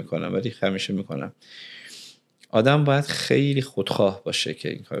غریبی من میکنم ولی همیشه میکنم. آدم باید خیلی خودخواه باشه که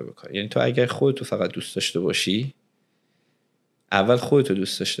این کارو بکنه. یعنی تو اگر خودتو فقط دوست داشته باشی، اول خودتو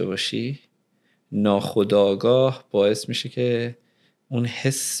دوست داشته باشی، ناخودآگاه باعث میشه که اون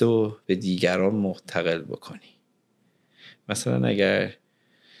حس رو به دیگران منتقل بکنی. مثلا اگر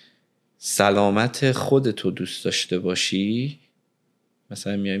سلامت خودتو دوست داشته باشی،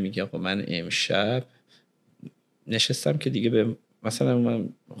 مثلا میای میگی آقا من امشب نشستم که دیگه به مثلا من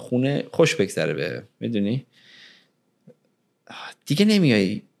خونه خوش بگذره، به میدونی دیگه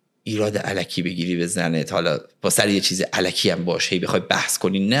نمیای ایراد الکی بگیری به زنت، حالا با سر یه چیز الکی هم باشه بخوای بحث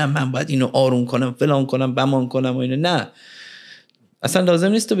کنی نه من باید اینو آروم کنم فلان کنم بمان کنم و اینو. نه، اصلا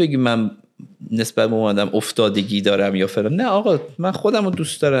لازم نیست تو بگی من نسبت به اون آدم افتادگی دارم یا فلان. نه آقا من خودم رو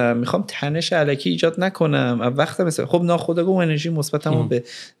دوست دارم، میخوام تنش الکی ایجاد نکنم. وقت مثلا خب ناخودآگاه اون انرژی مثبتمو به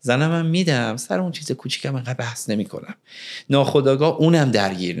زنم هم میدم، سر اون چیز کوچیکم انقدر بحث نمیکنم. ناخودآگاه اونم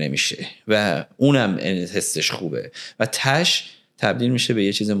درگیر نمیشه و اونم حسش خوبه و تش تبدیل میشه به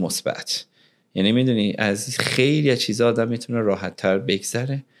یه چیز مثبت. یعنی میدونی از خیلی از چیزا آدم میتونه راحت‌تر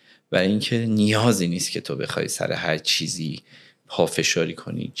بگذره و اینکه نیازی نیست که تو بخوای سر هر چیزی پافشاری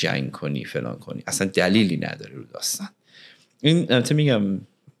کنی، جنگ کنی، فلان کنی. اصلا دلیلی نداره رو داستان. این البته میگم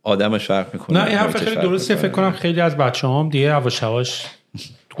آدمش فرق میکنه. نه این حرف خیلی درسته. فکر کنم خیلی از بچه‌هام دیگه یواش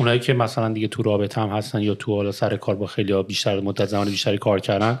اونایی که مثلا دیگه تو رابطه هم هستن یا تو حالا سر کار با خیلی بیشتر مدت زمان بیشتری کار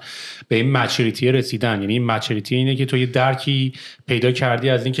کردن به این مچوریتی رسیدن. یعنی این مچوریتی اینه که تو یه درکی پیدا کردی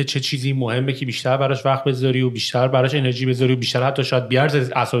از اینکه چه چیزی مهمه که بیشتر براش وقت بذاری و بیشتر براش انرژی بذاری و بیشتر حتی شاید بیارزه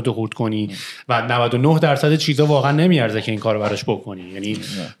اعصابتو خورد کنی و 99% چیزا واقعا نمیارزه که این کارو براش بکنی. یعنی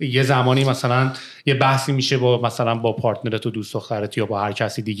یه زمانی مثلا یه بحثی میشه با مثلا با پارتنرت و دوست دخترت یا با هر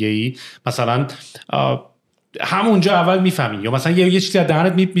کسی دیگه‌ای، مثلا همونجا اول میفهمی یا مثلا یه چیزی از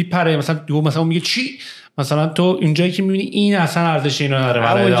دهنت میپره، مثلا دو مثلا میگه چی، مثلا تو اونجایی که میبینی این اصلا ارزش اینو نداره،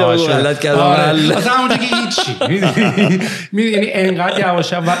 همونجا غلط کردم مثلا اونجا که هیچی میدونی یعنی انقدر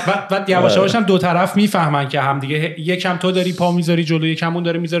یواش و یواش هم دو طرف میفهمن که هم دیگه یکم تو داری پا میذاری جلو یکم اون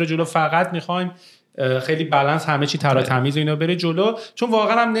داره میذاره جلو، فقط میخوایم خیلی بالانس همه چی ترا تمیز و اینا بره جلو، چون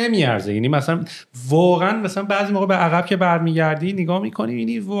واقعا هم نمیارزه. یعنی مثلا واقعا مثلا بعضی موقع به عقب که برمیگردی نگاه میکنی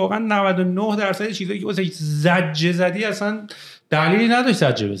یعنی واقعا 99% چیزایی که واسه زجه زدی اصلا دلیلی نداشت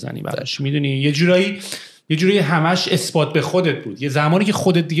زجه بزنی براش. میدونی یه جورایی همش اثبات به خودت بود. یه زمانی که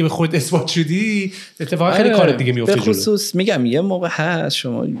خودت دیگه به خودت اثبات شدی اتفاقا خیلی کارت دیگه میفته جلو. به خصوص میگم یه موقع هست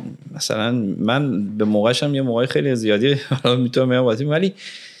شما مثلا من به موقعشم یه موقع خیلی زیادی میتونم ولی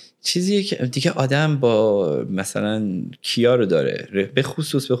چیزیه که دیگه آدم با مثلا کیا رو داره، به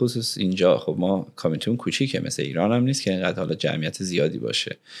خصوص اینجا خب ما کامیتون کوچیکه مثل ایران هم نیست که اینقدر حالا جمعیت زیادی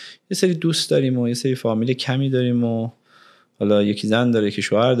باشه. یه سری دوست داریم و یه سری فامیل کمی داریم و حالا یکی زن داره یکی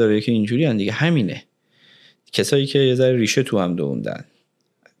شوهر داره یکی اینجوری ان دیگه. همینه کسایی که یه ذره ریشه تو هم دووندن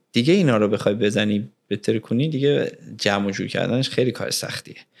دیگه. اینا رو بخوای بزنی بهتر کنی دیگه جمع و جور کردنش خیلی کار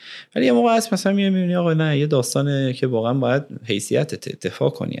سختیه. ولی یه موقع هست مثلا میبینی آقا نه یه داستانه که واقعا باید حیثیتت دفاع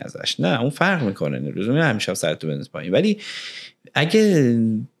کنی ازش، نه اون فرق میکنه، لزومی همیشه سرتو بنداز پایین. ولی اگه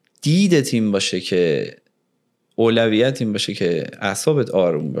دیدت این باشه که اولویت این باشه که اعصابت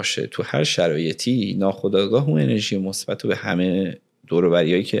آروم باشه تو هر شرایطی، ناخودآگاه اون انرژی مثبت رو به همه دور و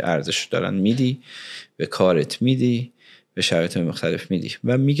بریایی که ارزش دارن میدی، به کارت میدی، به شرایط مختلف میدی.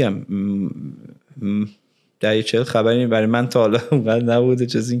 و میگم دهه 40 خبری برای من تا حالا اونقدر نبوده،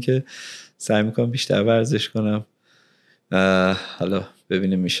 جز این که سعی میکنم بیشتر ورزش کنم. حالا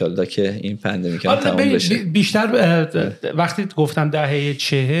ببینیم انشالله که این پندمیک هم تمام بشه. بیشتر وقتی گفتم دهه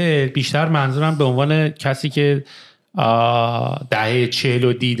 40 بیشتر منظورم به عنوان کسی که دهه 40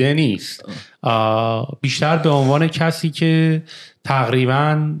 رو دیده نیست، بیشتر به عنوان کسی که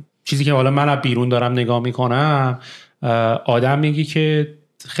تقریبا چیزی که حالا من از بیرون دارم نگاه میکنم، آدم میگی که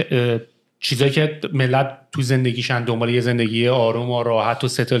چیزایی که ملت تو زندگیشن دنبال یه زندگی آروم و راحت و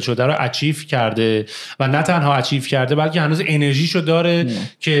ستل شده رو اچیف کرده و نه تنها اچیف کرده بلکه هنوز انرژیشو داره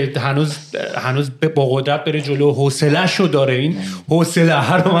که هنوز با قدرت بره جلو، حوصله‌شو داره. این حوصله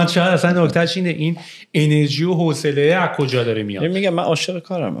هر من شاید اصلا نکتهش اینه، این انرژی و حوصله از کجا داره میاد؟ میگم من عاشق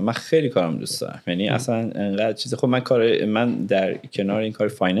کارم، من خیلی کارم دوست دارم، یعنی اصلا انقدر چیز. خب من در کنار این کار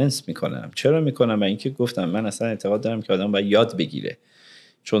فایننس میکنم. چرا میکنم؟ من اینکه گفتم من اصلا اعتقاد دارم که آدم باید یاد بگیره،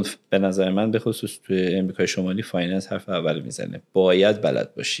 چون به نظر من به خصوص توی امریکای شمالی فایننس حرف اول میزنه، باید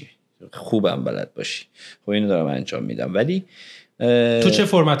بلد باشی، خوبم بلد باشی. خب اینو دارم انجام میدم. ولی تو چه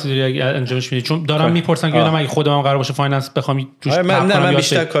فرمتی داری انجامش میدی؟ چون دارم میپرسن که اگه خودم قرار باشه فایننس بخوام توش من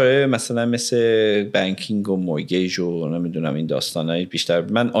بیشتر کاره مثلا مثل بانکینگ و مورگیج و نمیدونم این داستانای بیشتر.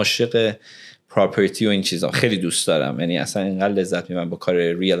 من عاشق پراپرتی و این چیزا خیلی دوست دارم، یعنی اصلا اینقدر لذت میبرم با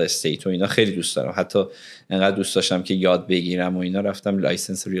کار ریال استیت و اینا، خیلی دوست دارم. حتی اینقدر دوست داشتم که یاد بگیرم و اینا، رفتم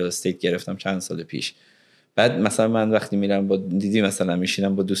لایسنس ریال استیت گرفتم چند سال پیش. بعد مثلا من وقتی میرم با دیدی مثلا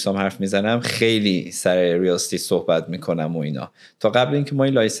میشینم با دوستام حرف میزنم، خیلی سر ریال استیت صحبت میکنم و اینا. تا قبل اینکه ما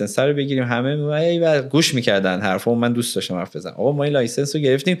این لایسنس رو بگیریم همه گوش میکردن حرفمو، من دوست داشتم حرف بزنم. آقا ما این لایسنس رو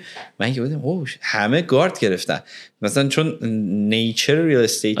گرفتیم، من که بودم اوه همه گارد گرفتن مثلا، چون نیچر ریال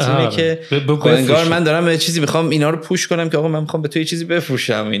استیت اینه که انگار من دارم یه چیزی میخوام اینا رو پوش کنم که آقا من میخوام به تو یه چیزی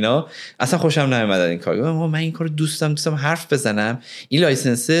بفروشم. اینا اصلا خوشم نمیاد این کار. من این کارو دوستم حرف بزنم، این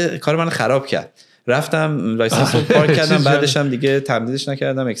لایسنس کار من خراب کرد. رفتم لایسنس رو پارک کردم، بعدش هم دیگه تمدیدش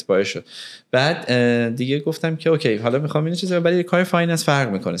نکردم، اکسپایر شد. بعد دیگه گفتم که اوکی حالا میخوام این چیزا، ولی کار فایننس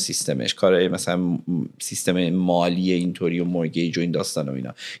فرق میکنه سیستمش، کار مثلا سیستم مالی اینطوری و مورگیج و این داستان و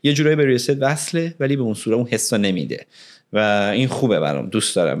اینا یه جورایی به ریال استیت وصله، ولی به اون صورت اون حسا نمیده و این خوبه برام.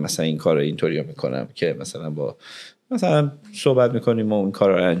 دوست دارم مثلا این کارو اینطوری میکنم که مثلا با مثلا صحبت میکنیم و این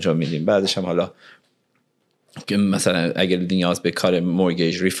کارا رو انجام میدیم، بعدش هم حالا که مثلا اگر نیاز به کار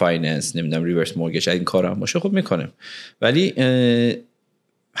مورگیج ریفایننس نمیدونم ریورس مورگیج این کار هم باشه خب میکنیم. ولی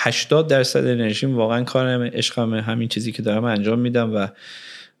 80% انرژیم واقعا کارم، عشقم، همین چیزی که دارم انجام میدم و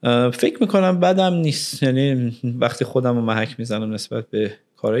فکر میکنم بدم نیست. یعنی وقتی خودم رو محک میزنم نسبت به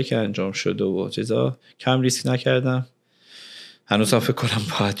کارهایی که انجام شده و چیزا، کم ریسک نکردم. هنوز هم فکر کنم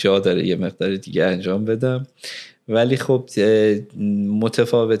باید جا داره یه مقدار دیگه انجام بدم، ولی خب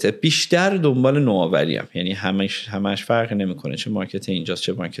متفاوته. بیشتر دنبال نوآوریم، یعنی همش فرق نمیکنه چه مارکت اینجاست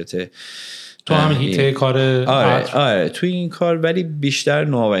چه مارکت تو هم هیته کار. آره توی این کار، ولی بیشتر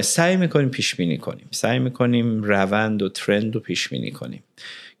نوآوری سعی میکنیم پیش بینی کنیم، سعی میکنیم روند و ترند رو پیش بینی کنیم.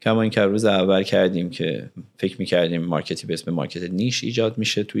 کما اینکه روز اول کردیم که فکر میکردیم مارکتی به اسم مارکت نیش ایجاد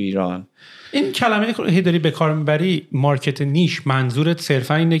میشه تو ایران. این کلمه که داری به کار میبری مارکت نیش، منظورت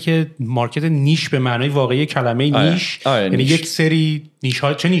صرفا اینه که مارکت نیش به معنای واقعی کلمه نیش؟ یعنی نیش. یک سری نیش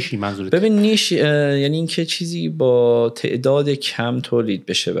ها. چه نیشی منظورت؟ ببین نیش یعنی اینکه چیزی با تعداد کم تولید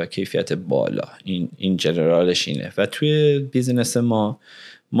بشه و کیفیت بالا. این جنرالش اینه. و توی بیزینس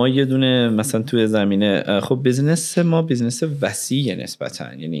ما یه دونه مثلا توی زمینه، خب بیزینس ما بیزینس وسیع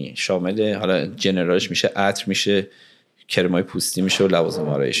نسبتاً، یعنی شامل حالا جنرالش میشه عطر، میشه کرمای پوستی، میشه و لوازم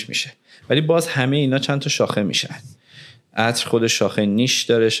آرایش میشه، ولی باز همه اینا چند تا شاخه میشن. عطر خودش شاخه نیش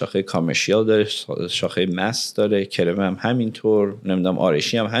داره، شاخه کامرشیال داره، شاخه مس داره، کرم هم همینطور، نمیدونم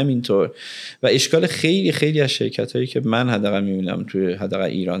آرایشی هم همینطور. و اشکال خیلی خیلی از شرکتایی که من حداقل میبینم توی حداقل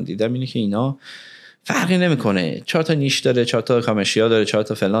ایران دیدم اینه که اینا فرقی نمیکنه، 4 تا نیش داره، 4 تا کامرشیال داره، 4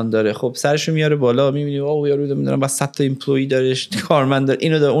 تا فلان داره. خب سرشو میاره بالا، میبینی اوه یارو نمیدونم با 100 تا ایمپلوی داره، کارمند داره،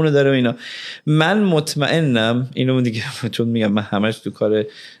 اینو داره اونو داره و اینا. من مطمئنم اینو دیگه، چون میگم من همش تو کار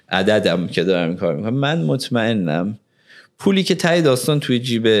عددم که دارم این کار میکنم، من مطمئنم پولی که ته داستان توی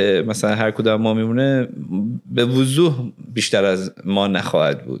جیب مثلا هر کدوم ما میمونه به وضوح بیشتر از ما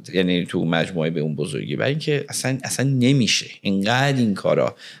نخواهد بود، یعنی تو مجموعه به اون بزرگی. برای اینکه اصلا نمیشه. اینقدر این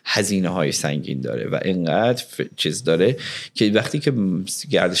کارا هزینه های سنگین داره و اینقدر چیز داره که وقتی که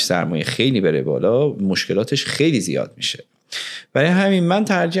گردش سرمایه خیلی بره بالا مشکلاتش خیلی زیاد میشه. برای همین من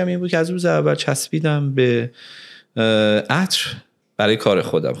ترجیحم این بود که از روز اول چسبیدم به عطر برای کار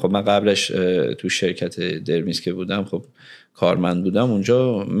خودم. خب من قبلش تو شرکت درمیز که بودم، خب کارمند بودم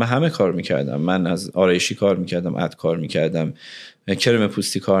اونجا، من همه کار میکردم. من از آرایشی کار میکردم، عطر کار میکردم، کرم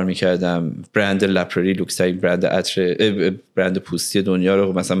پوستی کار میکردم، برند لپری لوکسای برند عطر برند پوستی دنیا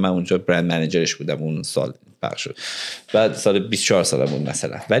رو مثلا من اونجا برند منیجرش بودم اون سال پخش شد. بعد سال 24 سالم بود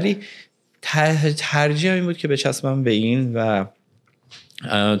مثلا، ولی ترجیح این بود که بچسبم به این و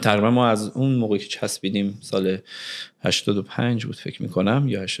تقریبا ما از اون موقعی که چسبیدیم سال 85 بود فکر میکنم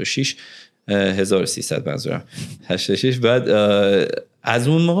یا 86 1300 منظورم 86. بعد از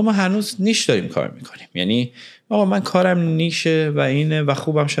اون موقع ما هنوز نیش داریم کار میکنیم، یعنی آقا من کارم نیشه و اینه و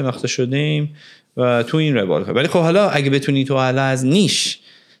خوبم شناخته شدیم و تو این روال کنیم. ولی خب حالا اگه بتونی تو حالا از نیش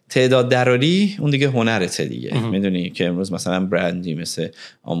تعداد دراری، اون دیگه هنرته دیگه. میدونی که امروز مثلا برندی مثل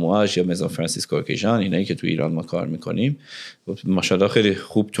آمواژ یا مزون فرانسیسکو اوکیژن، اینایی که تو ایران ما کار میکنیم ماشاءالله خیلی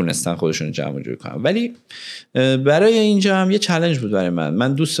خوب تونستن خودشون جمع جور کنن. ولی برای اینجا هم یه چالش بود برای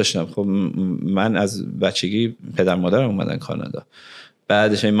من دوست داشتم. خب من از بچگی پدر مادرم اومدن کانادا،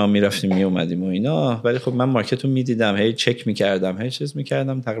 بعدش ما میرفتیم می اومدیم و اینا، ولی خب من مارکت رو میدیدم، هی چک میکردم، هی چیز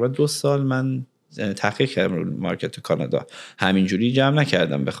میکردم. تقریبا 2 سال من تحقیق کردم رو مارکت کانادا، همینجوری جمع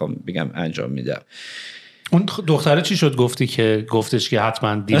نکردم بخوام بگم انجام میدم. اون دختره چی شد گفتش که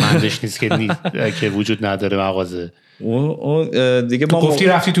حتما دیمندش نیست که وجود نداره مغازه؟ اون دیگه تو ما گفتی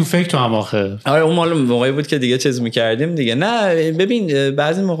رفتی تو فکر تو هم آخه. آره اون مال موقعی بود که دیگه چیز میکردیم دیگه. نه ببین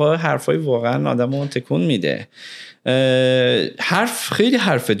بعضی موقع حرفای واقعا آدمو تکون میده. حرف خیلی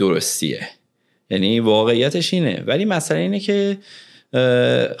حرف درستیه، یعنی واقعیتش اینه، ولی مسئله اینه که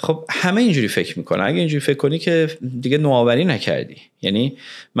خب همه اینجوری فکر میکنن. اگه اینجوری فکر کنی که دیگه نوآوری نکردی. یعنی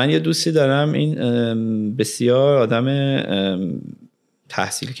من یه دوستی دارم، این بسیار آدم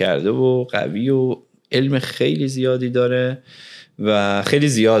تحصیل کرده و قوی و علم خیلی زیادی داره و خیلی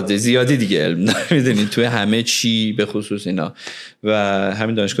زیادی دیگه علم داره، میدونی توی همه چی به خصوص اینا، و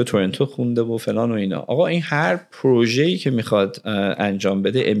همین دانشگاه تورنتو خونده و فلان و اینا. آقا این هر پروژه‌ای که میخواد انجام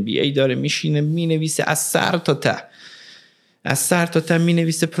بده MBA داره، میشینه مینویسه از سر تا ته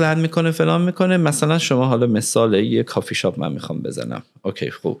مینویسه، پلان میکنه، فلان میکنه. مثلا شما حالا مثال یه کافی شاپ من میخوام بزنم،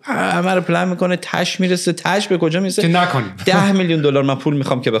 اوکی خوب همه رو پلان میکنه، تش میرسه. تش به کجا میرسه؟ که نکنیم 10 میلیون دلار من پول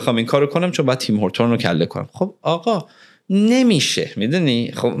میخوام که بخوام این کارو کنم چون باید تیم هورتون رو کله کنم. خب آقا نمیشه،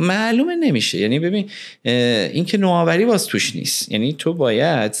 میدونی؟ خب معلومه نمیشه. یعنی ببین این که نوآوری باز توش نیست، یعنی تو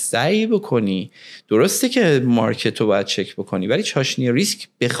باید سعی بکنی. درسته که مارکت رو باید چک بکنی، ولی چاشنی ریسک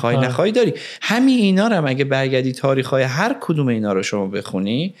بخوای نخوای داری. همین اینا رو هم اگه برگردی تاریخ‌های هر کدوم اینا رو شما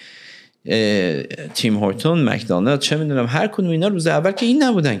بخونی، تیم هورتون، مکدونالد، چه میدونم، هر کدوم اینا روز اول که این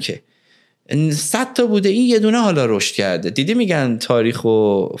نبودن که 100 تا بوده، این یه دونه حالا رشد کرده. دیدی میگن تاریخ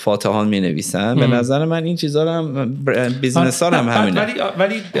و فاتحان مینویسن. به نظر من این چیزا رو هم بیزنس ها هم همینه.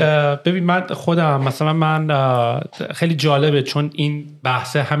 ولی ببین من خودم مثلا من خیلی جالبه چون این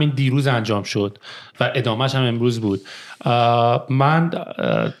بحث همین دیروز انجام شد و ادامهش هم امروز بود. من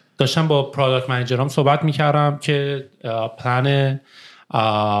داشتم با پروداکت منیجرام صحبت میکردم که پلن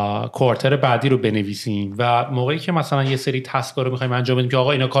کوارتر بعدی رو بنویسیم و موقعی که مثلا یه سری تسکا رو می‌خوایم انجام بدیم که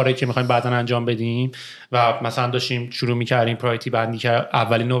آقا اینا کاری که می‌خوایم بعداً انجام بدیم و مثلا داشتیم شروع می‌کردیم پرایورتی بندی که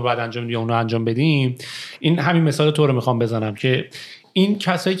اولین نو بعد انجام بدیم یا اون رو انجام بدیم. این همین مثال تو رو می‌خوام بزنم که این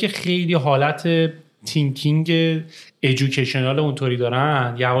کسایی که خیلی حالت تینکینگ ایژوکیشنال اونطوری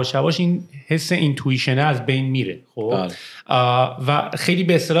دارن، یواش یواش این حس اینتویشنه از بین میره. خب و خیلی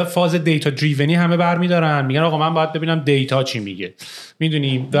به اصطلاح فاز دیتا دریونی همه برمیدارن، میگن آقا من باید ببینم دیتا چی میگه،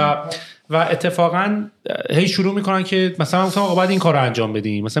 میدونیم. و اتفاقا هی شروع میکنن که مثلا گفتم آقا باید این کار رو انجام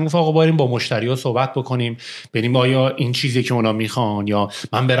بدیم، مثلا گفتم آقا بریم با مشتری‌ها صحبت بکنیم ببینیم آیا این چیزی که اونا میخوان، یا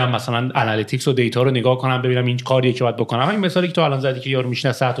من برم مثلا انالیتیکس و دیتا رو نگاه کنم ببینم این کاریه که باید بکنم. همین مثالی که تو الان زدی که یارو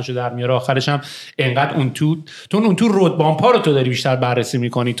میشنه ساعتاشو در میاره، آخرش هم انقدر اون تو رودبامپا رو تو داری بیشتر بررسی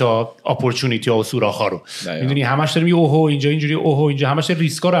میکنی تا اپورتونیتی ها و سوراخ‌ها رو، میدونی. همش داری میگی اوه اینجا اینجوری، اوه اینجا، همش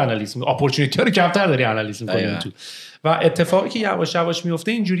ریسکا رو آنالیز میکنی، اپورتونیتی ها رو کمتر داری آنالیز میکنی تو. و اتفاقی که یواش یواش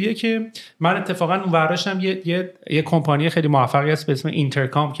میفته اینجوریه که من اتفاقا اون ورشم یه کمپانی خیلی موفقی است به اسم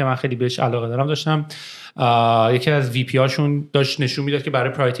اینترکام که من خیلی بهش علاقه دارم، داشتم یکی از وی پی هاشون داشت نشون میداد که برای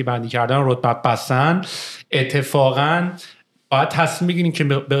پرایورتی بندی کردن رودمپ بستن اتفاقا باید تصمیم بگیرین که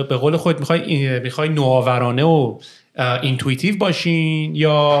به قول خودت میخوای نوآورانه و اینتویتیو باشین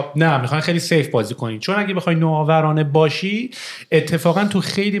یا نه میخواین خیلی سیف بازی کنین. چون اگه بخوای نوآورانه باشی اتفاقا تو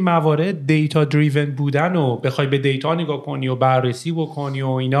خیلی موارد دیتا دریون بودن و بخوای به دیتا نگاه کنی و بررسی بکنی و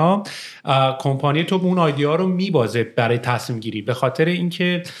اینا، کمپانی تو اون ایده رو میبازه برای تصمیم گیری، به خاطر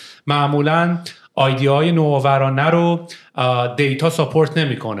اینکه معمولا ایده‌های نوآورانه رو دیتا ساپورت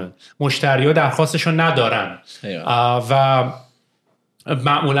نمیکنه، مشتری‌ها درخواستشو ندارن. و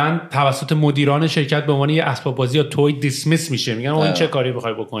معمولا توسط مدیران شرکت به عنوان یه اسباب بازی یا توی دیسمیس میشه، میگن اون چه کاری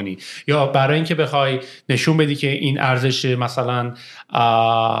بخوای بکنی، یا برای اینکه بخوای نشون بدی که این ارزش مثلا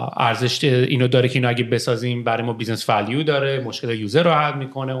ارزش اینو داره که اینو اگه بسازیم برای ما بیزنس ولیو داره، مشکل یوزر رو حل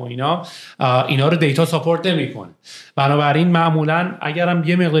میکنه و اینا رو دیتا ساپورت نمیکنه. بنابراین معمولا اگرم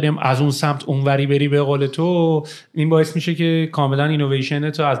یه مقداریم از اون سمت اونوری بری به قول تو، این باعث میشه که کاملا اینویشن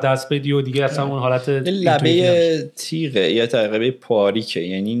تو از دست بدی و دیگه اصلا اون حالت لبه تیغه یا تقریبا پاریکه،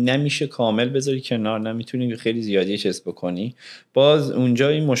 یعنی نمیشه کامل بذاری کنار، نمیتونی خیلی زیادی چیز بکنی. باز اونجا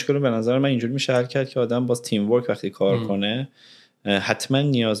این مشکل رو به نظر من اینجوری میشه حل کرد که آدم باز تیم ورک وقتی کار کنه حتما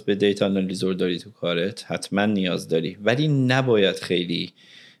نیاز به دیتا آنالیزور داری تو کارت، حتما نیاز داری، ولی نباید خیلی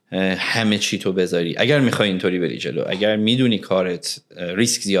همه چی تو بذاری. اگر میخوای اینطوری بری جلو، اگر میدونی کارت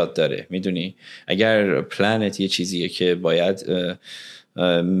ریسک زیاد داره، میدونی اگر پلنت یه چیزیه که باید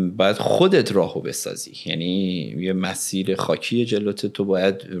خودت راهو بسازی، یعنی یه مسیر خاکی جلوت، تو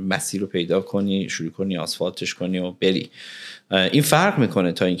باید مسیر رو پیدا کنی، شروع کنی آسفالتش کنی و بری. این فرق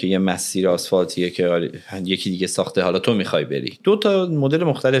میکنه تا اینکه یه مسیر آسفالتیه که یکی دیگه ساخته حالا تو میخوای بری. دو تا مدل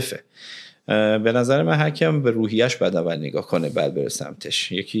مختلفه. به نظر من هر کیم به روحیش بعد اول نگاه کنه بعد بره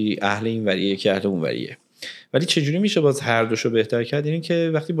سمتش. یکی اهل این وریه، یکی اهل اون وریه. ولی چجوری میشه باز هر دوشو بهتر کرد؟ اینه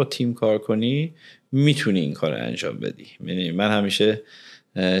که وقتی با تیم کار کنی میتونی این کار انجام بدی. من همیشه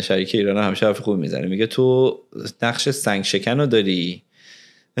شریک ایران همیشه حرف خوب میزنه، میگه تو نقش سنگ شکن رو داری،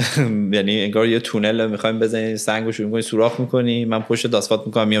 یعنی انگار یه تونل میخوایم بزنیم، سنگ رو شروع میکنی سوراخ میکنی، من پشت آسفالت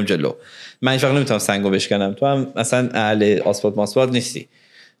میکنم میام جلو. من این نمیتونم سنگو بشکنم، تو هم مثلا اهل آسفالت ماسفالت نیستی.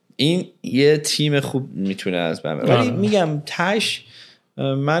 این یه تیم خوب میتونه از بمه. ولی میگم تاش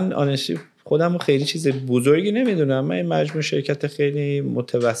من آنشی خودم خیلی چیز بزرگی نمیدونم. من این مجموع شرکت خیلی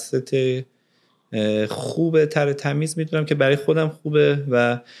متوسط خوبه، تر تمیز میدونم که برای خودم خوبه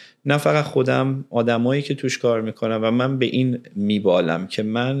و نه فقط خودم، آدمایی که توش کار میکنم. و من به این میبالم که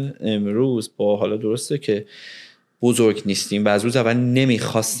من امروز با حالا درسته که بزرگ نیستیم و از روز اول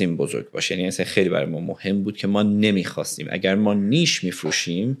نمیخواستیم بزرگ باشه، یعنی اصلا خیلی برای ما مهم بود که ما نمیخواستیم. اگر ما نیش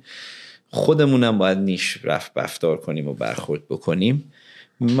میفروشیم خودمونم باید نیش رفتار کنیم و برخورد بکنیم.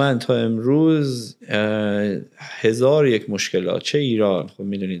 من تا امروز 1001 مشکلات، چه ایران خب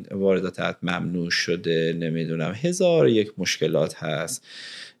میدونید واردات ممنوع شده، نمیدونم 1001 مشکلات هست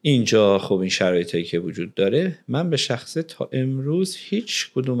اینجا. خب این شرایطی که وجود داره، من به شخصه تا امروز هیچ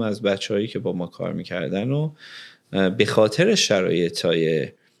کدوم از بچه‌هایی که با ما کار میکردن و به خاطر شرایطای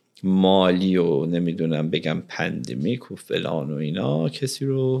مالی و نمیدونم بگم پندمیک و فلان و اینا کسی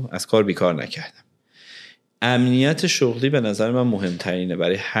رو از کار بیکار نکردم. امنیت شغلی به نظر من مهمترینه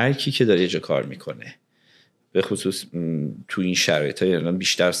برای هر کی که داره یه جا کار میکنه، به خصوص تو این شرایطای الان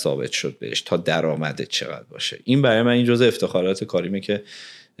بیشتر ثابت شد بهش تا درآمدت چقدر باشه. این برای من این جزء افتخارات کاریمه که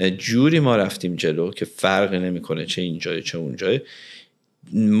جوری ما رفتیم جلو که فرق نمیکنه چه اینجای چه اونجای.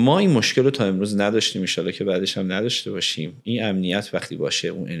 ما این مشکل رو تا امروز نداشتیم، ان شاءالله که بعدش هم نداشته باشیم. این امنیت وقتی باشه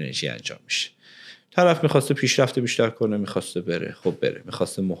اون انرژی انجام میشه. طرف میخواسته پیشرفت بیشتر کنه، میخواسته بره، خب بره،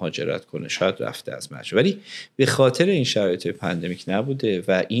 میخواسته مهاجرت کنه، شاید رفته از مجموعه، ولی به خاطر این شرایط پندمیک نبوده.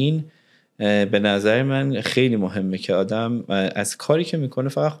 و این به نظر من خیلی مهمه که آدم از کاری که میکنه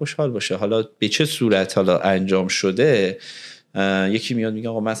فقط خوشحال باشه. حالا به چه صورت حالا انجام شده، یکی میاد میگه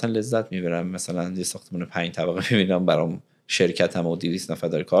آقا من اصلا لذت میبرم، مثلا یه ساختمان 5 طبقه میبینم برام شرکتم و 200 نفر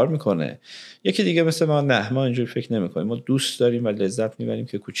داره کار میکنه. یکی دیگه مثل ما، نه ما اینجوری فکر نمیکنیم، ما دوست داریم و لذت میبریم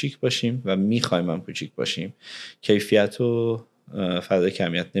که کوچیک باشیم و میخوایم هم کوچیک باشیم. کیفیت و فضای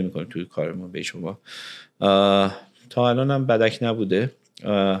کمیت نمیکنیم توی کارمون به شما. تا الان هم بدک نبوده.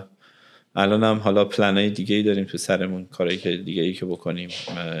 الان هم حالا پلنای دیگه ای داریم تو سرمون، کارهایی که دیگه ای که بکنیم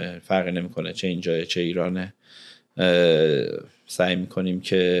فرق نمیکنه چه اینجا چه ایرانه. سعی میکنیم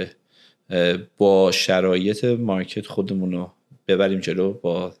که با شرایط مارکت خودمون رو ببریم جلو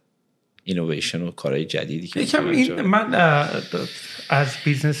با اینویشن و کارهای جدیدی که من از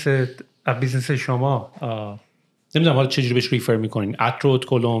بیزنس شما نمیدونم حالا چجوری بهش ریفر میکنین، عطر،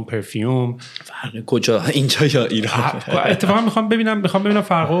 کلون، پرفیوم، فرق کجا اینجا یا ایران؟ اتفاقا میخوام ببینم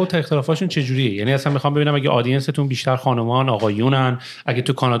فرق و اختلافاشون چجوریه. یعنی اصلا میخوام ببینم اگه آدینستون بیشتر خانمان آقایونن، اگه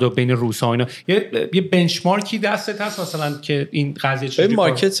تو کانادا بین روسا اینا یه بنچمارکی دستت هست مثلا که این قضیه چجوری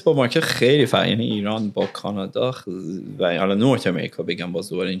مارکت با مارکت خیلی فرق، یعنی ایران با کانادا و حالا نورت امریکا بگم باز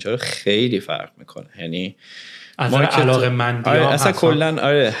دوباره اینجا خیلی فرق میکنه. یعنی از علاقه مندی اصلا کلا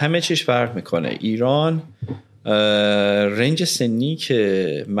همه چیش فرق میکنه. ایران رنج سنی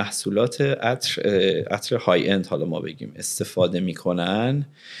که محصولات عطر های اند حالا ما بگیم استفاده میکنن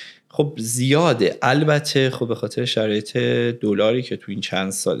خب زیاده. البته خب به خاطر شرایط دلاری که تو این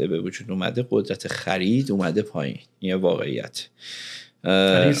چند ساله به وجود اومده قدرت خرید اومده پایین، این واقعیت.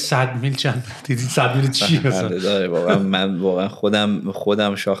 ولی 100 میل چند دیدی 100 میل چی مثلا؟ واقعا من واقعا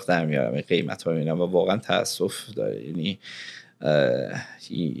خودم شاخ در میارم این قیمت ها میبینم و واقعا تاسف داره. یعنی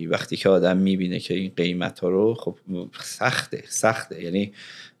وقتی که آدم میبینه که این قیمت ها رو، خب سخته یعنی،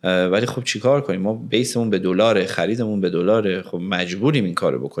 ولی خب چیکار کنیم؟ ما بیسمون به دلاره، خریدمون به دلاره، خب مجبوریم این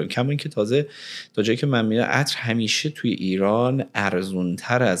کارو بکنیم. کما اینکه تازه تا جایی که من میدونم عطر همیشه توی ایران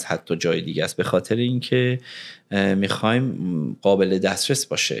ارزونتر از حتی جای دیگه است، به خاطر اینکه میخوایم قابل دسترس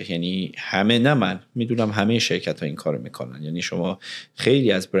باشه. یعنی همه، نه من میدونم همه شرکت ها این کارو میکنن. یعنی شما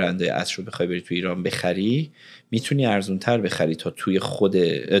خیلی از برندهای عطر رو بخوای بری توی ایران بخری، میتونی ارزونتر بخری تا توی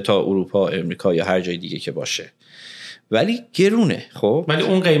تا اروپا، امریکا یا هر جای دیگه که باشه، ولی گرونه. خب ولی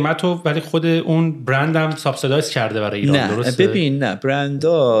اون قیمتو، ولی خود اون برندم سابسیدایز کرده برای ایران. نه درسته؟ ببین، نه،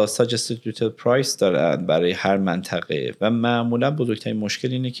 برندها ساجستد ریتیل پرایس دارن برای هر منطقه و معمولا بزرگترین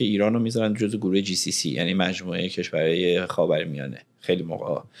مشکل اینه که ایرانو میذارن جزو گروه GCC، یعنی مجموعه کشورهای خاورمیانه. خیلی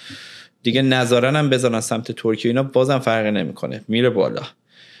موقع دیگه نذارن هم بذارن سمت ترکیه، اینا بازم فرقی نمیکنه، میره بالا.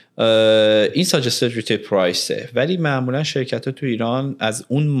 این ساجستد ریتیل پرایسه، ولی معمولا شرکت ها تو ایران از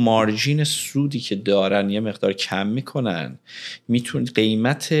اون مارجین سودی که دارن یه مقدار کم میکنن، میتون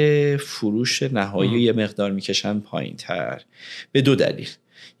قیمت فروش نهایی یه مقدار میکشن پایین تر، به دو دلیل.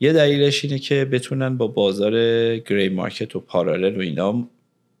 یه دلیلش اینه که بتونن با بازار گری مارکت و پارالل و اینا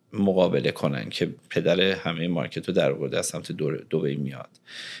مقابله کنن که پدر همه مارکت رو در آورده از سمت دبی میاد.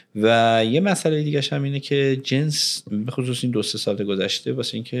 و یه مسئله دیگه هم اینه که جنس به خصوص این 2-3 سال گذشته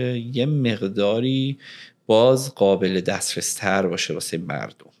واسه این که یه مقداری باز قابل دسترس تر باشه واسه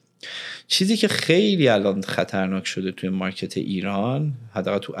مردم. چیزی که خیلی الان خطرناک شده توی مارکت ایران،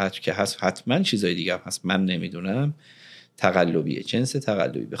 حداقل تو عطر که هست، حتما چیزای دیگه هم هست من نمیدونم، تقلبیه، جنس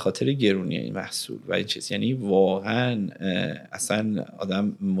تقلبی، به خاطر گرونی این محصول و این چیز. یعنی واقعا اصلا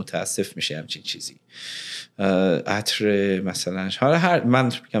آدم متاسف میشه همچین چیزی. عطر مثلا من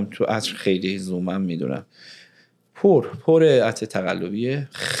میگم تو عطر خیلی زومم میدونم، پر عطر تقلبیه،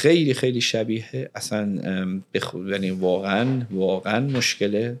 خیلی خیلی شبیه اصلا یعنی واقعا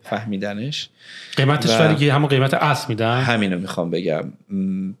مشکله فهمیدنش. قیمتش ولی همون قیمت اصل میدن. همینو میخوام بگم.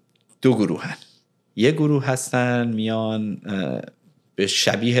 دو گروهن، یه گروه هستن میان به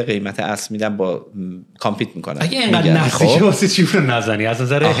شبیه قیمت اصل میدن، با کامپیت میکنن. اگه اینقدر نزدیکی واسه چی رو نزنی از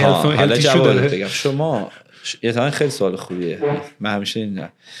نظر هلتی شده؟ شما یه خیلی سوال خوبیه، من همیشه این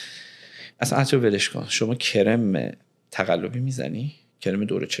اصلا عطر ولش کن. شما کرم تقلبی میزنی؟ کرم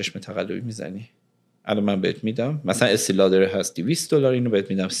دور چشم تقلبی میزنی؟ الان من بهت میدم مثلا استیلادر هست $200، اینو بهت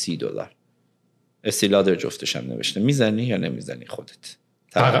میدم $30. استیلادر جفتش هم نوشته. میزنی یا نمیزنی خودت؟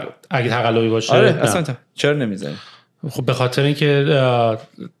 اگه تقلبی باشه. آره اصلا چرا نمیزنی؟ خب به خاطر اینکه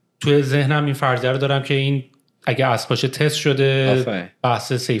توی ذهنم این فرضیه رو دارم که این اگه اصل باشه تست شده،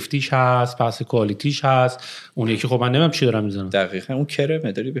 بحث سیفتیش هست، بحث کوالیتیش هست. اون یکی خب من نمیدونم چی دارم میزنم. دقیقاً اون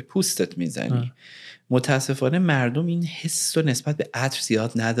کرمه داری به پوستت میزنی. متاسفانه مردم این حس رو نسبت به عطر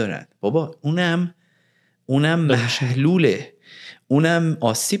زیاد ندارن. بابا اونم محلوله، اونم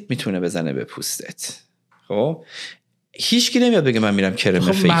آسیب میتونه بزنه به پوستت. خب هیچ کی نمیاد بگه من میرم کرم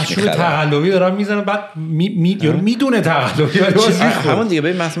فیک میخرم. مشروب تقلبی دارم میزنم، بعد میدونه تقلبی همون دیگه.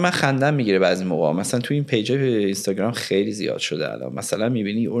 ببین مثلا من خندم میگیره بعضی موقع، مثلا تو این پیجای اینستاگرام خیلی زیاد شده الان، مثلا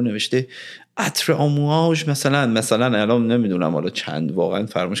میبینی اون نوشته عطر آمواژ مثلا الان نمیدونم حالا چند، واقعا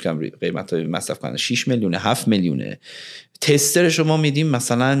فراموش کردم قیمتای مصرف کننده 6 میلیونه 7 میلیونه، تستر شما میدیم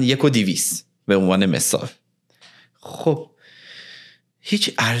مثلا 1,200 به عنوان مثال. خب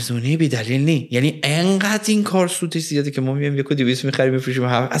هیچ ارزونی بی دلیل نی. یعنی انقدر این کار سودش زیاده که ما میایم 1,200 میخریم میفروشیم،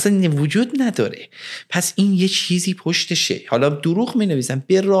 اصلا وجود نداره. پس این یه چیزی پشتشه. حالا دروغ مینویسن،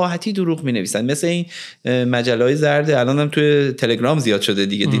 به راحتی دروغ مینویسن، مثل این مجله‌های زرد الان هم توی تلگرام زیاد شده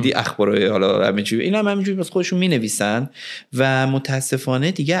دیگه. دیدی اخبار حالا همینجوری، اینا هم همینجوری واسه خودشون مینویسن و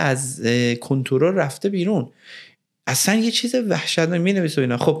متاسفانه دیگه از کنترل رفته بیرون. اصلا یه چیز وحشتناک می‌نویسه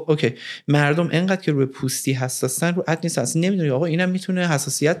اینا. خب اوکی، مردم انقدر که روی پوستی حساسن، رو عطر نیست اصلا نمیدونی آقا اینم میتونه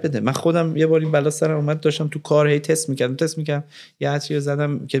حساسیت بده. من خودم یه بار این بلا سرم اومد، داشتم تو کار هی تست می‌کردم یه عطری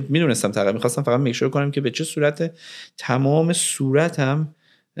زدم که میدونستم تقریبا می‌خواستم فقط میکشور کنم که به چه صورت تمام صورتم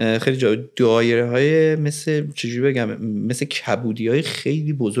خیلی جای دایره‌های مثل چجوری بگم، مثل کبودی‌های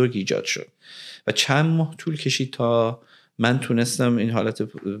خیلی بزرگ ایجاد شد و چند ماه طول کشید تا من تونستم این حالت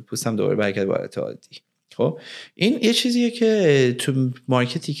پوستم دوباره برگرده به حالت عادی. خب این یه چیزیه که تو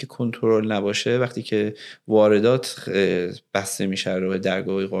مارکتی که کنترل نباشه، وقتی که واردات بسته میشه رو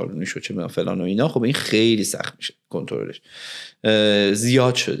درگاه قانونی شد چه فلان و اینا، خب این خیلی سخت میشه کنترلش،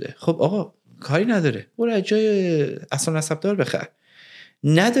 زیاد شده. خب آقا کاری نداره، برو از جای اصلا نسبدار بخر،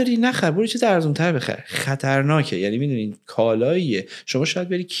 نداری نخر، برو چیز ارزان‌تر بخر. خطرناکه. یعنی میدونین کالاییه، شما شاید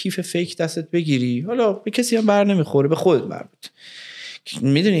بری کیف فیک دستت بگیری، حالا به کسی هم بر نمیخوره، به خودت مربوط.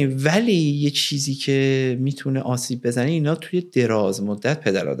 میدونی، ولی یه چیزی که میتونه آسیب بزنه اینا توی دراز مدت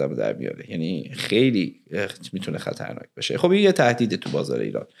پدر آدمو در میاره، یعنی خیلی میتونه خطرناک باشه. خب این یه تهدیده تو بازار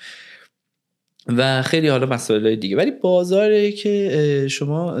ایران و خیلی حالا مسائل دیگه، ولی بازاری که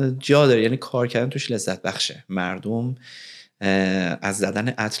شما جا داره، یعنی کار کردن توش لذت بخشه، مردم از زدن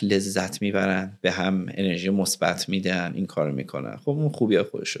عطر لذت میبرن، به هم انرژی مثبت میدن، این کارو میکنن. خب اون خوبی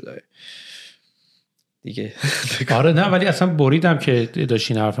خودشو داره دیگه. آره نه ولی اصلا بریدم که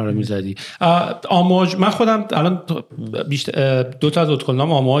داشتین حرفا رو میزدی. آماج من خودم الان دو تا از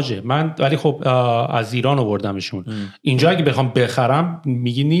اتکلنام آماجه من، ولی خب از ایران آوردمشون. اینجا اگه بخوام بخرم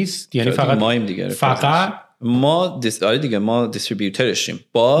میگی نیست، یعنی فقط ما آره دیگه ما دیستریبیوتورشیم.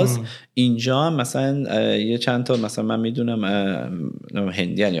 باز اینجا مثلا یه چند تا مثلا من میدونم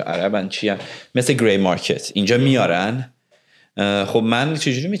هندیان یا عربن چی مثل گری مارکت اینجا میارن. خب من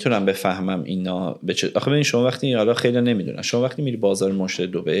چجوری میتونم بفهمم اینا آخه ببین شما وقتی حالا خیلی نمیدونن، شما وقتی میری بازار مشتری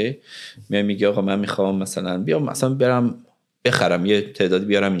دبی میگی آقا من میخوام مثلا بیام مثلا برم بخرم یه تعدادی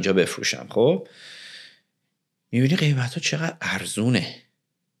بیارم اینجا بفروشم، خب میبینی قیمت‌ها چقدر ارزونه.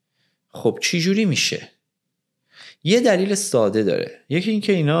 خب چجوری میشه؟ یه دلیل ساده داره، یکی این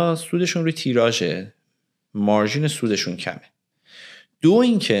که اینا سودشون روی تیراژه، مارژین سودشون کمه. دو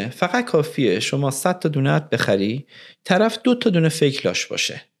این که فقط کافیه شما 100 تا دونه عطر بخری، طرف 2 تا دونه فیک لاش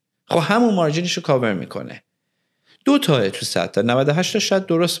باشه، خب همون مارجینشو کاور میکنه. 2 تا تو 100 تا 98 تا شاید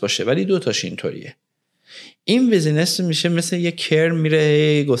درست باشه ولی 2 تاش اینطوریه. این بیزینس میشه مثل یه کرم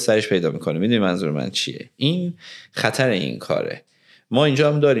میره گسترش پیدا میکنه. میدونی منظور من چیه؟ این خطر این کاره. ما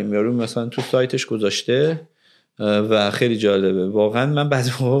اینجا هم داریم یارو مثلا تو سایتش گذاشته و خیلی جالبه واقعا. من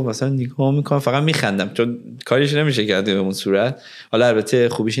بعضی موقع مثلا نگاه میکنم فقط میخندم چون کاریش نمیشه کرد به اون صورت. حالا البته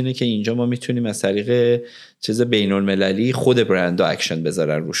خوبیش اینه که اینجا ما میتونیم از طریق چیز بین‌المللی خود برندها اکشن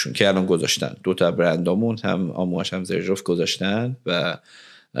بذارن روشون که الان گذاشتن. 2 تا برندامون هم آمواش هم زرژوف گذاشتن و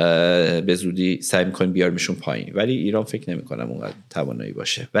به زودی سعی میکنیم بیارمشون پایین، ولی ایران فکر نمیکنم اونقدر توانایی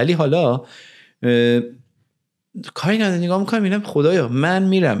باشه. ولی حالا کاری نداره، نگاه میکنم اینم خدایا من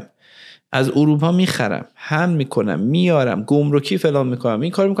میرم از اروپا میخرم، هم میکنم، میارم، گمرکی فلان میکنم،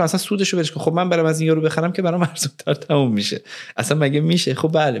 این کار میکنم، اصلا سودشو برش کنم. خب من برام از این یارو بخرم که برام ارزون‌تر تموم میشه. اصلا مگه میشه؟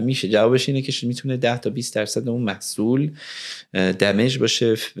 خب بله میشه. جوابش اینه که میتونه 10 تا 20% اون محصول دمیج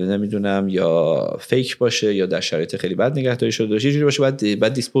باشه، نمیدونم، یا فیک باشه یا در شرایط خیلی بد نگهداری شده باشه، یه جوری باشه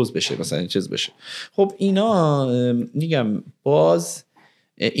بعد دیسپوز بشه، مثلا این چیز بشه. خب اینا میگم باز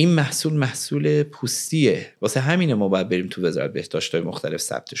این محصول پوستیه، واسه همینه ما باید بریم تو وزارت بهداشت‌های مختلف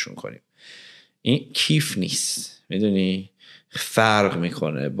ثبتشون کنیم. این کیف نیست، میدونی، فرق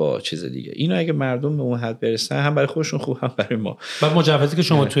میکنه با چیز دیگه. اینو اگه مردم به اون حد برسن هم برای خودشون خوب هم برای ما. بعد مجوزی که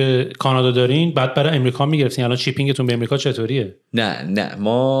شما توی کانادا دارین بعد برای امریکا میگرفتین، الان شیپینگتون به امریکا چطوریه؟ نه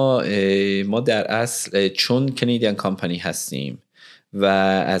ما در اصل چون کانادین کمپانی هستیم و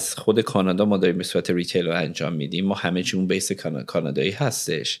از خود کانادا ما داریم به صورت ریتیل رو انجام میدیم، ما همه چیمون بیس کانادایی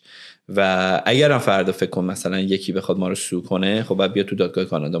هستش و اگر هم فردا فکر کن مثلا یکی بخواد ما رو سو کنه، خب باید بیا تو دادگاه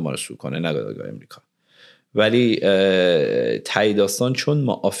کانادا ما رو سو کنه، نه دادگاه امریکا. ولی تای داستان چون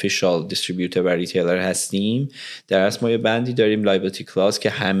ما آفیشال دیستریبیوتور و ریتیلر هستیم، در اصل ما یه بندی داریم لایبیلیتی کلاس که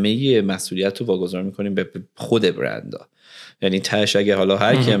همه مسئولیت رو واگذار میکنیم به خود برندها. یعنی تاش اگه حالا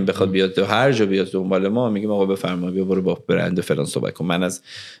هر کیم بخواد بیاد تو هر جا بیاد دنبال ما، میگیم آقا بفرما بیا برو با برند فلان صحبت کن. من از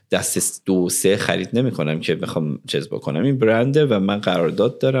دست 2-3 خرید نمیکنم که بخوام چیز بکنم، این برنده و من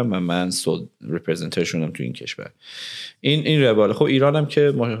قرارداد دارم و من سول ریپرزنتیشنم تو این کشور. این روال. خب ایرانم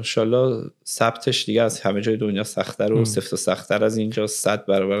که ماشاءالله ثبتش دیگه از همه جای دنیا سخت‌تر و سفت و سخت‌تر از اینجا، 100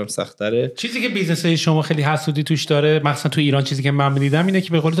 برابرم سخت‌تره. چیزی که بیزنس شما خیلی حسودی توش داره، مثلا تو ایران چیزی که من دیدم اینه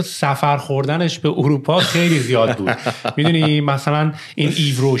که به قول تو سفر خوردنش به اروپا خیلی زیاد بود. میدونی مثلا این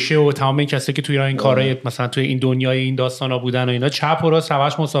ایوروشه و تمام این کسایی که تو ایران این کارهای مثلا تو این دنیای این داستانا بودن و اینا چپ و راست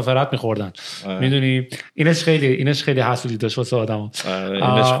سواش مسافرت می‌خوردن. میدونی اینش خیلی حسودی داشت واسه آدما.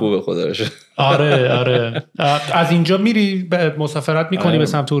 اینش خوبه خدا رو شکر. آره از اینجا میری مسافرت میکنی به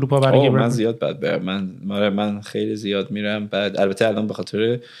سمت اروپا برای من زیاد بعد برم. من خیلی زیاد میرم. بعد البته الان به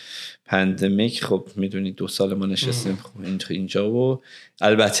خاطر پندمیک خب میدونی 2 سال ما نشستیم اینجا و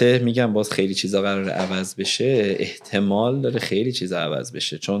البته میگم باز خیلی چیزا قراره عوض بشه، احتمال داره خیلی چیزا عوض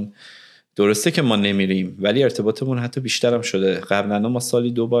بشه، چون درسته که ما نمیریم ولی ارتباطمون حتی بیشتر هم شده. قبلا ما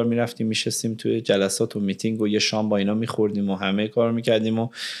سالی 2 بار میرفتیم میشستیم توی جلسات و میتینگ و یه شام با اینا میخوردیم و همه کار میکردیم و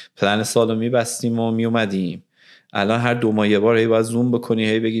پلن سالو میبستیم و میومدیم. الان هر 2 ماه یه بار هی باید زوم بکنی،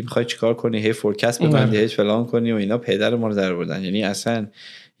 هی بگی میخوای چیکار کنی، هی فورکست ببندی، هی فلان کنی و اینا پدر ما رو در آوردن. یعنی اصلا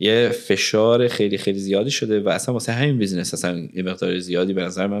یه فشار خیلی خیلی زیادی شده و اصلا واسه همین بیزنس اصلا یه مقدار زیادی به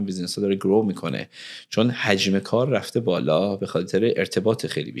نظر من بیزنس ها داره گرو میکنه، چون حجم کار رفته بالا به خاطر ارتباط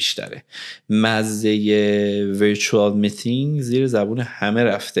خیلی بیشتره. مزه ورچوال میتینگ زیر زبون همه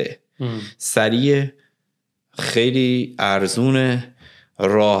رفته. سریع، خیلی ارزونه،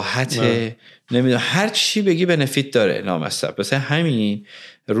 راحته، نمیدونم هر چی بگی بنفیت داره نامصب. واسه همین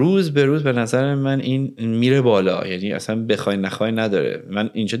روز به روز به نظر من این میره بالا، یعنی اصلا بخوای نخوای نداره. من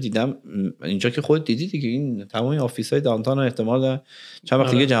اینجا دیدم، اینجا که خود دیدی دیگه، این تمام آفیس‌های دانتان احتمال داره چند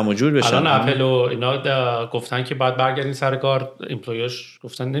وقت دیگه جمع جور بشن. الان اپل و اینا گفتن که بعد برگردین سر کار، امپلویاش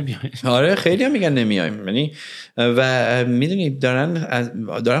گفتن نمیایم. آره خیلی هم میگن نمیایم، یعنی و میدونی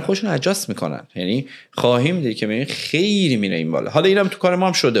دارن خودشون ادجاست میکنن، یعنی خواهیم دید که خیلی میره این بالا. حالا اینم تو کار ما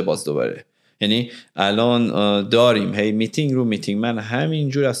هم شده باز دوباره، یعنی الان داریم هی میتینگ رو میتینگ، من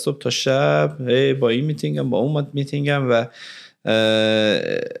همینجور از صبح تا شب هی با این میتینگم با اون میتینگم و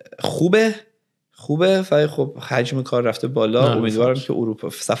خوبه و خب حجم کار رفته بالا. امیدوارم که اروپا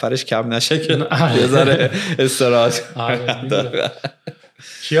سفرش کم نشه که یه ذره استراحت.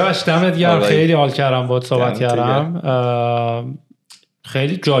 کیاش دمت گرم، خیلی حال کردم باهات صحبت کردم.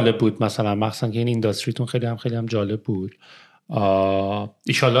 خیلی جالب بود، مثلا مخصوصا که این اینداستریتون خیلی هم جالب بود.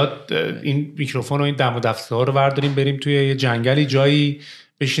 ایشالله این میکروفون و این دم و دسته ها رو برداریم بریم توی یه جنگلی جایی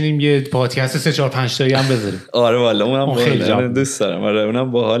بشینیم یه پادکست 4-5 تایی هم بذاریم. آره والا اونم خیلی دوست دارم. آره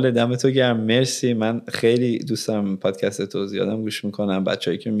اونم باحال. دم تو گرم، مرسی. من خیلی دوست دارم پادکست تو، زیادم گوش میکنم.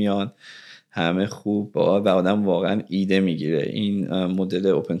 بچه‌ای که میان همه خوب و آدم واقعا ایده میگیره. این مدل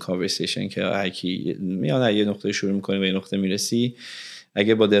اوپن کانورسیشن که هر کی میاد یه نقطه شروع میکنه و یه نقطه میرسی،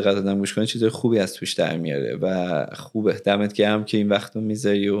 اگه با دقت آدم گوش کنه چیزای خوبی از توش در میاره و خوبه. دمت گرم که این وقتو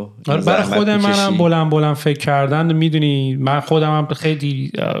میذاری و برای خود منم بلند فکر کردن. میدونی من خودم هم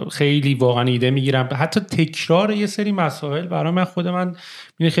خیلی واقعا ایده میگیرم. حتی تکرار یه سری مسائل برای من خود من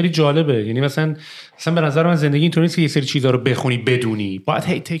خیلی جالبه. یعنی مثلا به نظر من زندگی اینطوری نیست که یه سری چیزا رو بخونی بدونی، باید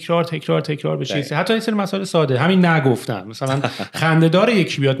هی تکرار بشه. حتی یه سری مسائل ساده، همین نگفتم مثلا خنده داره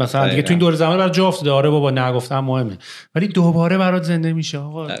یکی بیاد مثلا دیگه تو این دور زمان برات جا افتاده، آره بابا نگفتم مهمه، ولی دوباره برات زنده میشه.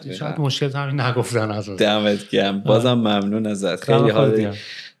 آقا شاید مشکل همین نگفتن اساسا. دمت گرم، بازم ممنون ازت. خیلی حالی.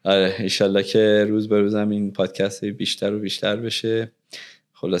 آره ان شاءالله که روز به روزم این پادکست بیشتر و بیشتر بشه.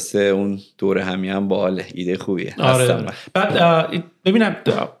 خلاصه اون دور همی هم باحال، ایده خوبیه. آره. بعد ببینم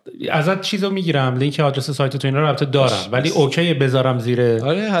ازت چیزو میگیرم، لینک آدرس سایت تو اینا رو البته دارم، ولی اوکی بذارم زیر.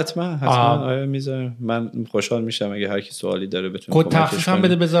 آره حتما آره میذارم. من خوشحال میشم اگه هر کی سوالی داره بتونه کد تخفیف هم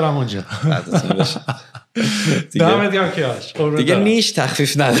بده بذارم اونجا. دامت گرم کیاش دیگه نیش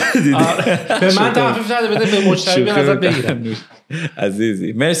تخفیف نداره دیگه. به من تخفیف نده، بده به مشتری ازت بگیرم.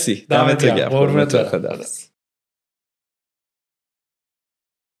 عزیزی مرسی، دمت گرم. قربونت، خدا.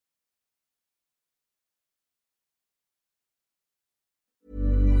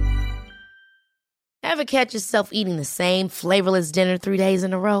 Ever catch yourself eating the same flavorless dinner 3 days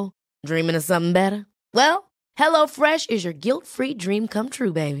in a row? Dreaming of something better? Well, HelloFresh is your guilt-free dream come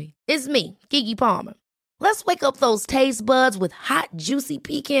true, baby. It's me, Keke Palmer. Let's wake up those taste buds with hot, juicy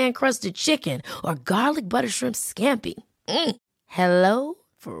pecan-crusted chicken or garlic butter shrimp scampi. Hello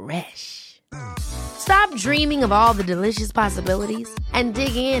Fresh. Stop dreaming of all the delicious possibilities and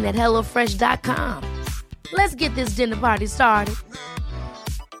dig in at HelloFresh.com. Let's get this dinner party started.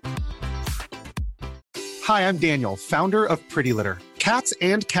 Hi, I'm Daniel, founder of Pretty Litter. Cats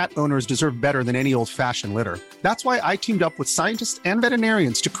and cat owners deserve better than any old-fashioned litter. That's why I teamed up with scientists and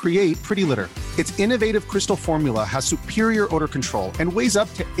veterinarians to create Pretty Litter. Its innovative crystal formula has superior odor control and weighs up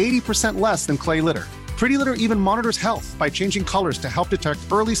to 80% less than clay litter. Pretty Litter even monitors health by changing colors to help detect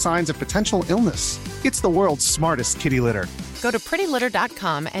early signs of potential illness. It's the world's smartest kitty litter. Go to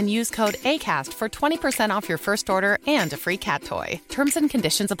prettylitter.com and use code ACAST for 20% off your first order and a free cat toy. Terms and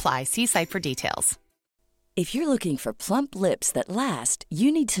conditions apply. See site for details. If you're looking for plump lips that last, you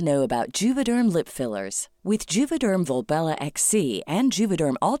need to know about Juvederm lip fillers. With Juvederm Volbella XC and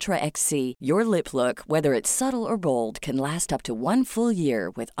Juvederm Ultra XC, your lip look, whether it's subtle or bold, can last up to 1 full year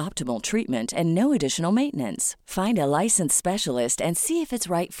with optimal treatment and no additional maintenance. Find a licensed specialist and see if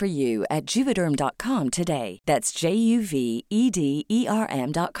it's right for you at Juvederm.com today. That's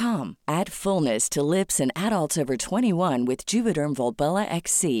JUVEDERM.com. Add fullness to lips in adults over 21 with Juvederm Volbella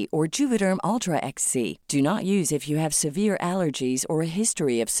XC or Juvederm Ultra XC. Do not use if you have severe allergies or a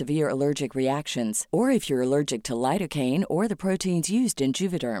history of severe allergic reactions, or if you're allergic to lidocaine or the proteins used in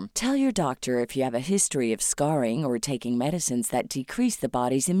Juvederm. Tell your doctor if you have a history of scarring or taking medicines that decrease the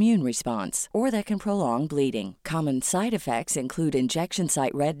body's immune response or that can prolong bleeding. Common side effects include injection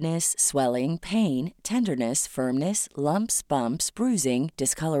site redness, swelling, pain, tenderness, firmness, lumps, bumps, bruising,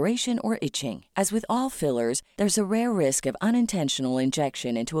 discoloration, or itching. As with all fillers, there's a rare risk of unintentional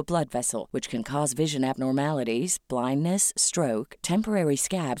injection into a blood vessel, which can cause vision abnormalities, blindness, stroke, temporary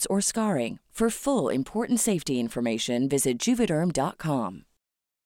scabs, or scarring. For full, important safety information, visit Juvederm.com.